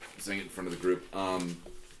of the saying it in front of the group,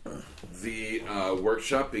 the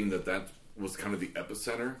workshop being that was kind of the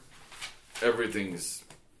epicenter, everything's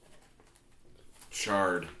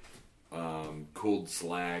charred, cooled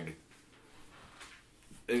slag,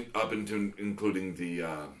 up into including the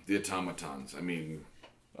automatons. I mean,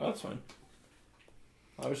 Oh, that's fine.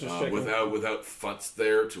 I was just checking. without Futz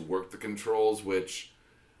there to work the controls, which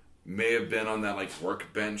may have been on that like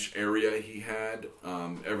workbench area he had.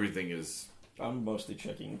 Everything is. I'm mostly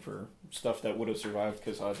checking for stuff that would have survived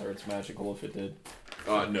because odds are it's magical if it did.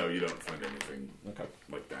 No, you don't find anything Okay.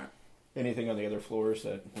 like that. Anything on the other floors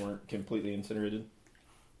that weren't completely incinerated?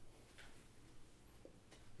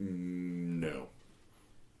 No.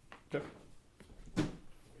 Okay. Way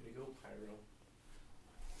to go,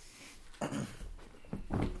 Pyro.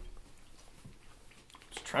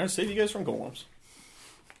 Just trying to save you guys from golems.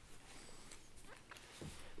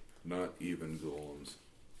 Not even golems.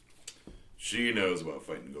 She knows about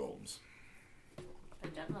fighting golems.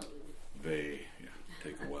 Definitely. They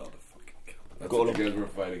take a while to fucking kill. That's Golem. what you guys were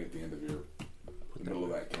fighting at the end of the middle of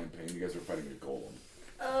that campaign. You guys were fighting a golem.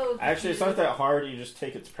 Oh. Actually, it's not that hard. You just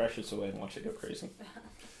take its precious away and watch it go crazy.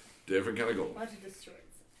 Different kind of golem. Watch it destroy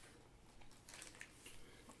itself.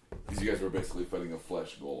 Because you guys were basically fighting a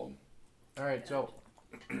flesh golem. Alright, so.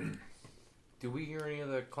 Do we hear any of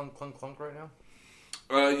the clunk, clunk, clunk right now?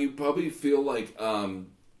 You probably feel like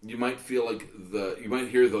you might feel like you might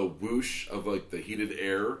hear the whoosh of like the heated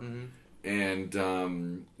air, and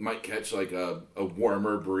might catch like a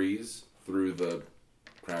warmer breeze through the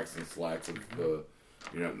cracks and slacks of the.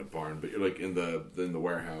 You're not in the barn, but you're like in the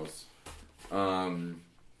warehouse.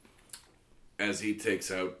 As he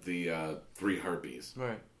takes out the 3 harpies.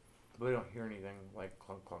 Right. But we don't hear anything like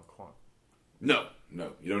clunk, clunk, clunk. No,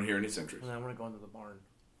 you don't hear any sentries. And I want to go into the barn.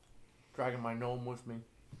 Dragging my gnome with me.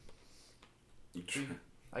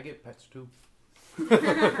 I get pets too.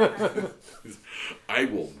 I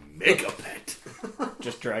will make a pet.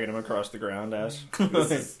 Just dragging him across the ground, ass.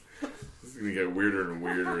 This is gonna get weirder and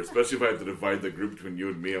weirder, especially if I have to divide the group between you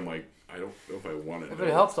and me. I'm like, I don't know if I want it. If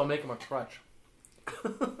it helps, I'll make him a crutch.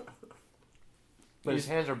 But his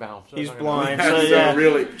hands are bound. So He's that's not gonna blind, That's so yeah.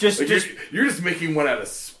 really Just- like, just- you're just making one out of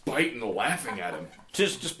spite and laughing at him.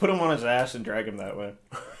 Just put him on his ass and drag him that way.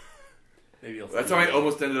 Maybe you'll That's how I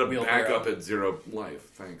almost ended up Wheel back barrel. up at 0 life.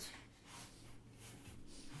 Thanks.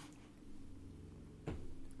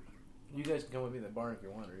 You guys can come with me to the barn if you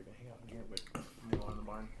want, or you can hang out in here, but I'm going to the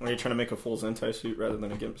barn. Are you trying to make a full Zentai suit rather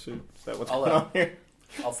than a Gimp suit? Is that what's I'll, going on here?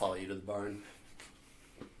 I'll follow you to the barn.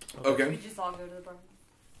 Okay. We just all go to the barn.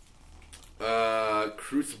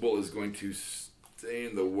 Crucible is going to stay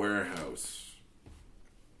in the warehouse.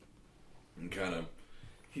 And kind of,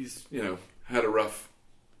 he's, had a rough,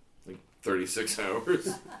 36 hours.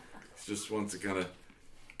 He just wants to kind of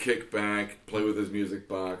kick back, play with his music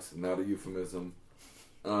box, not a euphemism.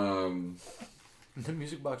 The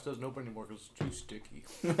music box doesn't open anymore because it's too sticky.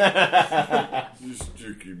 You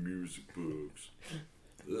sticky music box.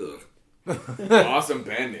 Ugh. Awesome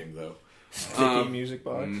band name, though. Sticky music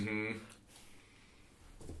box. Mm-hmm.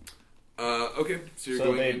 Okay, so you're So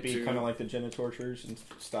going they'd be into... kind of like the Genitortures in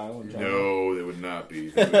style and genre. No, they would not be.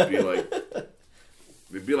 They would be like...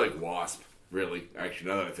 They'd be like Wasp, really.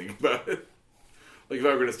 Actually, now that I think about it. Like, if I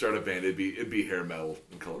were going to start a band, it'd be hair metal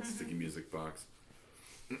and call it Sticky Music Box.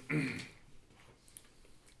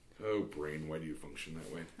 Oh, brain, why do you function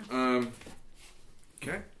that way?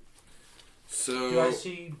 Okay. So... Do I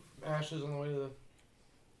see ashes on the way to the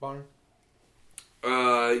barn?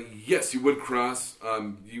 Yes, you would cross.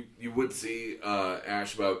 You would see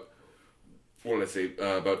ash about, what did I say,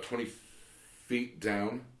 about 20 feet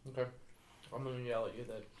down. Okay. I'm going to yell at you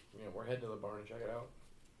that we're heading to the barn and check it out.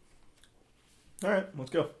 All right,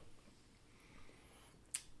 let's go.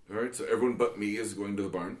 All right, so everyone but me is going to the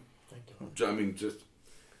barn. Thank you. I mean, just...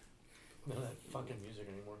 None of that fucking music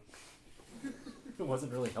anymore. It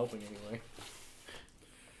wasn't really helping anyway.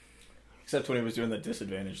 Except when he was doing the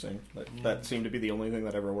disadvantage thing. That seemed to be the only thing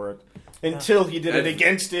that ever worked. Until he did it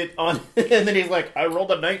against it on... And then he's like, I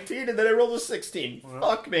rolled a 19 and then I rolled a 16.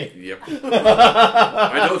 Fuck me. Yep.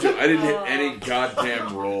 I told you, I didn't hit any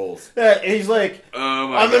goddamn rolls. Yeah, and he's like, Oh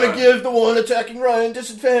my I'm God. going to give the one attacking Ryan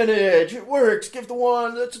disadvantage. It works. Give the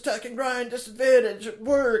one that's attacking Ryan disadvantage. It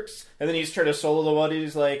works. And then he's trying to solo the one.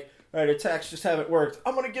 He's like, all right, attacks just haven't worked.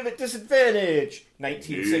 I'm going to give it disadvantage.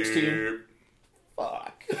 19, 16. Yep.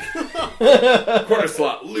 Fuck. Quarter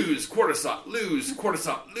slot, lose. Quarter slot, lose. Quarter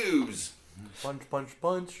slot, lose. Punch, punch,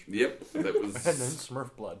 punch. Yep, that was... And then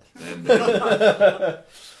Smurf blood. And,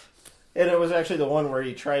 And it was actually the one where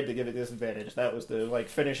he tried to give it disadvantage. That was the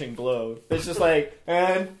finishing blow. It's just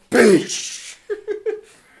and bitch.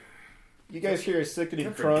 You guys hear a sickening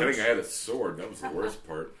I'm crunch? forgetting I had a sword. That was the worst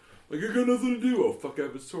part. Like, I got nothing to do. Oh, fuck, I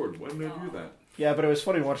have a sword. Why didn't I do that? Yeah, but it was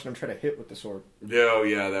funny watching him try to hit with the sword. No,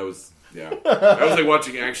 yeah, that was... Yeah. That was like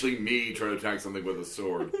watching actually me try to attack something with a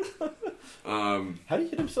sword. How do you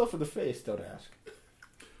hit himself in the face, don't ask?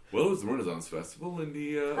 Well, it was the Renaissance Festival, and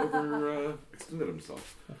he extended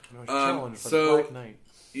himself. I was chilling for so- the Black Knight.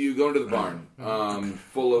 you go into the barn,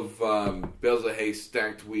 full of bales of hay,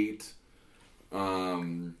 stacked wheat. Maybe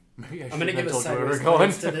I I'm gonna give a shouldn't have told you where sideways we're going.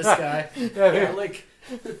 glance to this guy. Yeah, like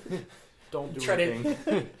Don't do try anything.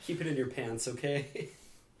 to keep it in your pants, okay?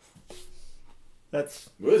 That's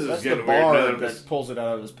This is the getting weird. now bard I'm that just- pulls it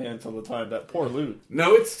out of his pants all the time. That poor loot.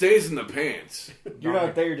 No, it stays in the pants. You're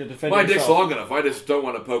not there to defend My yourself. dick's long enough. I just don't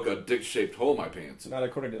want to poke a dick-shaped hole in my pants. Not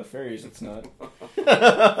according to the fairies, it's not.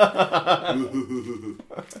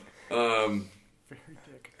 Very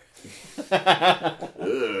dick.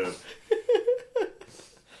 Ugh.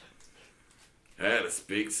 Had to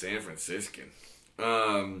speak San Franciscan.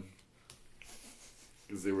 Because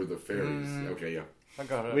they were the fairies. Okay, yeah. I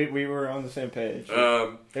got it. We were on the same page.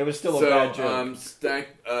 Um, It was still a bad joke.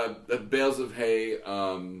 Stacked bales of hay,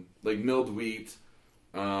 like milled wheat.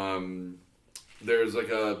 There's like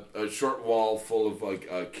a short wall full of like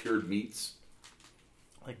cured meats.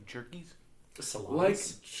 Like jerkies? Salons. Like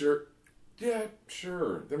sure, yeah,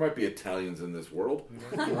 sure. There might be Italians in this world.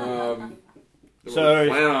 So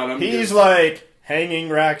plan on 'em, he's just- like hanging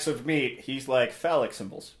racks of meat. He's like phallic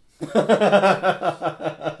symbols.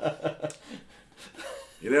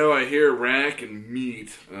 You know, I hear rack and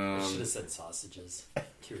meat. I should have said sausages.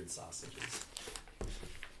 Cured sausages.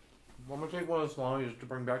 I'm gonna take one of the salamis to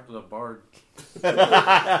bring back to the bard.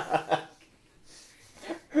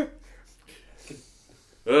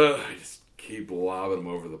 I just keep lobbing them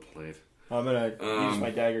over the plate. I'm gonna use my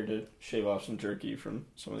dagger to shave off some jerky from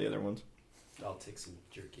some of the other ones. I'll take some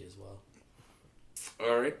jerky as well.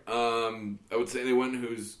 All right. I would say anyone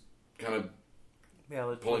who's kind of Yeah,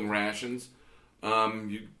 let's pulling rations,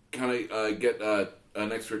 you kind of get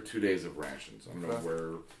an extra 2 days of rations. I don't know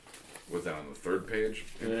where was that on the third page.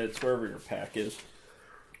 It's wherever your pack is.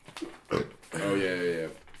 Oh yeah.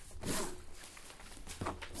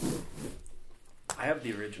 I have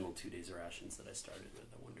the original 2 days of rations that I started with.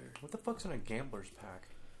 I wonder. What the fuck's in a gambler's pack?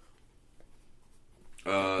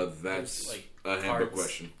 That's Like a handbook cards.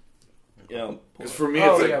 question. Yeah. Because for me,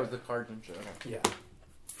 Oh, it's like yeah, it was the cards and shit. Okay. Yeah.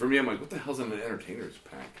 for me, I'm like, what the hell's in an entertainer's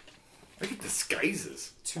pack? I get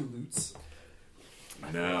disguises. 2 loots.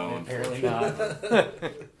 No, Apparently not.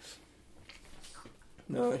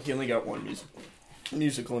 No, he only got one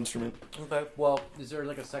musical instrument. Okay, well, is there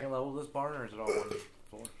like a second level of this barn, or is it all one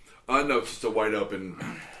floor? no, it's just a wide open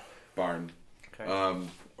barn. Okay.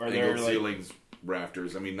 Are there Angled like ceilings,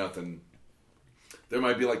 rafters. I mean, nothing. There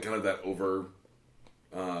might be like kind of that over,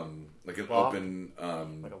 like an Loft? open,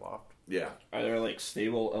 Like a loft? yeah. are there like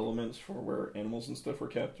stable elements for where animals and stuff were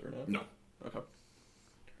kept or not? No. Okay.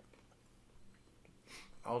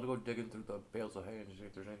 I'll go digging through the bales of hay and see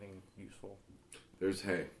if there's anything useful. There's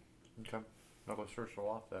hay. Okay. I'll go search the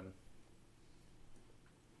loft then.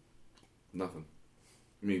 Nothing.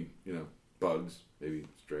 I mean, bugs, maybe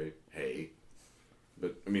stray, hay.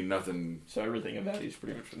 But, I mean, nothing. So everything of value's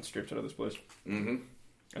pretty much been stripped out of this place, Mm-hmm.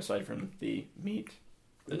 aside from the meat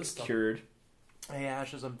There's that's stuff. cured. Hey,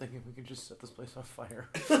 Ashes, I'm thinking we could just set this place on fire.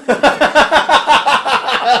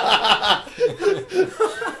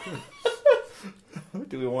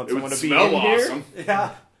 Do we want It would someone to be smell in here? awesome.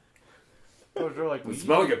 Yeah. Was there like It would weed?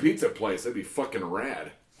 smell like a pizza place. That'd be fucking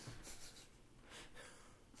rad.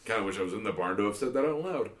 Kind of wish I was in the barn to have said that out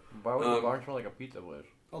loud. Why would the barn smell like a pizza place?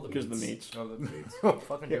 All the Because the meats. meats. Oh, the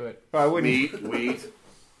fucking do it. I wouldn't. Meat, wheat,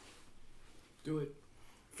 Do it.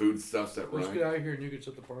 foodstuffs that Let's get rhyme. out of here and you can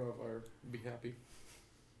set the barn on fire. Be happy.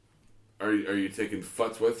 Are you taking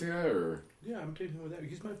Futz with you, or? Yeah, I'm taking him with that.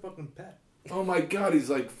 He's my fucking pet. Oh my god, he's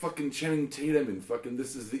like fucking Channing Tatum in fucking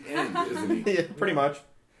This Is the End, isn't he? Yeah, pretty much.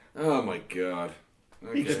 Oh my god.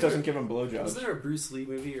 He just Okay. doesn't give him Was blowjobs. there a Bruce Lee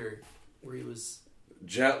movie where he was?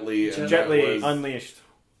 Jet Li. and Jet that Li was Unleashed,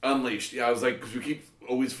 Unleashed. Yeah, I was like, because we keep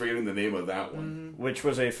always forgetting the name of that one. which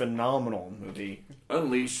was a phenomenal movie.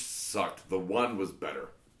 Unleashed sucked. The one was better.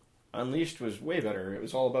 Unleashed was way better. It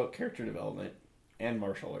was all about character development and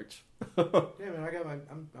martial arts. Yeah, man, I got my.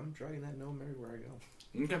 I'm dragging that gnome everywhere I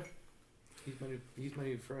go. Okay. He's my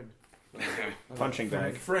new friend. Punching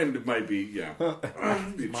bag. Friend might be, yeah.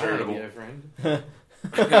 Be My charitable. idea, friend.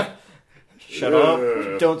 Shut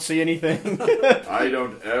Ugh. up! Don't see anything. I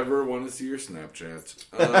don't ever want to see your Snapchats.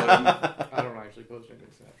 I don't actually post anything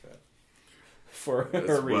on Snapchat. For That's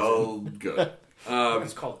a reason. well, good.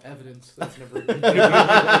 That's called evidence. That's never.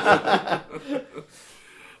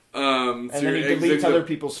 So And then you're he deletes exiting other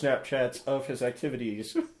people's Snapchats of his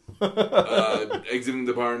activities. exiting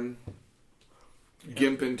the barn,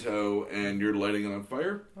 gimp in tow, and you're lighting it on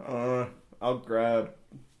fire. I'll grab,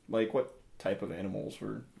 like, what type of animals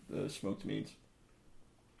were the smoked meats?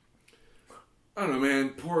 I don't know, man.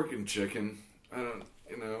 Pork and chicken. I don't,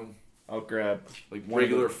 I'll grab like one of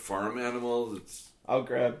regular the- farm animals. It's I'll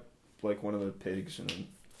grab like one of the pigs and then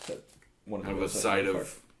set one of Have a those side on of.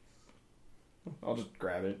 fire. I'll just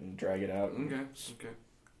grab it and drag it out. And Okay.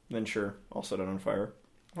 then sure, I'll set it on fire.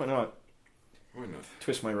 Why not? Why not?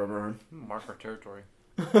 Twist my rubber arm. Mark our territory.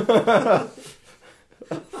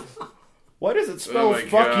 Why does it spell Oh my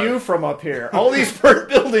fuck God. you from up here? All these burnt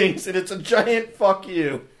buildings, and it's a giant fuck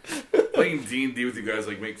you. Playing D&D with you guys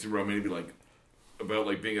like makes me maybe like about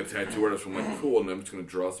like being a tattoo artist. I'm like, cool, and I'm just gonna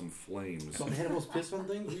draw some flames. So animals piss on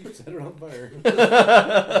things, we set it on fire.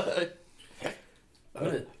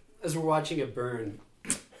 As we're watching it burn,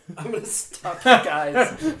 I'm gonna stop you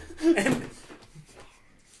guys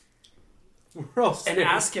We're all and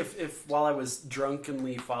ask if while I was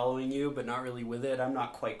drunkenly following you, but not really with it, I'm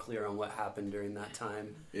not quite clear on what happened during that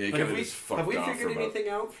time. Yeah, you But kind have of just fucked we off for figured about. anything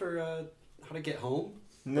out for how to get home?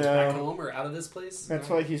 Back No, home or out of this place? that's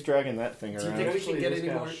why he's dragging that thing Do you around. think we can get this any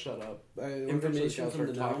guy more shut up. information from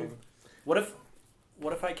the talking. know? What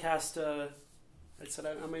if I cast? I said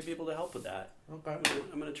I may be able to help with that. Okay.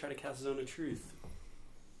 I'm gonna try to cast Zone of Truth.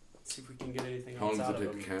 See if we can get anything How else long out does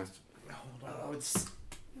of it take him. to cast? Oh,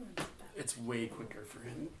 it's way quicker for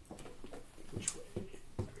him. Which way?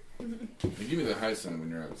 Hey, give me the high sign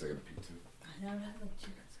when you're out, because I gotta pee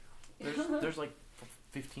too. There's like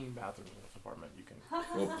 15 bathrooms in this apartment. You can.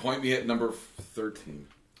 Well, point me at number 13.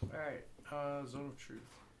 All right. Zone of Truth.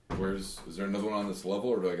 Is there another one on this level,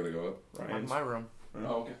 or do I gotta go up? Ryan's. My room.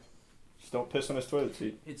 Oh, okay. Just don't piss on his toilet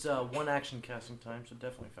seat. It's one action casting time, so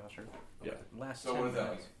definitely faster. Yeah. Last So 10 what is that,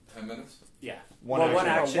 minutes. like 10 minutes? Yeah. One Well,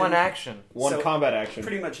 action. One action. One So, combat action.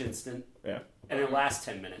 Pretty much instant. Yeah. And it lasts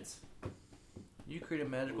 10 minutes. You create a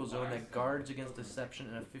magical zone that guards against deception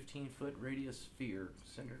in a 15-foot radius sphere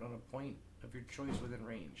centered on a point of your choice within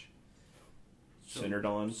range. Centered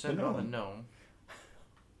on the Centered on the gnome. gnome.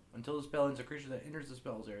 Until the spell ends, a creature that enters the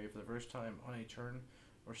spell's area for the first time on a turn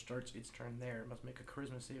or starts its turn there must make a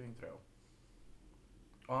charisma saving throw.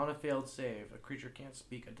 On a failed save, a creature can't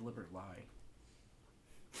speak a deliberate lie.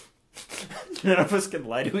 None of us can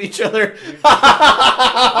lie to each other.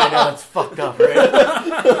 I know, it's fucked up,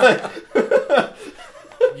 right?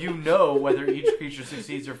 You know whether each creature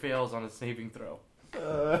succeeds or fails on a saving throw.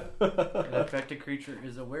 An affected creature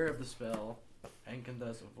is aware of the spell and can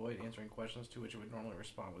thus avoid answering questions to which it would normally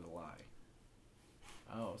respond with a lie.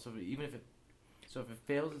 Oh, so if it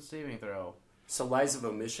fails its saving throw, So lies of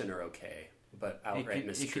omission are okay, but outright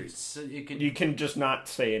mistruths. You can just not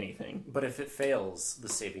say anything. But if it fails the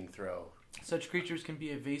saving throw, Such creatures can be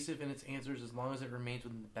evasive in its answers as long as it remains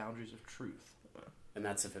within the boundaries of truth. and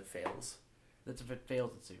that's if it fails. That's if it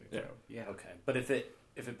fails its saving throw. Yeah. Okay. But if it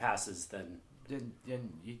passes, then Then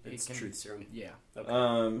it it's can, truth serum. Yeah.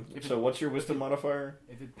 Okay. So what's your wisdom modifier?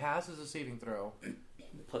 If it passes a saving throw,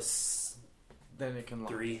 Plus then it can lie.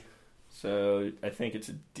 3. So I think it's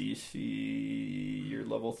a DC. You're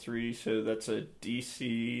level 3, so that's a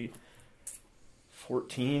DC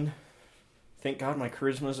 14. Thank God my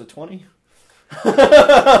charisma's a 20. Mine's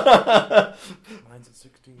at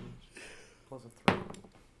 16 plus a 3.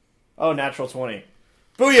 Oh, natural 20.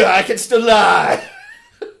 Booyah! I can still lie.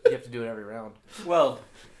 You have to do it every round. Well,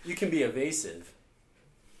 you can be evasive.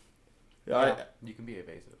 You can be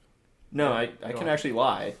evasive. No, I can actually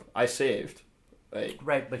lie. I saved. Like,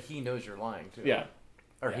 Right, but he knows you're lying too. yeah.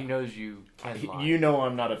 Or he knows you can lie. You know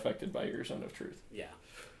I'm not affected by your zone of truth. Yeah.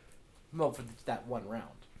 No, for that one round.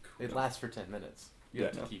 It lasts for 10 minutes. You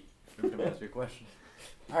have Yeah, to no. keep him to answer your question.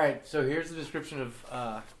 Alright, so here's the description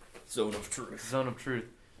of Zone of Truth. Zone of Truth.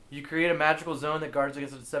 You create a magical zone that guards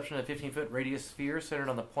against the deception in a 15-foot radius sphere centered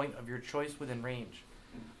on the point of your choice within range.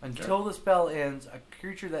 Until the spell ends, a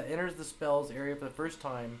creature that enters the spell's area for the first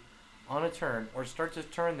time on a turn or starts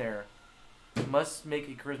its turn there must make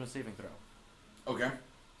a charisma saving throw. Okay.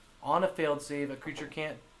 On a failed save, a creature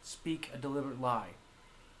can't speak a deliberate lie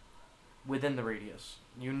within the radius.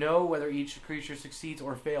 You know whether each creature succeeds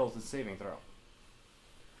or fails its saving throw.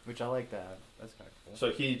 Which I like that. That's kind of cool.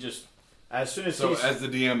 So he just, as soon as So he's... as the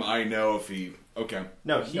DM, I know if he. Okay.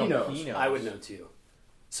 no, he knows. He knows. I would know too.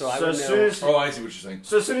 So I So would as know. soon as Oh, I see what you're saying.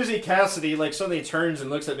 So as soon as he casts it, he like suddenly turns and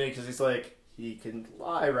looks at me because he's like, he can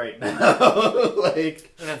lie right now.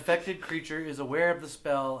 Like, An affected creature is aware of the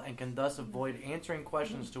spell and can thus avoid answering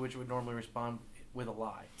questions to which it would normally respond with a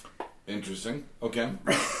lie. Interesting. Okay.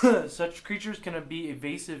 Such creatures can be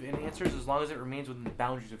evasive in answers as long as it remains within the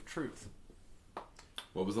boundaries of truth.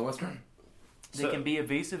 What was the last one? They can be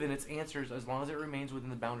evasive in its answers as long as it remains within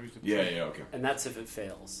the boundaries of Yeah, truth. yeah, okay. And that's if it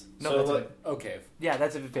fails. No, so that's like, it. Okay. Yeah,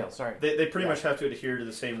 that's if it fails. Sorry. they pretty much have to adhere to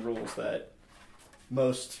the same rules that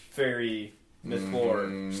most fairy myth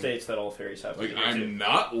lore states that all fairies have to Like, adhere to. I'm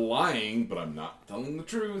not lying, but I'm not telling the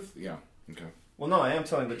truth. Yeah. Okay. Well, no, I am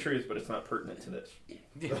telling the truth, but it's not pertinent to this.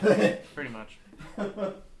 Yeah, pretty much.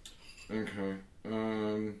 Okay.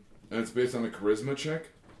 And it's based on a charisma check?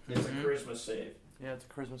 It's a charisma save. Yeah, it's a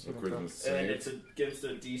Christmas A Eve. charisma And save. it's against a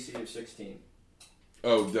DC of 16.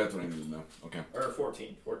 Oh, that's what I need to know. Okay. Or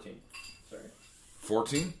 14. 14. Sorry.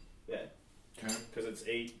 14? Yeah. Okay. Because it's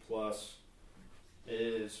 8 plus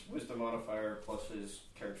his wisdom modifier plus his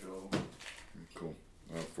character level. Cool.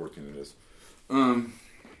 14 it is.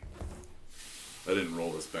 I didn't roll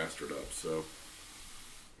this bastard up, so.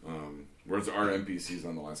 Whereas our NPCs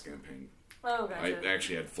on the last campaign, Oh, gotcha. I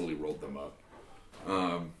actually had fully rolled them up.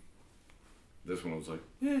 This one was like,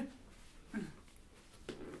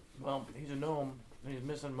 Well, he's a gnome. And he's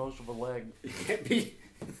missing most of a leg. It can't be.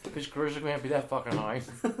 His charisma can't be that fucking high.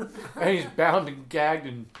 And he's bound and gagged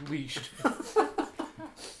and leashed.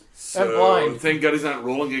 so blind. thank God he's not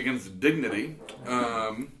rolling against dignity.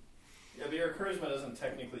 Yeah, but your charisma doesn't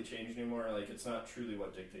technically change anymore. Like, it's not truly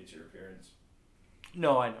what dictates your appearance.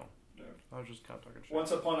 No, I know. No. I was just kind of talking shit.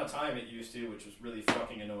 Once upon a time it used to, which was really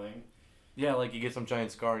fucking annoying. Yeah, like you get some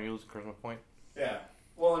giant scar and you lose a charisma point. Yeah.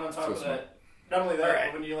 Well, and on top So of smart. that, not only that,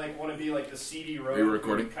 Alright. but when you like want to be like the seedy rogue, you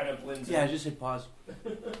recording? it kind of blends Yeah, in. just hit pause.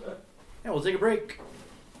 Yeah, we'll take a break.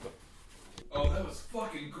 Oh, that was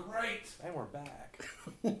fucking great! And we're back.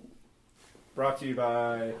 Brought to you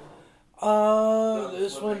by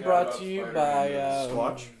This What one they got brought about to you Spider-Man by is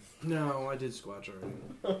Squatch. No, I did Squatch already.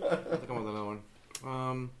 I think I'm with another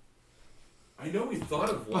one. I know we thought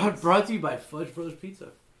of one. Brought to you by Fudge Brothers Pizza.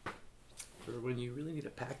 For when you really need to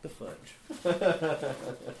pack the fudge.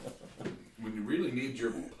 When you really need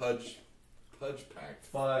your pudge packed.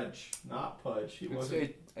 Fudge, not Pudge. He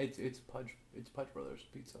wasn't. It's Pudge. It's Pudge Brothers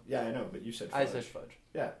Pizza. Yeah, I know, but you said I Fudge. said Fudge.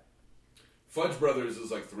 Yeah. Fudge Brothers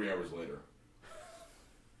is like 3 hours later.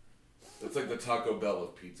 It's like the Taco Bell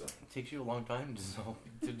of pizza. It takes you a long time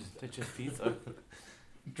to just pizza.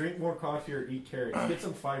 Drink more coffee or eat carrots. Get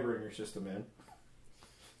some fiber in your system, man.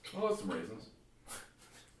 Oh, that's some raisins.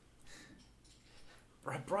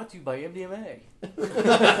 Brought to you by MDMA.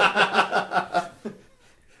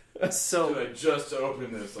 So Dude, I just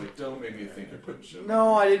opened this. Like, don't make me think you're putting shit.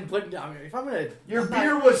 No, I didn't put. I mean, if I'm gonna, Your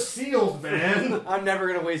beer was sealed, man. I'm never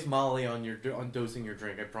gonna waste Molly on dosing your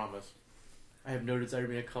drink. I promise. I have no desire to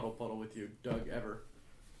be a cuddle puddle with you, Doug, ever.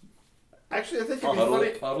 Actually, I think it'd be Puddle,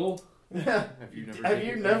 funny. puddle. Yeah. Have Have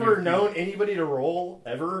you never known anybody to roll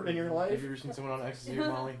ever in your Have life? you ever seen someone on ecstasy or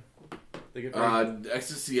Molly? They get very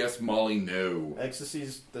Ecstasy, yes, Molly, no.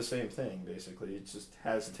 Ecstasy's the same thing, basically. It just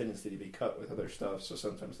has a tendency to be cut with other stuff, so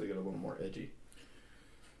sometimes they get a little more edgy.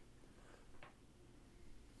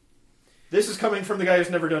 This is coming from the guy who's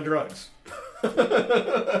never done drugs. You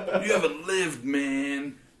haven't lived,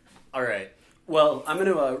 man. all right. Well, I'm going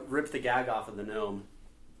to rip the gag off of the gnome.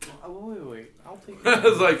 Oh, wait. I'll take I the,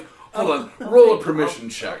 was like, hold on, roll a permission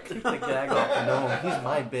check. the gag off the gnome. He's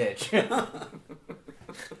my bitch.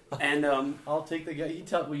 And I'll take the gag. You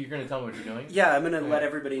tell. Well, you're gonna tell me what you're doing. yeah, I'm going to Okay. let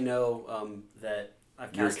everybody know that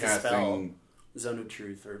I've You're cast a spell, casting. Zone of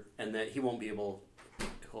Truth, and that he won't be able.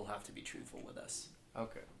 He'll have to be truthful with us.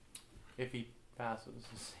 Okay. If he passes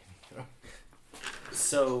the saving throw.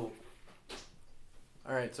 So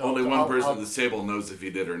All right. So Only so one I'll- person I'll- at this table knows if he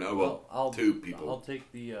did or no. Well, I'll- two people. I'll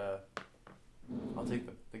take the. I'll take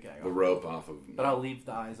the gag the off. rope off of. But I'll leave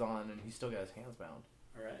the eyes on, and he's still got his hands bound,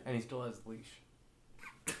 all right. and he still has the leash.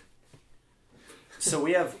 So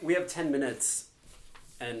we have 10 minutes,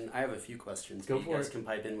 and I have a few questions. Go you for guys it. can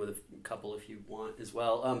pipe in with a couple if you want as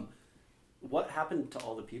well. What happened to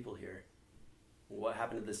all the people here? What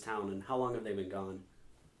happened to this town, and how long have they been gone?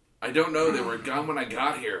 I don't know. They were gone when I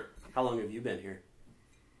got here. How long have you been here?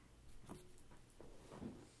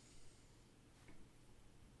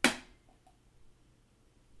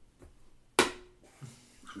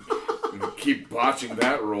 Keep botching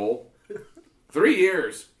that roll. 3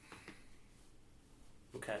 years.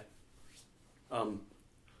 Okay.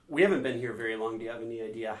 We haven't been here very long. Do you have any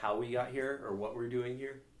idea how we got here or what we're doing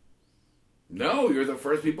here? No, you're the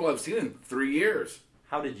first people I've seen in 3 years.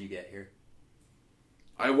 How did you get here?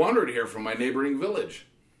 I wandered here from my neighboring village.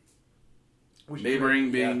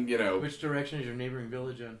 Neighboring being, you know, Which direction is your neighboring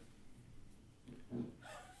village in?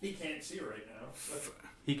 He can't see right now.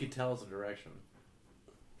 He could tell us the direction.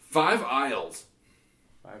 5 aisles.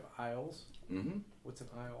 5 aisles. Mm-hmm. What's an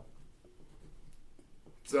aisle?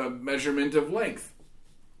 It's a measurement of length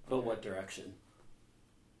But what direction?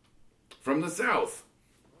 from the south.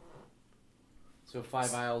 So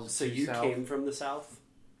 5 aisles. So due you south. came from the south?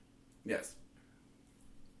 Yes.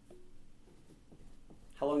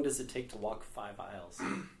 How long does it take to walk 5 aisles?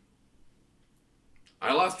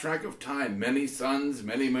 I lost track of time. Many suns,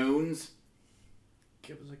 many moons.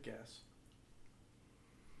 Give us a guess.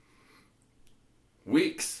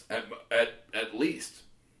 Weeks at least.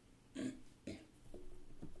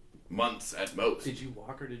 Months at most. Did you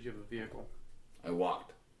walk or did you have a vehicle? I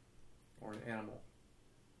walked. Or an animal?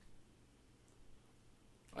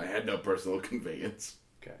 I had no personal conveyance.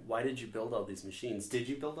 Okay. Why did you build all these machines? Did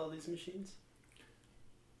you build all these machines?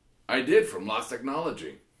 I did from Lost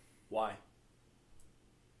Technology. Why?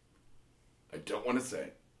 I don't want to say.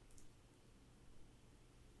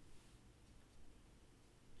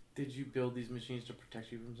 Did you build these machines to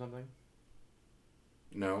protect you from something?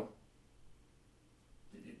 No.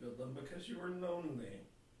 Did you build them because you were lonely?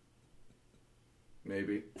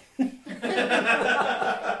 Maybe. Did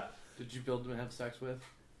you build them to have sex with?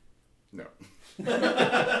 No.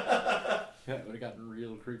 That would have gotten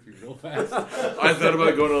real creepy real fast. I thought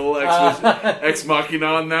about going to the Ex Machina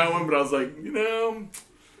on that one, but I was like,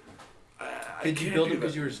 I Did you can't build do it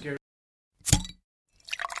because that. you were scared?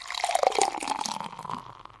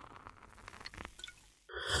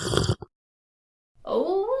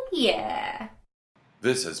 Oh, yeah.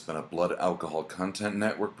 This has been a Blood Alcohol Content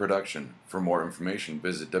Network production. For more information,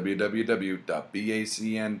 visit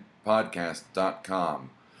www.bacnpodcast.com.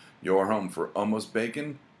 Your home for Almost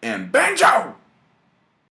Bacon and Banjo!